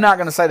 I'm not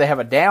going to say they have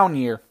a down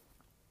year,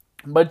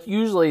 but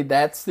usually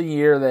that's the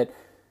year that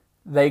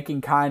they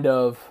can kind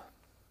of,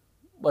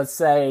 let's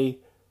say,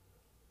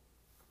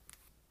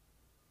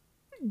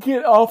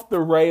 get off the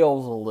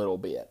rails a little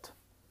bit.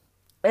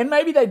 And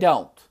maybe they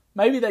don't.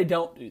 Maybe they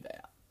don't do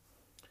that.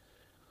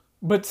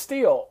 But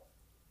still,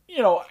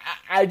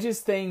 I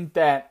just think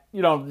that,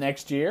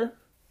 next year,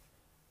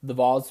 the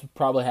Vols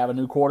probably have a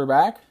new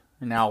quarterback.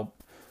 And now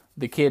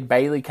the kid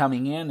Bailey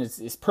coming in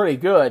is pretty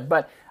good.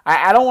 But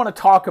I don't want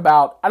to talk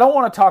about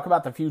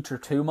the future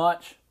too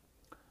much,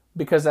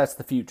 because that's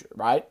the future,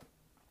 right?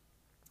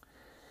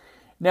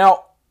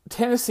 Now,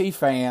 Tennessee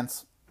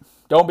fans,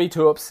 don't be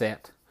too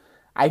upset.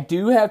 I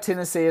do have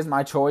Tennessee as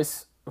my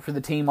choice for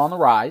the team on the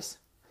rise,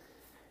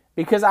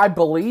 because I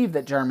believe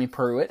that Jeremy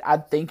Pruitt, I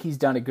think he's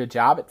done a good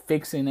job at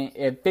fixing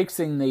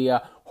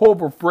the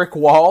horrible brick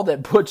wall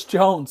that Butch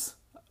Jones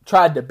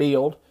tried to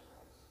build.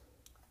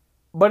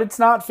 But it's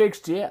not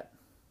fixed yet.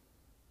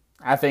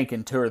 I think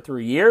in 2 or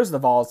 3 years the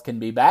Vols can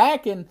be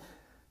back, and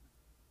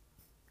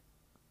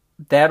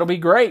that'll be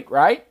great,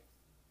 right?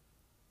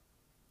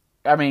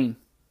 I mean,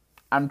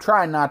 I'm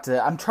trying not to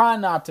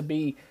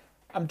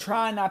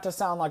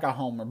sound like a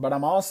homer, but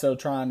I'm also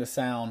trying to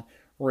sound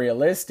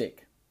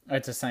realistic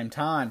at the same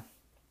time.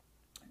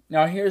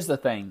 Now, here's the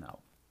thing, though.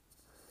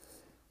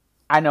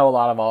 I know a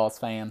lot of Vols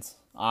fans,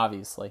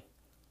 obviously.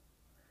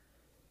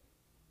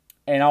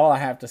 And all I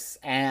have to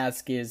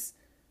ask is,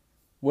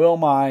 will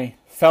my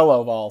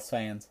fellow Vols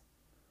fans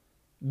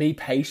be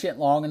patient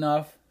long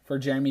enough for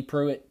Jeremy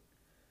Pruitt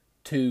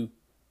to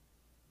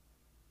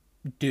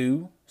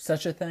do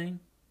such a thing?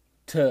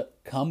 To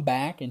come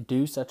back and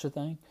do such a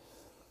thing?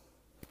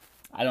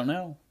 I don't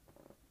know.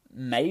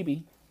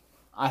 Maybe.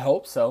 I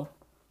hope so.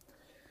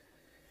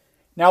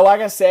 Now,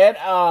 like I said,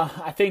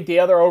 I think the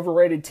other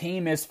overrated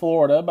team is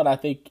Florida, but I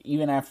think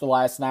even after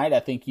last night, I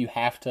think you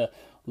have to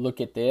look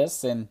at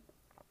this and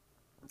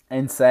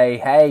say,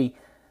 hey,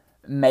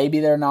 maybe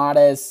they're not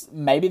as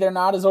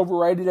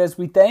overrated as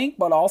we think,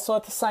 but also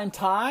at the same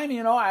time,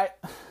 I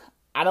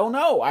don't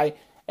know.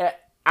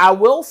 I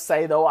will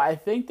say though, I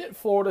think that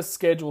Florida's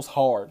schedule's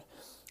hard.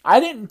 I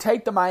didn't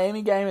take the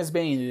Miami game as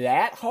being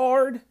that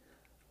hard,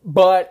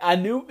 but I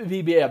knew it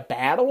would be a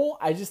battle.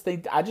 I just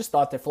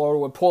thought that Florida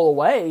would pull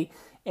away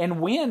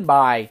and win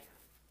by,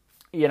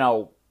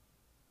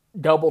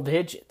 double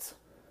digits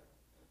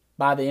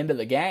by the end of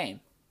the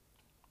game.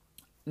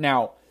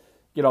 Now,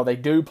 they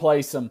do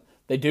play some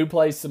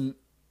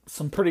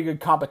pretty good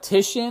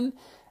competition.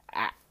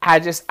 I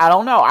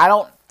don't know.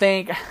 I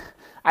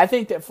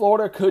think that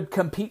Florida could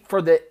compete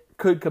for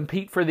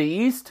the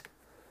East.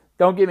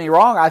 Don't get me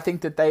wrong. I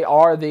think that they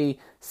are the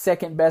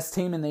second best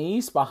team in the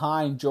East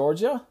behind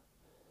Georgia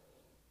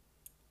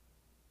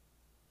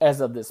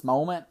as of this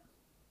moment.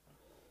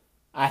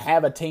 I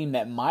have a team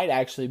that might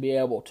actually be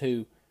able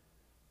to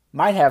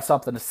might have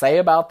something to say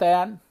about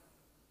that.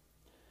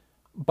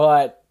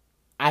 But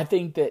I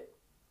think that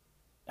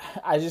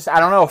I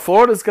don't know.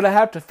 Florida's going to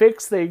have to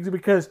fix things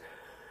because,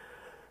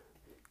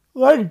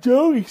 like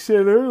Joey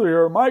said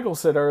earlier, or Michael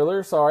said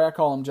earlier, sorry, I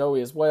call him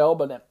Joey as well,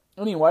 but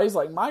anyways,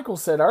 like Michael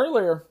said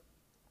earlier,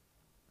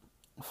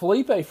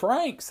 Felipe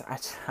Franks, I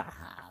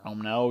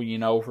don't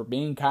know, for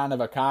being kind of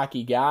a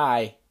cocky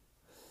guy,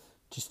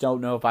 just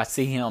don't know if I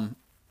see him.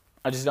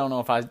 I just don't know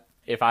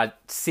if I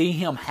see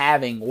him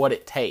having what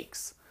it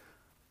takes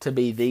to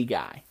be the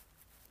guy.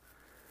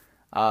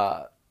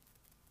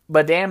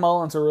 But Dan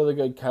Mullen's a really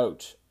good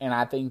coach, and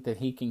I think that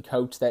he can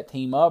coach that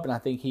team up, and I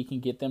think he can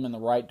get them in the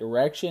right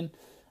direction.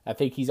 I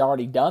think he's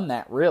already done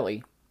that,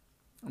 really.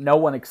 No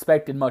one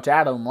expected much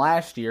out of them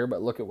last year,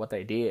 but look at what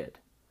they did.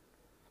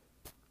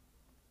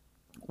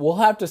 We'll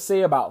have to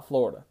see about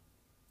Florida.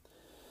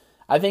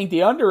 I think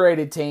the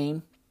underrated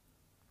team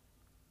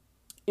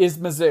is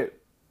Mizzou.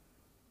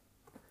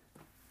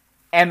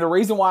 And the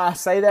reason why I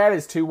say that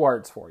is 2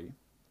 words for you.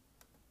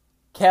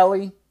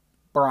 Kelly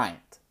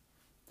Bryant.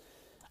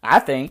 I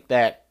think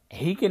that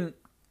he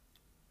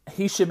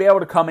should be able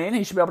to come in.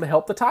 He should be able to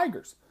help the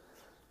Tigers.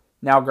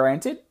 Now,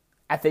 granted,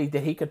 I think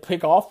that he could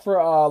pick off for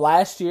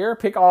last year,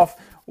 pick off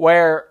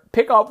where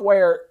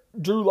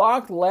Drew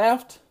Lock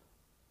left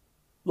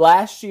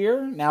last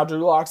year. Now Drew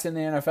Lock's in the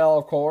NFL,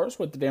 of course,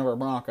 with the Denver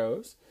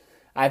Broncos.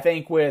 I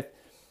think with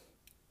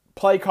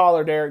play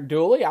caller Derek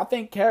Dooley, I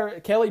think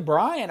Kelly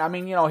Bryant,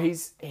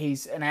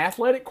 he's an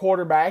athletic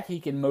quarterback. He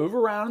can move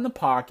around in the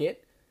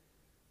pocket.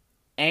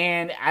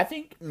 And I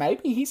think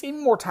maybe he's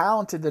even more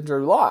talented than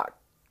Drew Lock.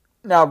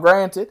 Now,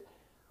 granted,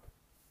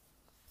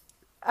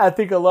 I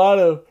think a lot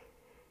of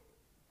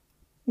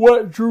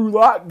what Drew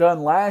Lock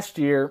done last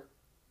year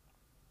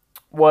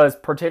was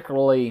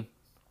particularly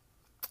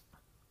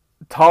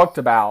talked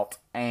about,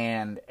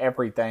 and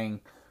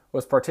everything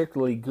was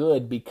particularly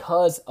good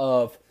because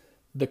of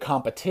the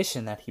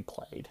competition that he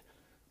played.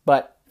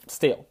 But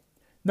still,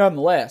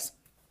 nonetheless,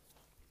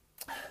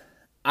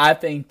 I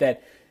think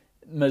that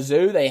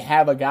Mizzou, they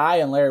have a guy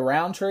in Larry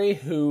Roundtree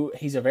who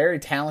he's a very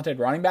talented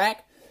running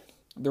back.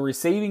 The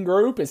receiving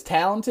group is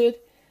talented.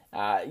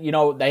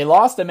 They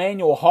lost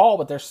Emmanuel Hall,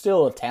 but they're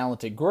still a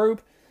talented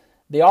group.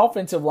 The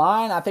offensive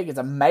line, I think, is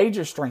a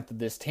major strength of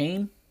this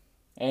team.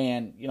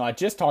 And, I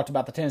just talked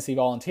about the Tennessee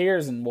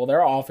Volunteers, and,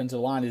 their offensive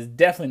line is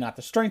definitely not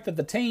the strength of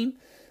the team.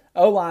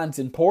 O-line's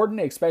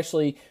important,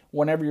 especially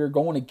whenever you're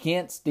going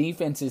against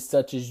defenses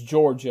such as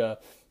Georgia,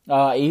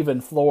 even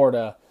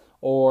Florida,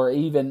 or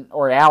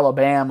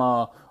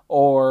Alabama,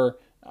 or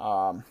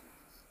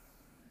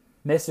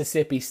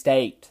Mississippi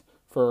State,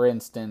 for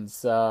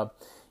instance.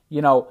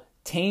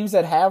 Teams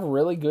that have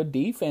really good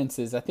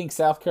defenses. I think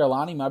South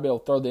Carolina might be able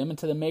to throw them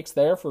into the mix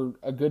there for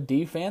a good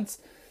defense.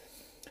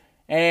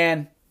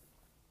 And,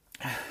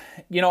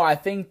 I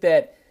think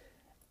that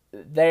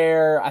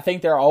their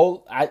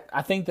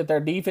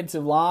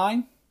defensive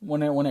line,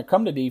 when it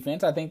comes to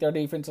defense, I think their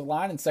defensive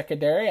line and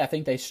secondary, I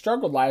think they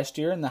struggled last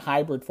year in the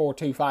hybrid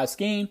 4-2-5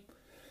 scheme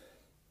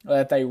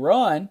that they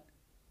run.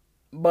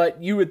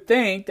 But you would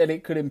think that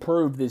it could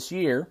improve this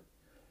year,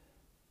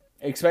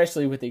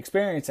 especially with the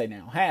experience they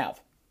now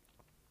have.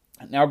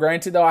 Now,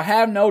 granted, though, I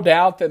have no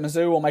doubt that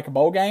Mizzou will make a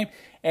bowl game,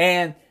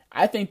 and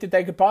I think that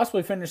they could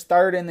possibly finish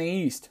third in the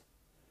East.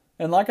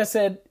 And like I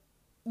said,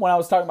 when I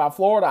was talking about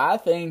Florida, I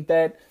think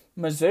that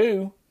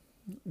Mizzou,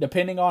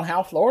 depending on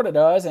how Florida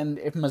does, and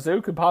if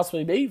Mizzou could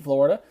possibly beat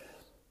Florida,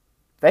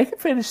 they could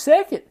finish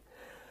second.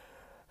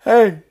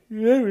 Hey,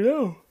 you never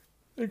know.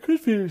 They could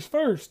finish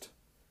first.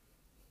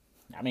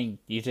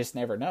 You just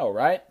never know,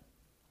 right?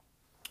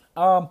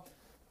 And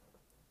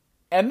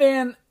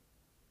then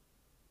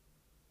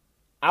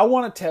I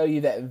want to tell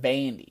you that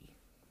Vandy,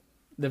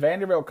 the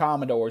Vanderbilt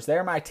Commodores,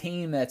 they're my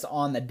team that's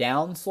on the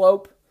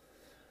downslope.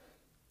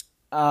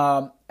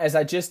 As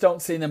I just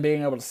don't see them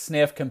being able to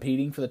sniff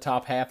competing for the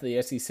top half of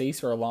the SEC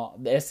East for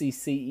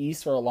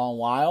a long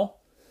while.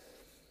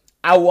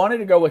 I wanted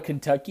to go with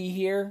Kentucky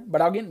here,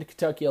 but I'll get into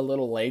Kentucky a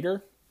little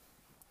later.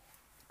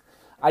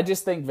 I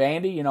just think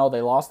Vandy,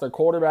 they lost their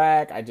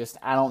quarterback. I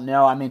don't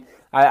know.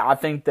 I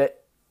think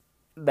that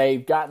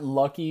they've gotten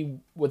lucky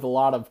with a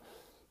lot of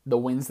the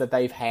wins that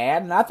they've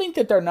had, and I think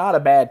that they're not a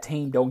bad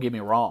team, don't get me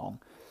wrong.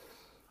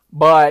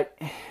 But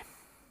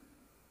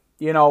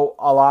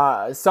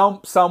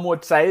some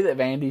would say that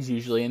Vandy's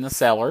usually in the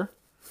cellar,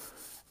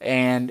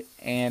 and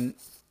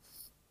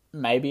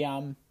maybe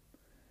I'm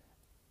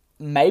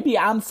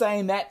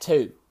saying that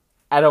too.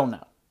 I don't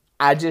know.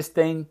 I just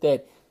think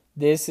that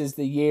this is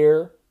the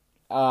year.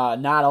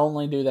 Not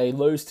only do they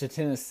lose to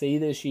Tennessee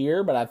this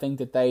year, but I think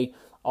that they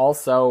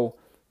also,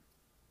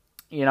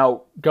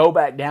 go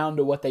back down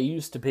to what they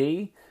used to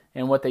be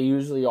and what they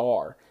usually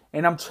are.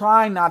 And I'm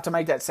trying not to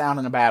make that sound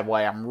in a bad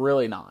way. I'm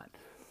really not.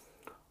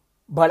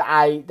 But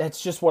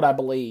that's just what I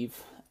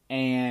believe.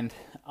 And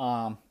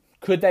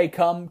could they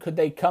come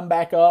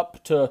back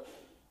up to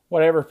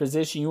whatever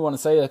position you want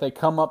to say that they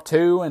come up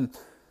to, and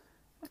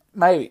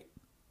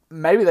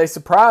maybe they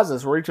surprise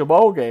us, reach a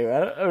bowl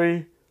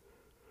game.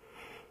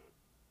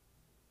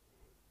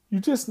 you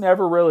just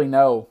never really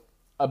know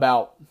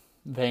about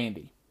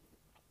Vandy.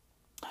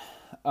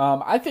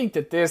 I think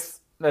that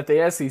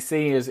the SEC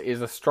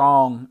is a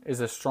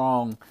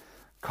strong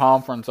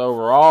conference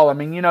overall. I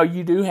mean,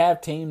 you do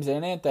have teams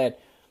in it that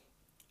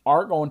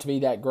aren't going to be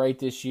that great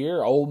this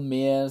year. Ole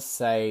Miss,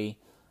 say,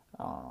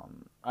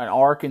 an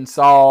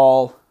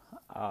Arkansas.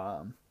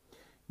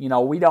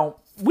 We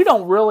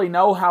don't really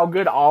know how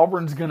good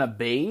Auburn's going to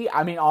be.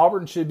 I mean,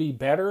 Auburn should be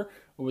better.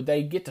 Would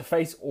they get to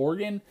face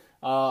Oregon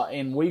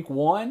in week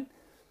 1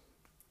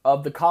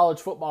 of the college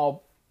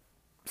football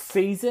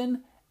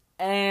season?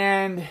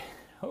 And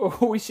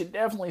we should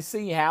definitely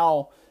see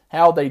how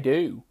they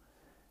do.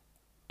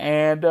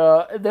 And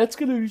that's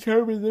going to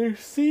determine their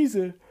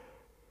season,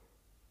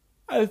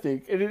 I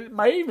think. And it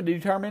may even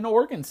determine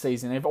Oregon's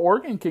season. If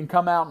Oregon can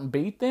come out and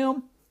beat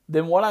them,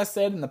 then what I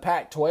said in the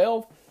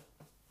Pac-12,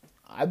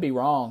 I'd be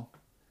wrong.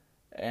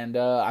 And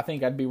I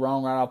think I'd be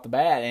wrong right off the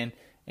bat. And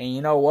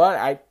you know what?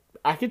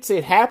 I could see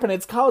it happen.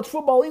 It's college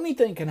football.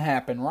 Anything can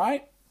happen,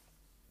 right?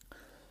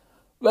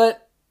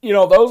 But,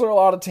 those are a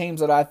lot of teams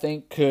that I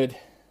think could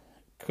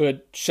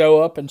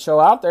show up and show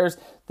out. There's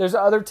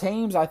other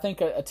teams. I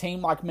think a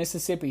team like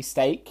Mississippi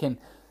State can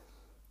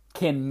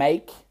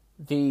make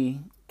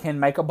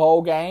a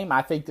bowl game.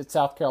 I think that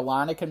South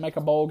Carolina can make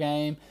a bowl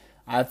game.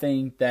 I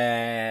think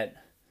that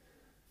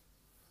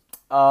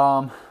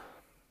I've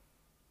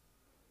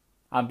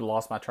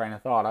lost my train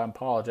of thought. I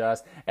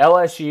apologize.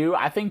 LSU,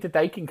 I think that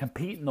they can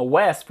compete in the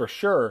West for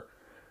sure.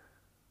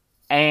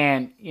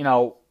 And,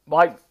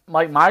 like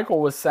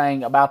Michael was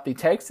saying about the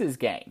Texas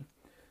game,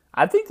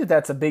 I think that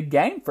that's a big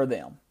game for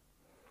them.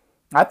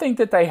 I think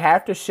that they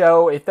have to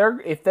show, if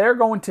they're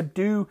going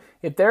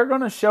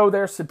to show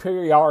their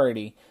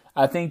superiority,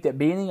 I think that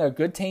beating a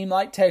good team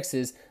like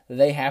Texas,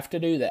 they have to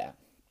do that.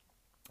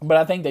 But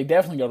I think they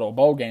definitely go to a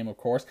bowl game, of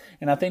course,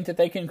 and I think that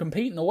they can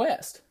compete in the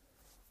West.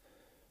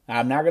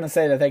 I'm not going to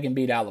say that they can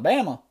beat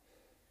Alabama,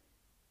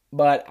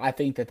 but I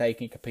think that they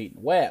can compete in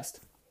the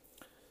West.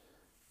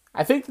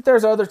 I think that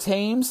there's other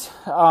teams,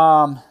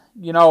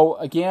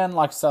 again,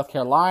 like South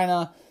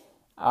Carolina.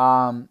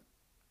 I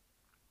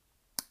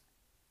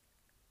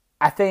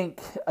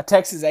think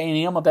Texas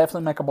A&M will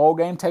definitely make a bowl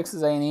game.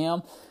 Texas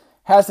A&M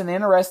has an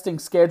interesting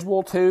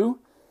schedule too,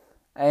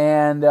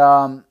 and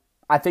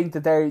I think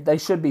that they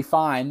should be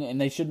fine and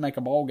they should make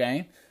a bowl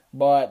game.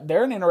 But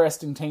they're an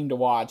interesting team to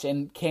watch,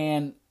 and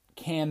can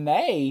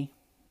they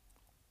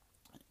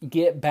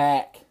get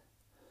back?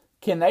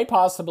 Can they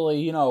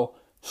possibly,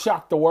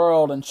 shock the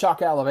world and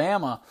shock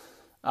Alabama?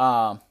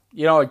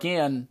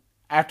 Again,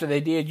 after they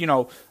did,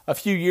 a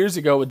few years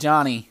ago with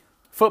Johnny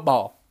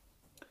Football.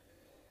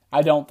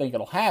 I don't think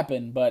it'll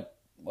happen, but,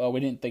 we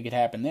didn't think it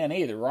happened then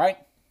either, right?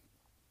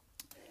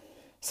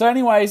 So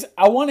anyways,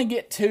 I want to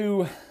get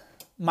to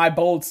my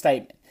bold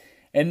statement.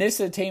 And this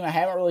is a team I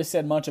haven't really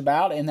said much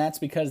about, and that's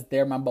because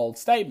they're my bold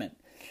statement.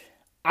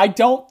 I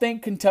don't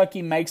think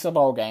Kentucky makes a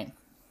bowl game.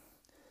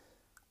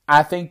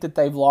 I think that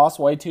they've lost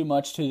way too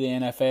much to the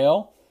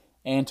NFL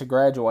and to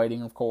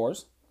graduating, of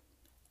course.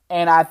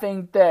 And I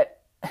think that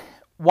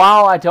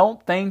while I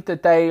don't think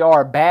that they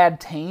are a bad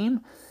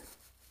team,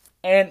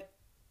 and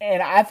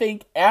I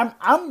think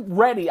I'm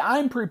ready,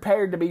 I'm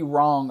prepared to be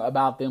wrong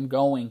about them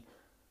going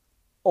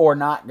or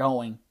not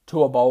going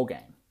to a bowl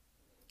game.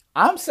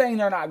 I'm saying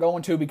they're not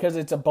going to because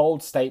it's a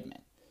bold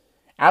statement.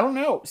 I don't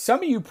know.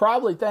 Some of you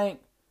probably think,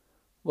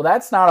 well,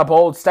 that's not a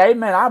bold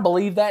statement. I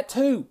believe that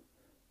too.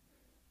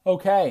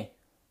 Okay.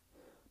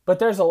 But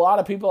there's a lot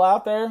of people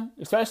out there,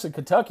 especially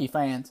Kentucky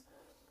fans,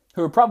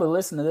 who are probably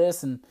listening to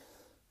this and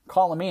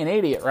calling me an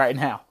idiot right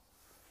now.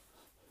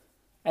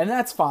 And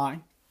that's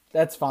fine.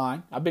 That's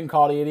fine. I've been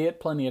called an idiot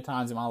plenty of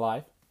times in my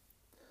life.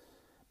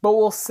 But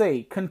we'll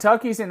see.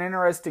 Kentucky's an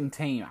interesting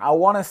team. I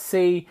want to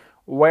see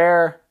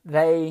where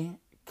they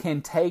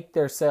can take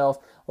themselves.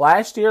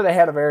 Last year they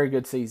had a very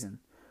good season.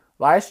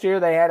 Last year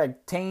they had a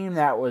team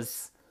that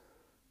was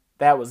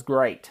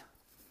great.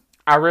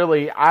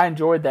 I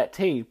enjoyed that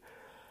team.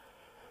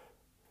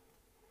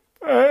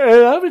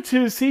 And I'm a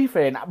Tennessee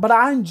fan, but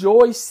I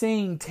enjoy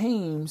seeing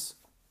teams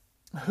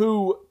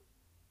who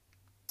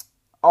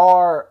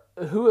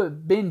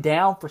have been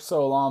down for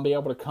so long be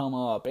able to come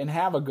up and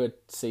have a good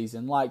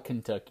season like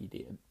Kentucky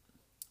did.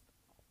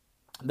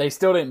 They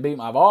still didn't beat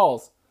my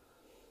Vols,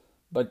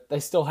 but they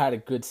still had a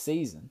good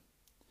season.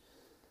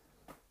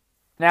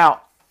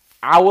 Now,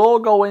 I will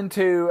go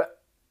into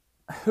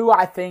who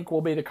I think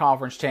will be the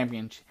conference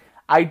champions.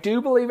 I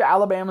do believe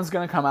Alabama's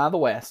going to come out of the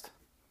West.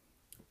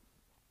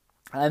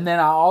 And then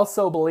I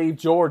also believe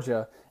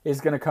Georgia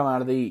is going to come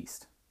out of the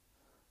East.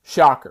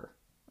 Shocker,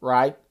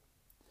 right?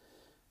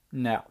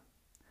 No.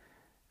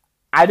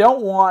 I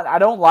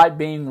don't like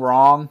being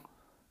wrong.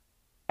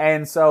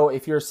 And so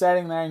if you're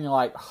sitting there and you're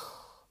like,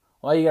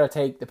 well, you got to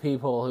take the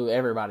people who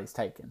everybody's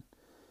taking.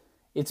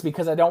 It's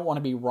because I don't want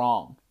to be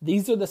wrong.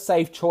 These are the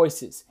safe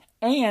choices.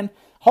 And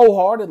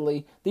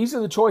wholeheartedly, these are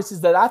the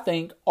choices that I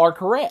think are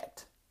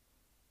correct.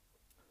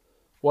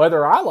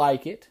 Whether I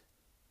like it,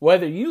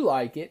 whether you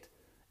like it,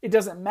 it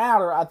doesn't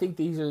matter. I think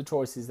these are the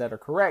choices that are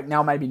correct.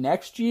 Now, maybe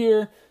next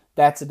year,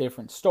 that's a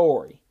different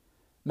story.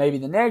 Maybe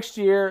the next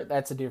year,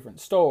 that's a different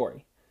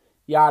story.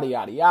 Yada,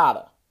 yada,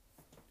 yada.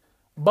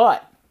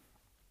 But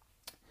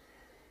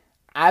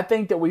I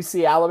think that we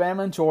see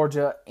Alabama and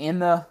Georgia in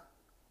the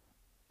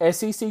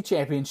SEC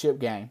championship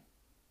game.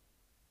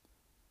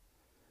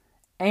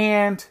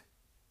 And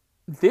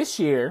this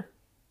year,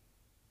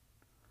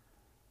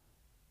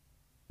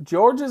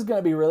 Georgia's going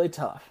to be really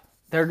tough.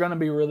 They're going to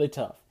be really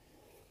tough.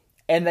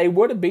 And they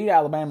would have beat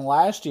Alabama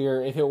last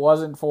year if it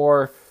wasn't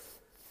for,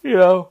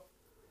 maybe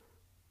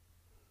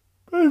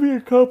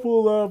a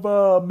couple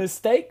of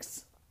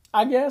mistakes,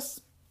 I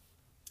guess.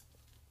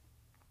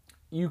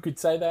 You could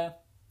say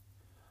that.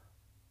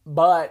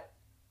 But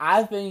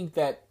I think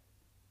that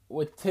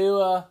with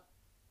Tua,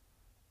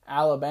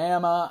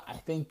 Alabama, I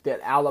think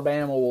that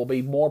Alabama will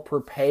be more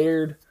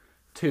prepared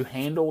to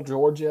handle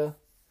Georgia.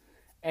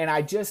 And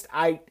I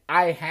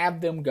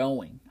have them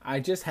going. I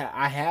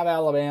have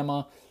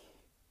Alabama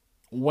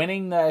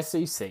winning the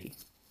SEC.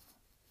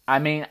 I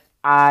mean,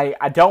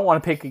 I don't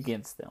want to pick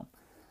against them.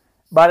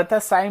 But at the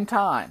same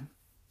time,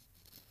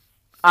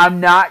 I'm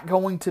not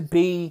going to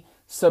be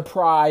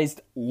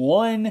surprised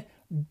one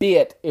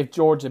bit if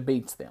Georgia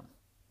beats them.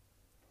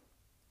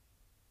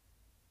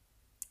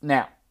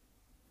 Now,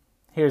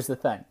 here's the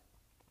thing.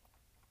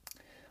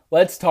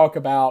 Let's talk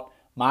about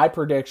my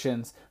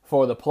predictions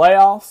for the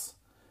playoffs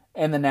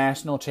and the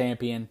national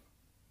champion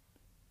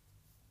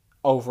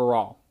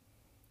overall.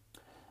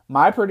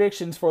 My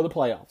predictions for the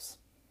playoffs.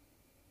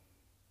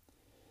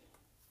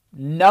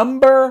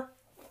 Number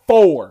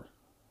 4,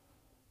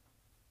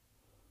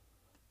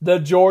 the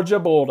Georgia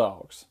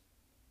Bulldogs.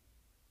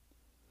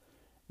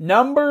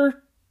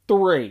 Number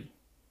 3,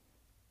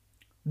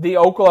 the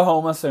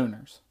Oklahoma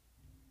Sooners.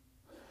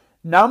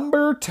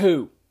 Number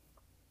 2,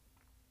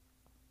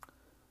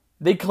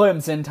 the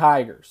Clemson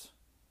Tigers.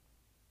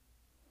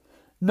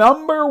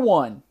 Number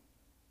 1,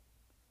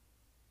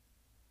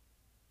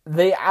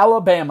 the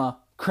Alabama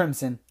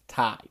Crimson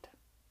Tide.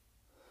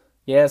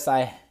 Yes,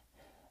 Clemson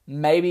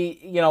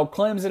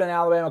and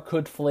Alabama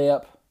could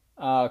flip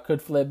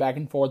back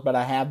and forth, but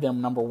I have them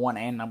number 1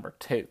 and number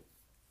 2.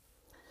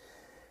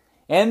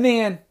 And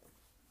then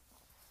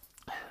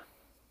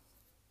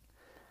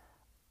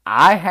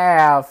I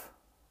have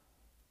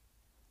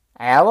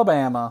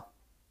Alabama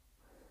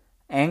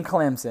and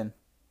Clemson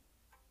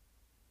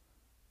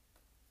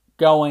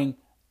going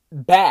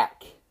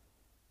back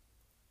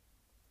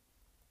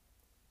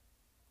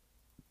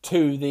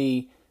to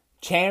the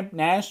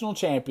national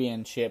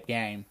championship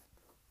game.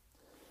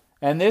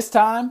 And this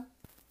time,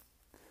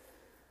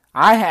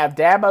 I have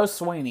Dabo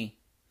Swinney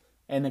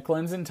and the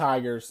Clemson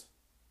Tigers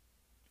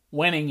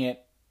winning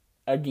it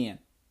again.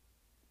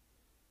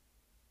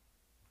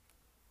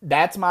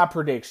 That's my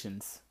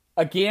predictions.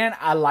 Again,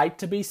 I like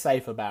to be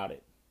safe about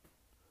it.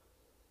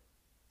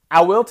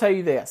 I will tell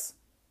you this.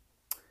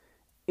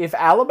 If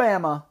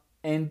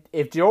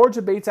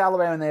Georgia beats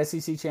Alabama in the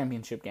SEC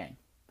championship game,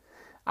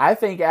 I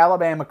think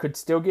Alabama could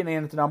still get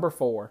in at number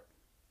 4.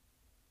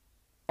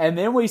 And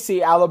then we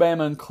see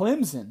Alabama and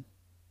Clemson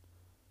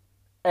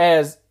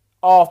as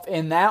off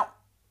in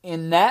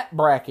that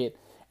bracket.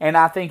 And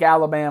I think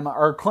Alabama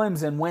or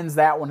Clemson wins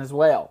that one as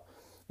well.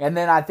 And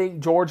then I think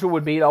Georgia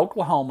would beat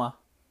Oklahoma.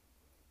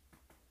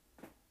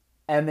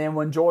 And then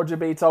when Georgia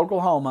beats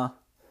Oklahoma,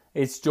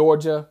 it's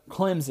Georgia,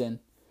 Clemson.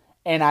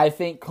 And I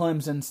think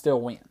Clemson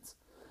still wins.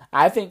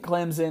 I think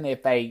Clemson,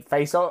 if they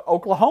face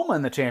Oklahoma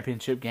in the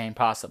championship game,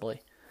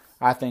 possibly,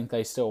 I think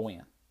they still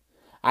win.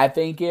 I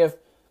think if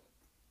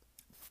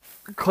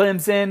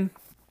Clemson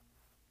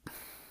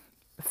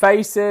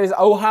faces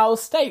Ohio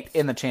State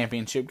in the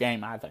championship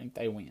game, I think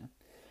they win.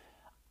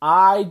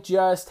 I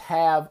just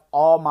have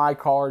all my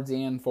cards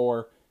in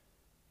for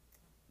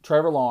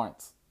Trevor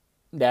Lawrence,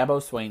 Dabo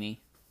Swinney,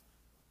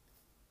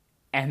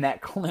 and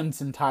that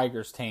Clemson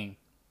Tigers team.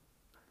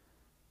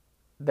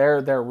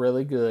 They're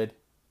really good,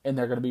 and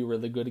they're going to be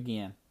really good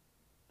again.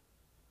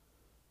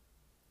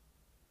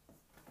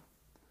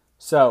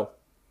 So,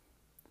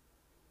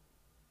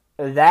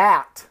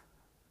 that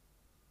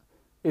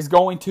is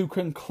going to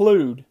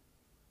conclude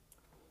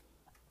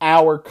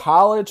our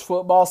college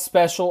football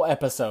special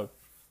episode.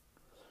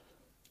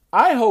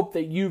 I hope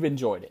that you've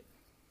enjoyed it.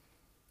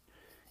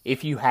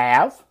 If you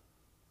have,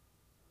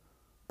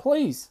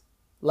 please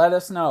let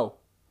us know.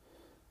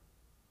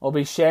 We'll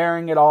be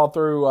sharing it all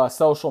through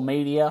social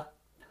media.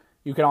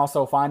 You can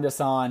also find us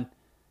on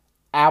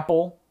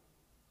Apple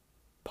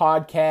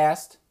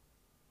Podcast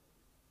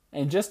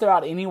and just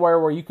about anywhere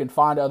where you can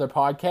find other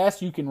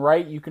podcasts. You can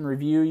rate, you can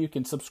review, you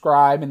can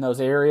subscribe in those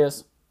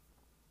areas.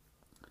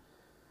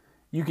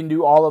 You can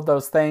do all of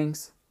those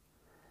things.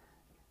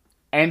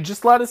 And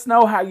just let us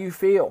know how you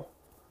feel.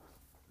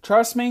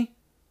 Trust me,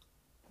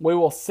 we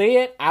will see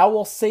it. I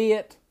will see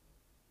it.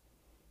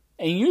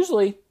 And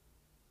usually,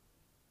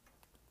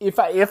 if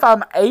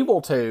I'm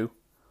able to,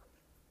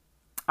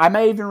 I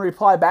may even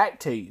reply back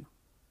to you.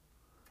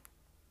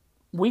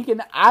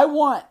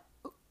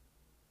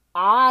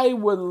 I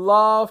would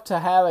love to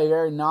have a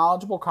very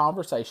knowledgeable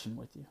conversation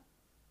with you.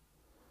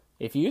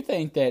 If you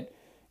think that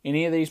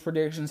any of these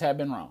predictions have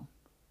been wrong,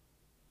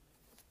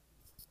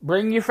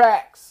 Bring your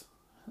facts.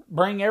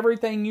 Bring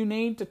everything you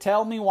need to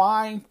tell me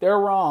why they're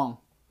wrong.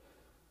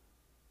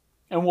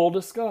 And we'll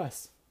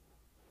discuss.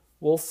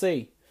 We'll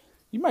see.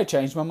 You may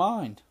change my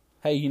mind.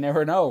 Hey, you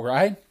never know,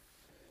 right?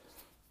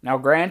 Now,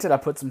 granted, I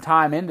put some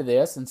time into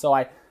this, and so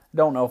I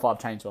don't know if I'll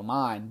change my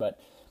mind. But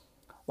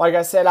like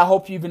I said, I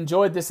hope you've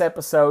enjoyed this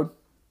episode.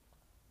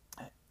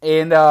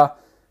 And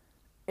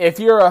if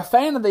you're a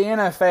fan of the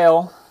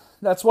NFL,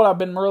 that's what I've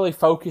been really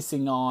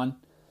focusing on.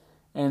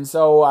 And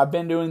so I've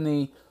been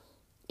doing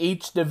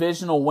each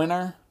divisional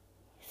winner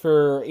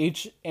for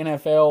each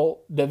NFL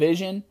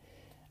division.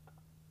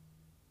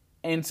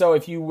 And so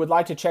if you would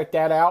like to check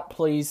that out,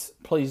 please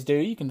do.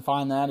 You can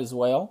find that as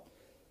well.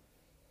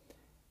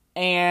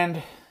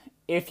 And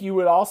if you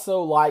would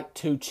also like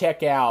to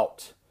check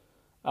out,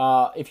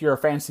 if you're a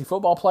fantasy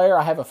football player,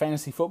 I have a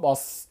fantasy football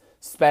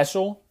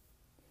special.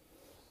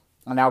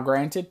 And now,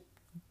 granted,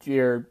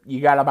 you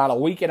got about a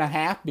week and a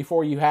half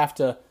before you have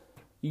to.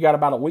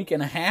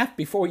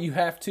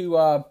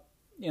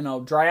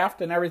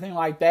 Draft and everything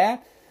like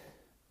that.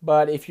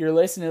 But if you're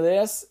listening to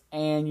this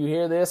and you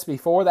hear this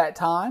before that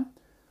time,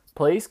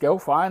 please go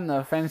find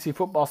the fantasy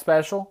football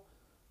special.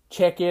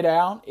 Check it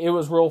out. It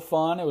was real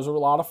fun. It was a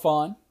lot of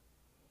fun.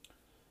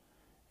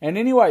 And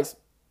anyways,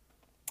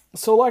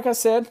 so like I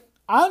said,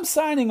 I'm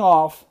signing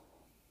off.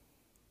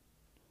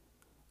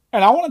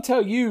 And I want to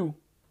tell you,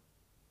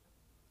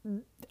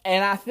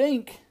 and I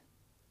think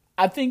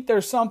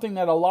there's something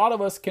that a lot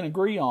of us can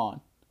agree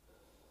on.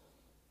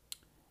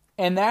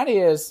 And that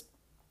is,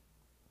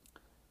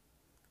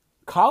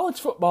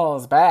 college football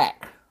is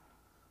back.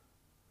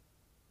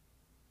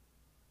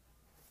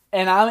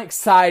 And I'm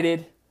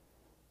excited.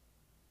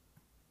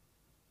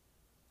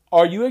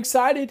 Are you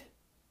excited?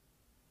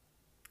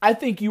 I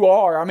think you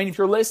are. I mean, if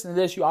you're listening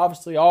to this, you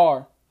obviously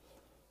are.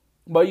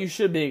 But you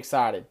should be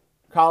excited.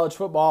 College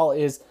football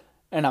is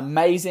an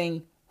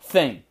amazing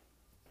thing.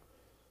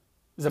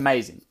 It's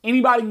amazing.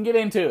 Anybody can get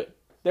into it.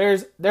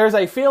 There's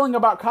a feeling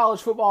about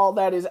college football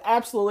that is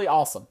absolutely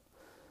awesome.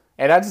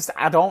 And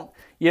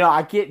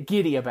I get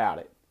giddy about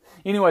it.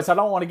 Anyways, I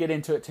don't want to get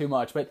into it too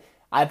much, but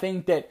I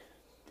think that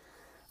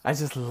I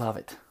just love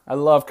it. I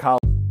love college.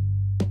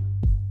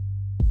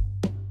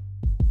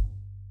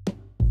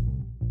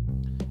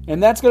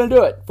 And that's going to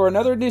do it for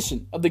another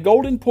edition of the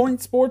Golden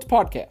Point Sports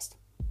Podcast.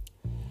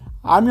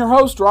 I'm your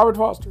host, Robert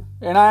Foster,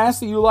 and I ask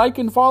that you like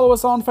and follow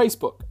us on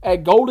Facebook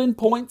at Golden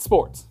Point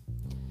Sports.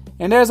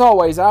 And as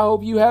always, I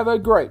hope you have a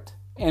great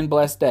and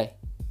blessed day.